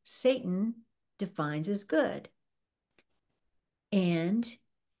carnal Satan defines as good. And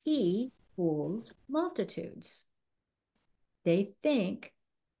he fools multitudes. They think,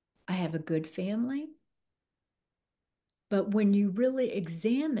 I have a good family. But when you really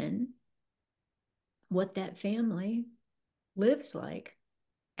examine what that family lives like,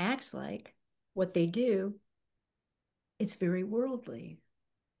 acts like, what they do, it's very worldly.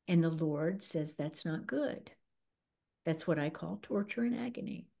 And the Lord says that's not good. That's what I call torture and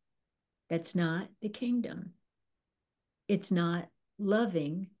agony. That's not the kingdom. It's not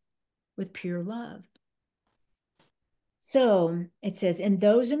loving with pure love. So it says, and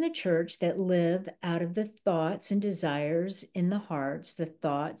those in the church that live out of the thoughts and desires in the hearts, the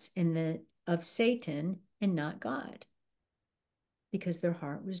thoughts of Satan and not God, because their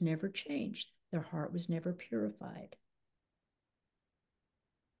heart was never changed. Their heart was never purified.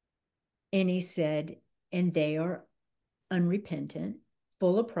 And he said, and they are unrepentant,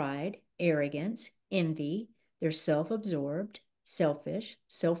 full of pride, arrogance, envy. They're self-absorbed, selfish,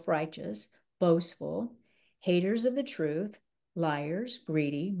 self-righteous, boastful, haters of the truth, liars,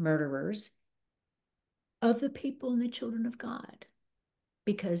 greedy, murderers of the people and the children of God.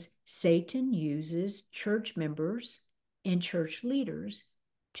 Because Satan uses church members and church leaders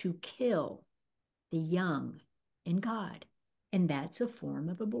to kill the young in God. And that's a form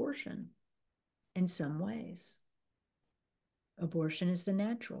of abortion in some ways. Abortion is the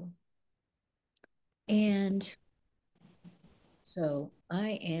natural. And so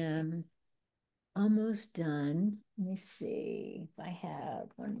I am almost done. Let me see if I have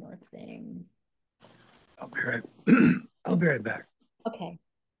one more thing. I'll be right back. Okay.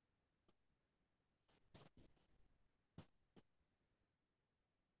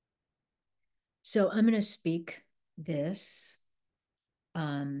 So I'm going to speak this.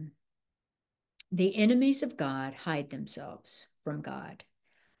 The enemies of God hide themselves from God,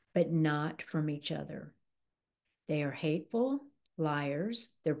 but not from each other. They are hateful,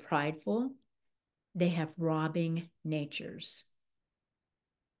 liars, they're prideful, they have robbing natures.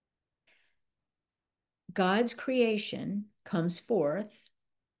 God's creation comes forth,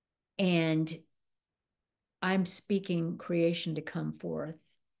 and I'm speaking creation to come forth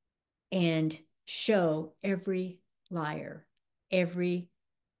and show every liar, every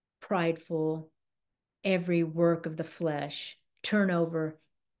prideful, every work of the flesh, turn over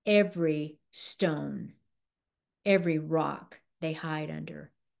every stone, every rock they hide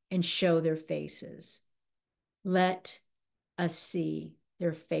under, and show their faces. Let us see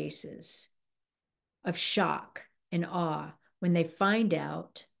their faces of shock and awe when they find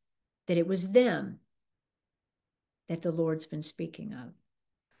out that it was them that the Lord's been speaking of.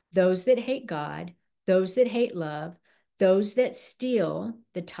 Those that hate God, those that hate love, those that steal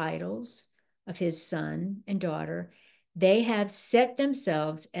the titles of his son and daughter, they have set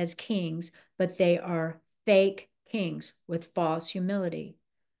themselves as kings, but they are fake kings with false humility.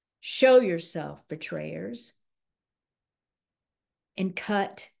 Show yourself, betrayers, and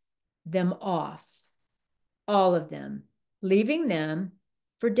cut them off, all of them, leaving them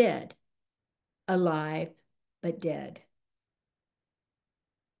for dead, alive, but dead.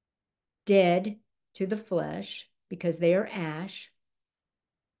 Dead to the flesh because they are ash,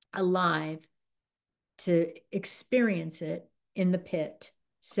 alive to experience it in the pit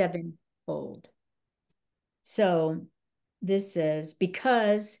sevenfold. So this says,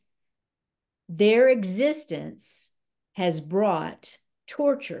 because Their existence has brought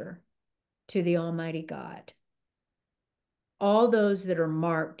torture to the Almighty God. All those that are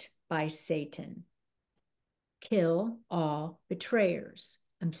marked by Satan. Kill all betrayers.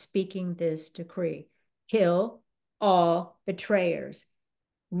 I'm speaking this decree. Kill all betrayers.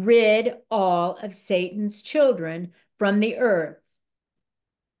 Rid all of Satan's children from the earth.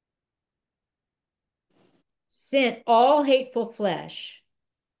 Sent all hateful flesh.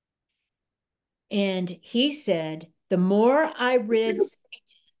 And he said, the more I rid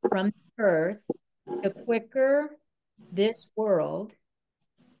Satan from the earth, the quicker this world,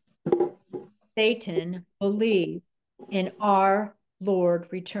 Satan, believe in our Lord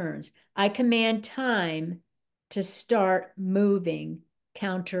returns. I command time to start moving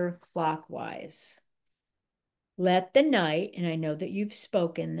counterclockwise. Let the night, and I know that you've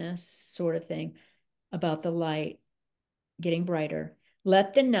spoken this sort of thing about the light getting brighter.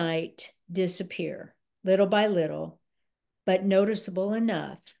 Let the night disappear little by little, but noticeable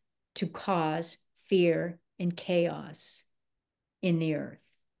enough to cause fear and chaos in the earth.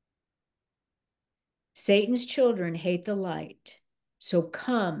 Satan's children hate the light. So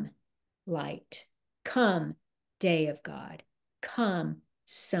come, light. Come, day of God. Come,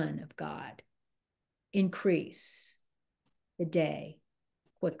 Son of God. Increase the day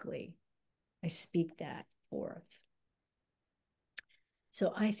quickly. I speak that forth.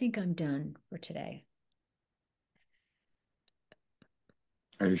 So I think I'm done for today.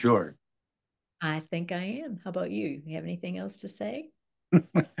 Are you sure? I think I am. How about you? You have anything else to say? Glad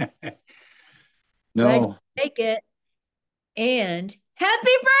you No. make it. And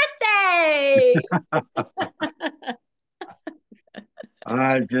happy birthday!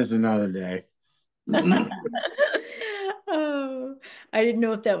 Just another day. Oh, I didn't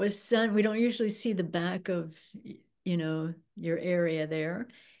know if that was sun. We don't usually see the back of, your area there.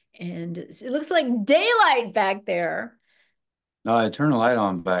 And it looks like daylight back there. No, I turn the light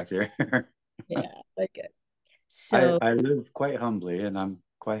on back there. Yeah, like it. I, So I live quite humbly and I'm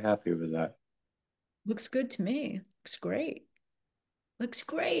quite happy with that. looks good to me. Looks great. Looks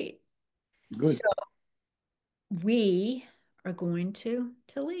great. Good. So we are going to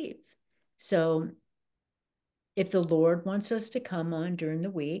leave. So if the Lord wants us to come on during the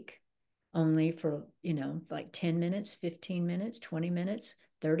week, only for, like 10 minutes, 15 minutes, 20 minutes,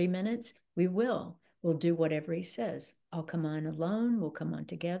 30 minutes, we will. We'll do whatever he says. I'll come on alone. We'll come on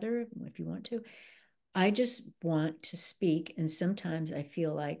together if you want to. I just want to speak. And sometimes I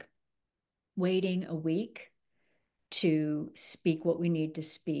feel like waiting a week to speak what we need to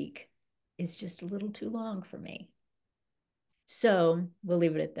speak is just a little too long for me. So we'll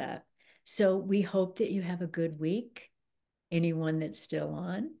leave it at that. So we hope that you have a good week, anyone that's still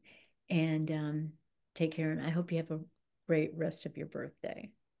on, and take care. And I hope you have a great rest of your birthday.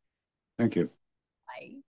 Thank you. Bye.